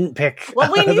Laz, you didn't pick well,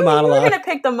 we knew the monologue. You were going to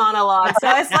pick the monologue, so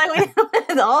it's like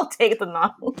we all take the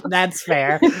monologue. That's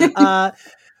fair.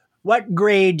 What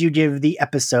grade do you give the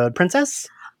episode, Princess?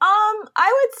 I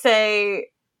would say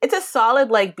it's a solid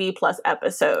like B+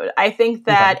 episode. I think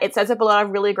that it sets up a lot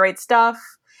of really great stuff.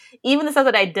 Even the stuff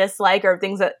that I dislike or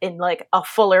things that in like a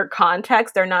fuller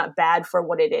context, they're not bad for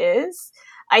what it is.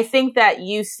 I think that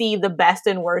you see the best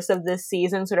and worst of this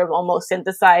season sort of almost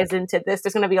synthesized into this.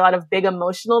 There's going to be a lot of big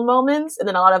emotional moments and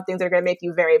then a lot of things that are going to make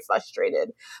you very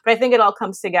frustrated. But I think it all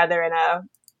comes together in a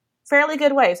fairly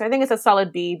good way. So I think it's a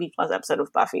solid B+ episode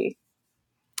of Buffy.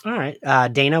 All right.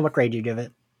 Dana, what grade do you give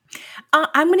it?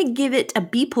 I'm going to give it a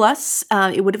B+.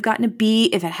 It would have gotten a B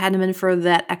if it hadn't been for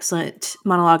that excellent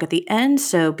monologue at the end.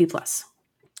 So B+.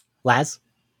 Laz?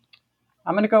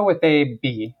 I'm going to go with a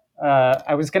B.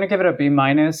 I was going to give it a B-,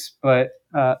 but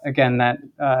again, that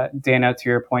Dana, to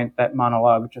your point, that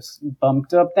monologue just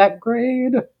bumped up that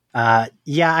grade. I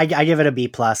give it a B+,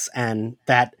 and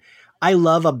that I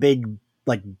love a big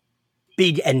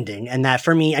ending, and that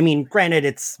for me, I mean, granted,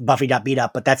 it's Buffy got beat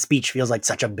up, but that speech feels like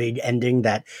such a big ending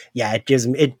that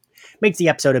it makes the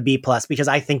episode a B+, because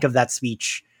I think of that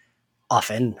speech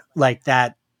often like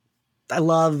that. I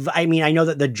know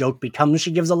that the joke becomes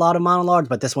she gives a lot of monologues,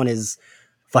 but this one is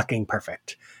fucking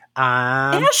perfect.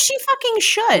 As she fucking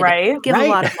should. Right? Give a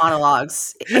lot of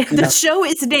monologues. The show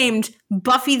is named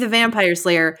Buffy the Vampire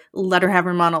Slayer. Let her have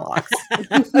her monologues.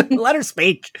 Let her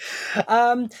speak.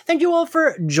 Thank you all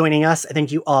for joining us.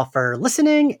 Thank you all for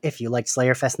listening. If you like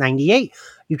Slayerfest 98,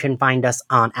 you can find us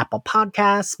on Apple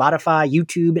Podcasts, Spotify,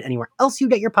 YouTube, and anywhere else you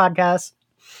get your podcasts.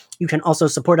 You can also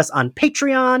support us on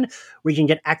Patreon, where you can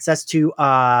get access to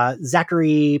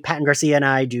Zachary, Patton Garcia, and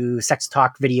I do sex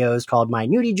talk videos called My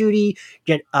Nudie Judy.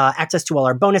 Get access to all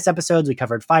our bonus episodes. We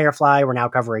covered Firefly. We're now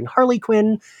covering Harley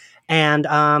Quinn. And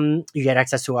you get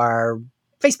access to our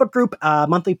Facebook group,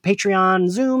 monthly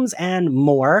Patreon Zooms, and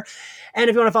more.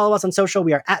 And if you want to follow us on social,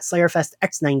 we are at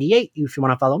SlayerFestX98. If you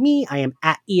want to follow me, I am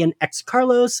at Ian X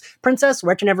Carlos. Princess,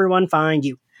 where can everyone find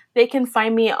you? They can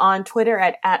find me on Twitter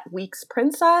at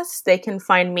WeeksPrincess. They can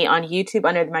find me on YouTube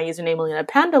under my username, Elena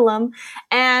Pandulum.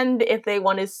 And if they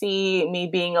want to see me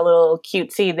being a little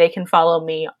cutesy, they can follow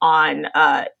me on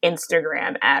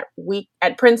Instagram at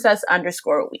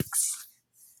Princess_Weeks.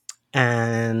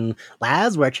 And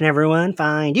Laz, where can everyone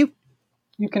find you?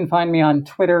 You can find me on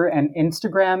Twitter and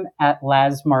Instagram at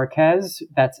Laz Marquez.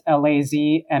 That's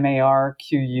LazMarquez.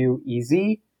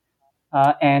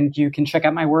 And you can check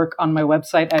out my work on my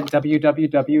website at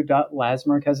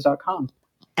www.lazmarquez.com.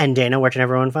 And Dana, where can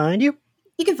everyone find you?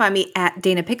 You can find me at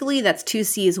Dana Pickley, that's 2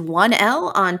 C's 1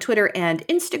 L on Twitter and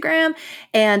Instagram.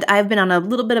 And I've been on a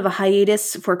little bit of a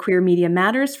hiatus for Queer Media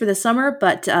Matters for the summer,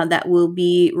 but that will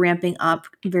be ramping up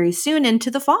very soon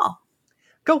into the fall.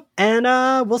 Cool. And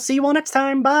we'll see you all next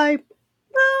time. Bye.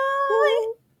 Bye.